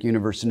Star Trek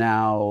universe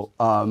now,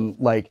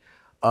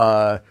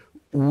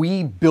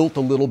 we built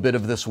a little bit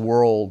of this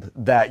world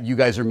that you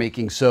guys are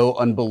making so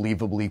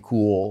unbelievably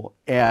cool.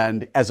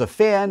 And as a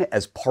fan,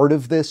 as part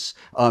of this,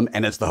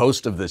 and as the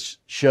host of this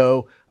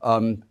show,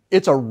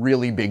 it's a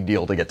really big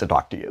deal to get to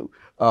talk to you.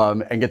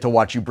 And get to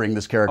watch you bring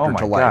this character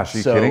to life. Gosh, are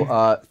you kidding?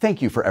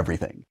 Thank you for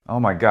everything.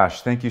 Oh my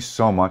gosh, thank you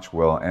so much,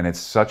 Will. And it's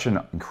such an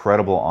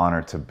incredible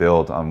honor to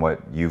build on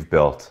what you've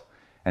built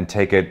and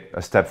take it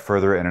a step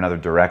further in another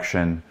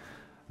direction,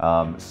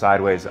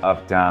 sideways,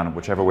 up, down,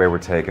 whichever way we're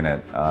taking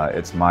it.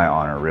 It's my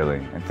honor, really.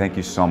 And thank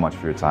you so much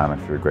for your time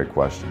and for your great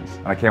questions.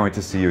 And I can't wait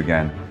to see you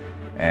again.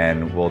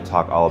 And we'll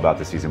talk all about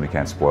the season we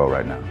can't spoil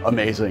right now.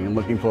 Amazing. I'm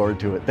looking forward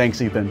to it. Thanks,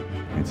 Ethan.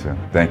 Me too.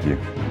 Thank you.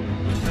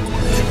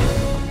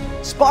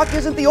 Spock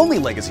isn't the only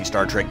Legacy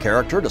Star Trek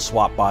character to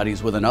swap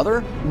bodies with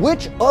another.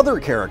 Which other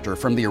character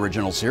from the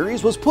original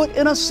series was put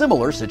in a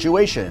similar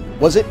situation?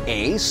 Was it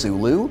A,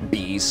 Sulu,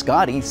 B,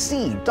 Scotty,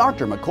 C,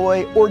 Dr.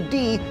 McCoy, or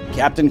D,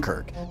 Captain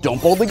Kirk?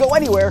 Don't boldly go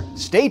anywhere.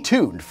 Stay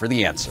tuned for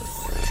the answer.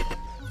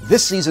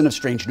 This season of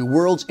Strange New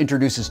Worlds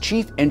introduces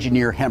Chief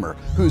Engineer Hemmer,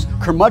 whose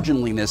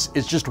curmudgeonliness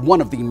is just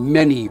one of the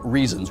many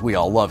reasons we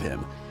all love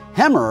him.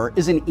 Hemmer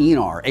is an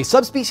Enar, a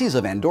subspecies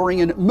of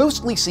Andorian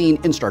mostly seen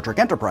in Star Trek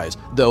Enterprise,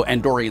 though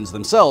Andorians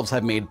themselves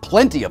have made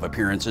plenty of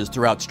appearances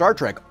throughout Star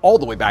Trek all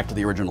the way back to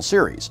the original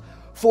series.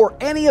 For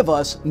any of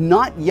us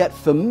not yet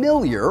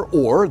familiar,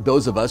 or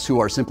those of us who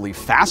are simply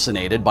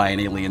fascinated by an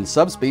alien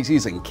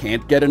subspecies and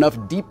can't get enough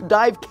deep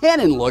dive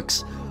canon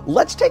looks,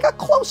 let's take a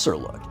closer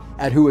look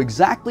at who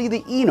exactly the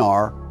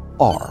Enar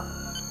are.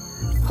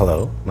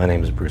 Hello, my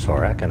name is Bruce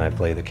Horak, and I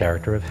play the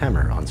character of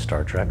Hemmer on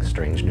Star Trek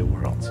Strange New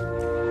Worlds.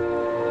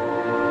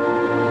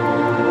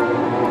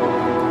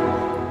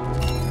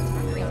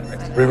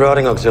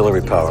 Rerouting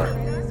auxiliary power.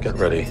 Get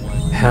ready.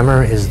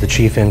 Hemmer is the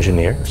chief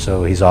engineer,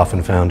 so he's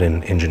often found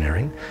in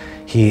engineering.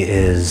 He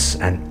is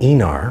an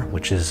Enar,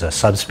 which is a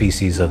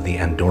subspecies of the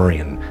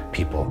Andorian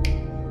people.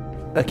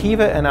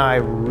 Akiva and I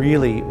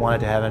really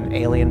wanted to have an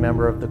alien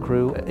member of the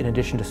crew in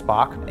addition to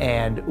Spock,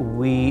 and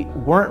we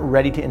weren't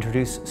ready to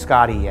introduce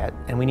Scotty yet,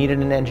 and we needed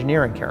an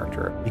engineering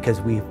character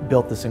because we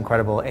built this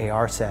incredible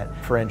AR set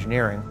for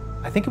engineering.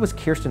 I think it was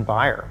Kirsten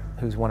Beyer,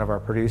 who's one of our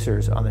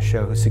producers on the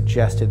show, who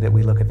suggested that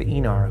we look at the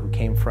Enar who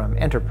came from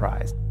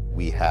Enterprise.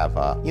 We have,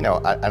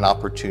 an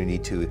opportunity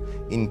to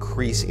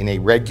increase in a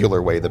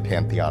regular way the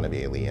pantheon of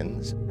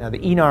aliens. Now, the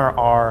Enar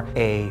are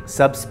a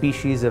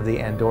subspecies of the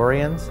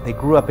Andorians. They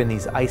grew up in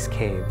these ice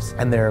caves,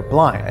 and they're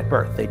blind at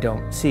birth. They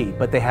don't see,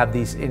 but they have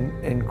these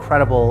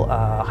incredible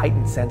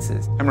heightened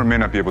senses. Hemmer may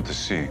not be able to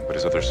see, but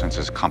his other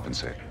senses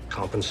compensate.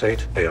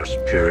 Compensate? They are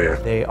superior.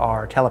 They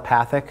are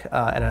telepathic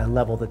at a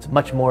level that's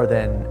much more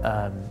than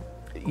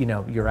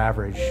your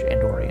average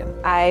Andorian.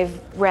 I've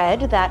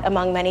read that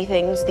among many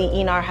things, the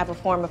Enar have a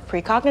form of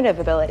precognitive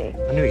ability.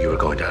 I knew you were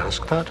going to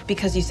ask that.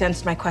 Because you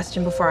sensed my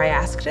question before I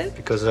asked it?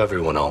 Because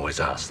everyone always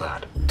asks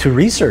that. To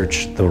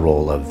research the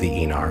role of the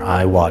Enar,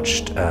 I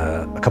watched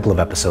a couple of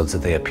episodes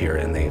that they appear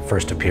in. They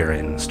first appear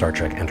in Star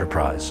Trek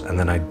Enterprise, and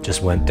then I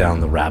just went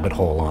down the rabbit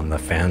hole on the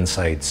fan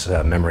sites,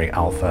 Memory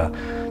Alpha,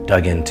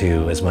 dug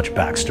into as much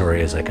backstory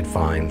as I could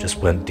find, just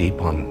went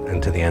deep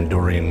into the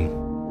Andorian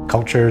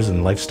cultures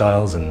and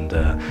lifestyles, and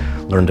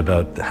learned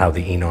about how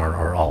the Enar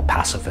are all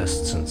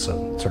pacifists, and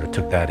so sort of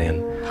took that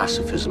in.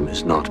 Pacifism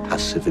is not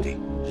passivity.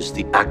 is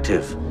the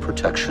active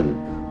protection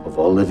of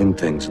all living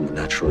things in the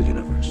natural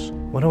universe.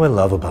 What do I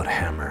love about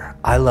Hammer?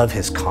 I love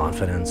his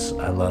confidence.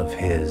 I love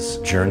his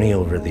journey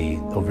over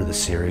the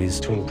series.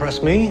 To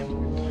impress me,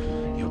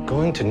 you're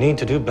going to need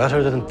to do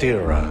better than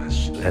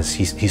theorize. As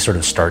he sort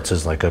of starts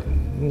as like a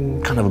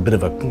kind of a bit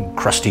of a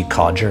crusty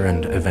codger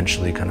and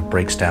eventually kind of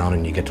breaks down,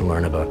 and you get to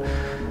learn about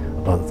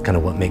kind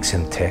of what makes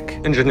him tick.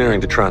 Engineering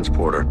the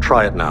transporter.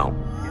 Try it now.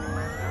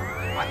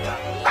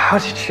 How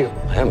did you?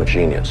 I am a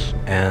genius.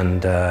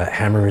 And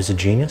Hammer is a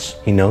genius.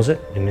 He knows it,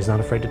 and he's not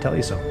afraid to tell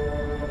you so.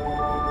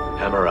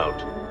 Hammer out.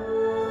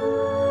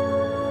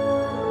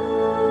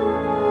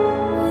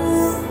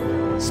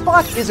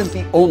 Spock isn't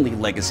the only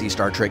legacy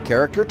Star Trek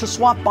character to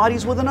swap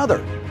bodies with another.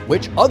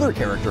 Which other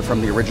character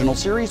from the original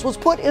series was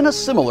put in a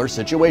similar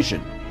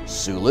situation?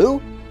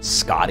 Sulu,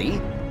 Scotty,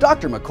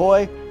 Dr.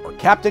 McCoy, or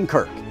Captain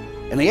Kirk?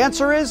 And the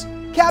answer is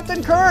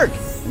Captain Kirk!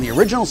 In the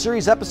original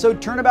series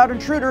episode Turnabout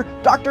Intruder,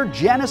 Dr.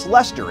 Janice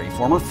Lester, a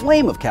former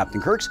flame of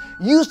Captain Kirk's,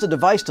 used a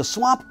device to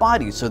swap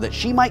bodies so that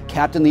she might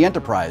captain the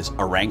Enterprise,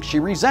 a rank she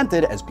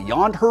resented as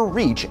beyond her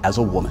reach as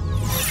a woman.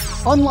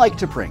 Unlike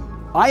T'Pring,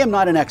 I am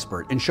not an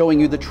expert in showing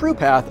you the true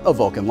path of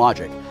Vulcan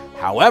logic.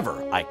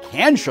 However, I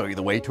can show you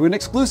the way to an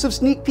exclusive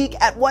sneak peek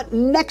at what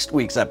next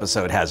week's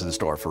episode has in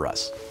store for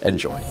us.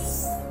 Enjoy.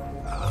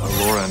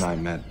 Laura and I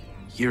met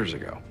years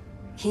ago.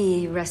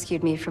 He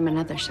rescued me from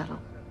another shuttle.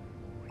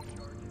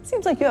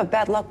 Seems like you have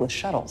bad luck with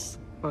shuttles.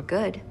 Or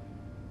good,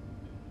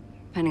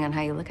 depending on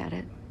how you look at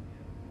it.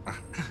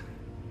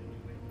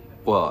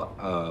 Well,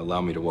 allow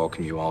me to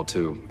welcome you all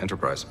to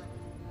Enterprise.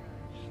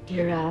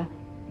 Your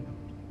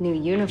new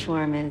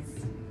uniform is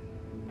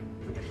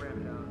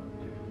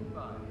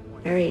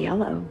very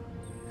yellow.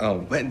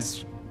 Oh,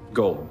 it's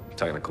gold,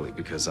 technically,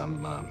 because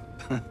I'm a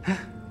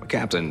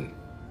captain,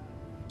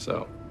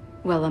 so.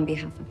 Well, on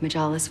behalf of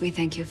Majalis, we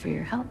thank you for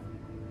your help,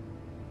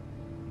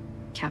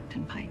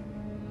 Captain Pike.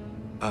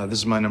 This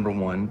is my number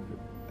one.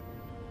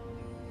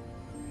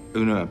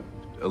 Una,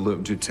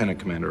 Lieutenant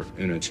Commander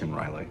Una Chin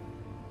Riley.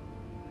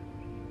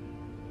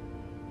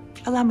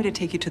 Allow me to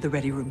take you to the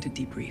ready room to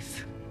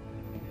debrief.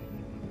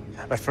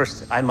 But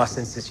first, I must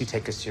insist you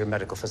take us to your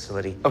medical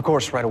facility. Of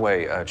course, right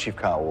away. Chief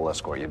Kyle will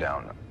escort you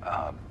down.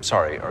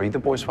 Sorry, are you the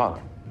boy's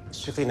father?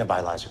 Strictly in a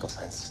biological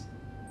sense.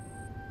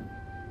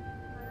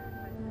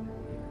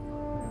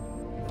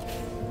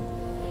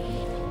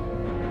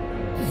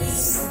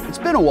 It's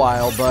been a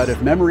while, but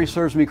if memory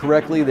serves me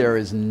correctly, there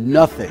is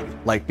nothing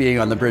like being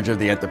on the bridge of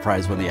the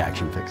Enterprise when the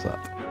action picks up.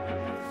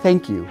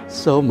 Thank you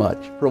so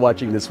much for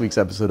watching this week's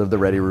episode of The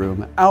Ready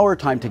Room. Our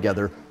time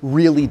together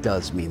really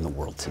does mean the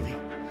world to me.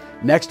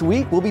 Next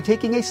week, we'll be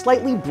taking a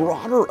slightly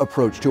broader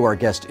approach to our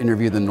guest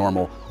interview than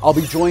normal. I'll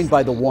be joined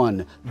by the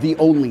one, the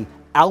only,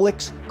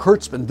 Alex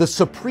Kurtzman, the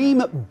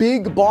supreme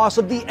big boss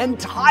of the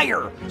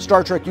entire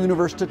Star Trek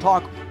universe, to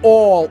talk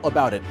all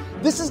about it.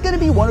 This is going to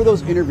be one of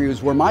those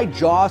interviews where my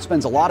jaw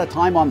spends a lot of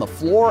time on the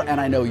floor, and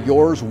I know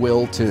yours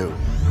will too.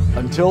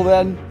 Until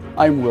then,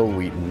 I'm Will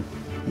Wheaton.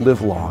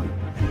 Live long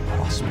and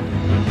prosper.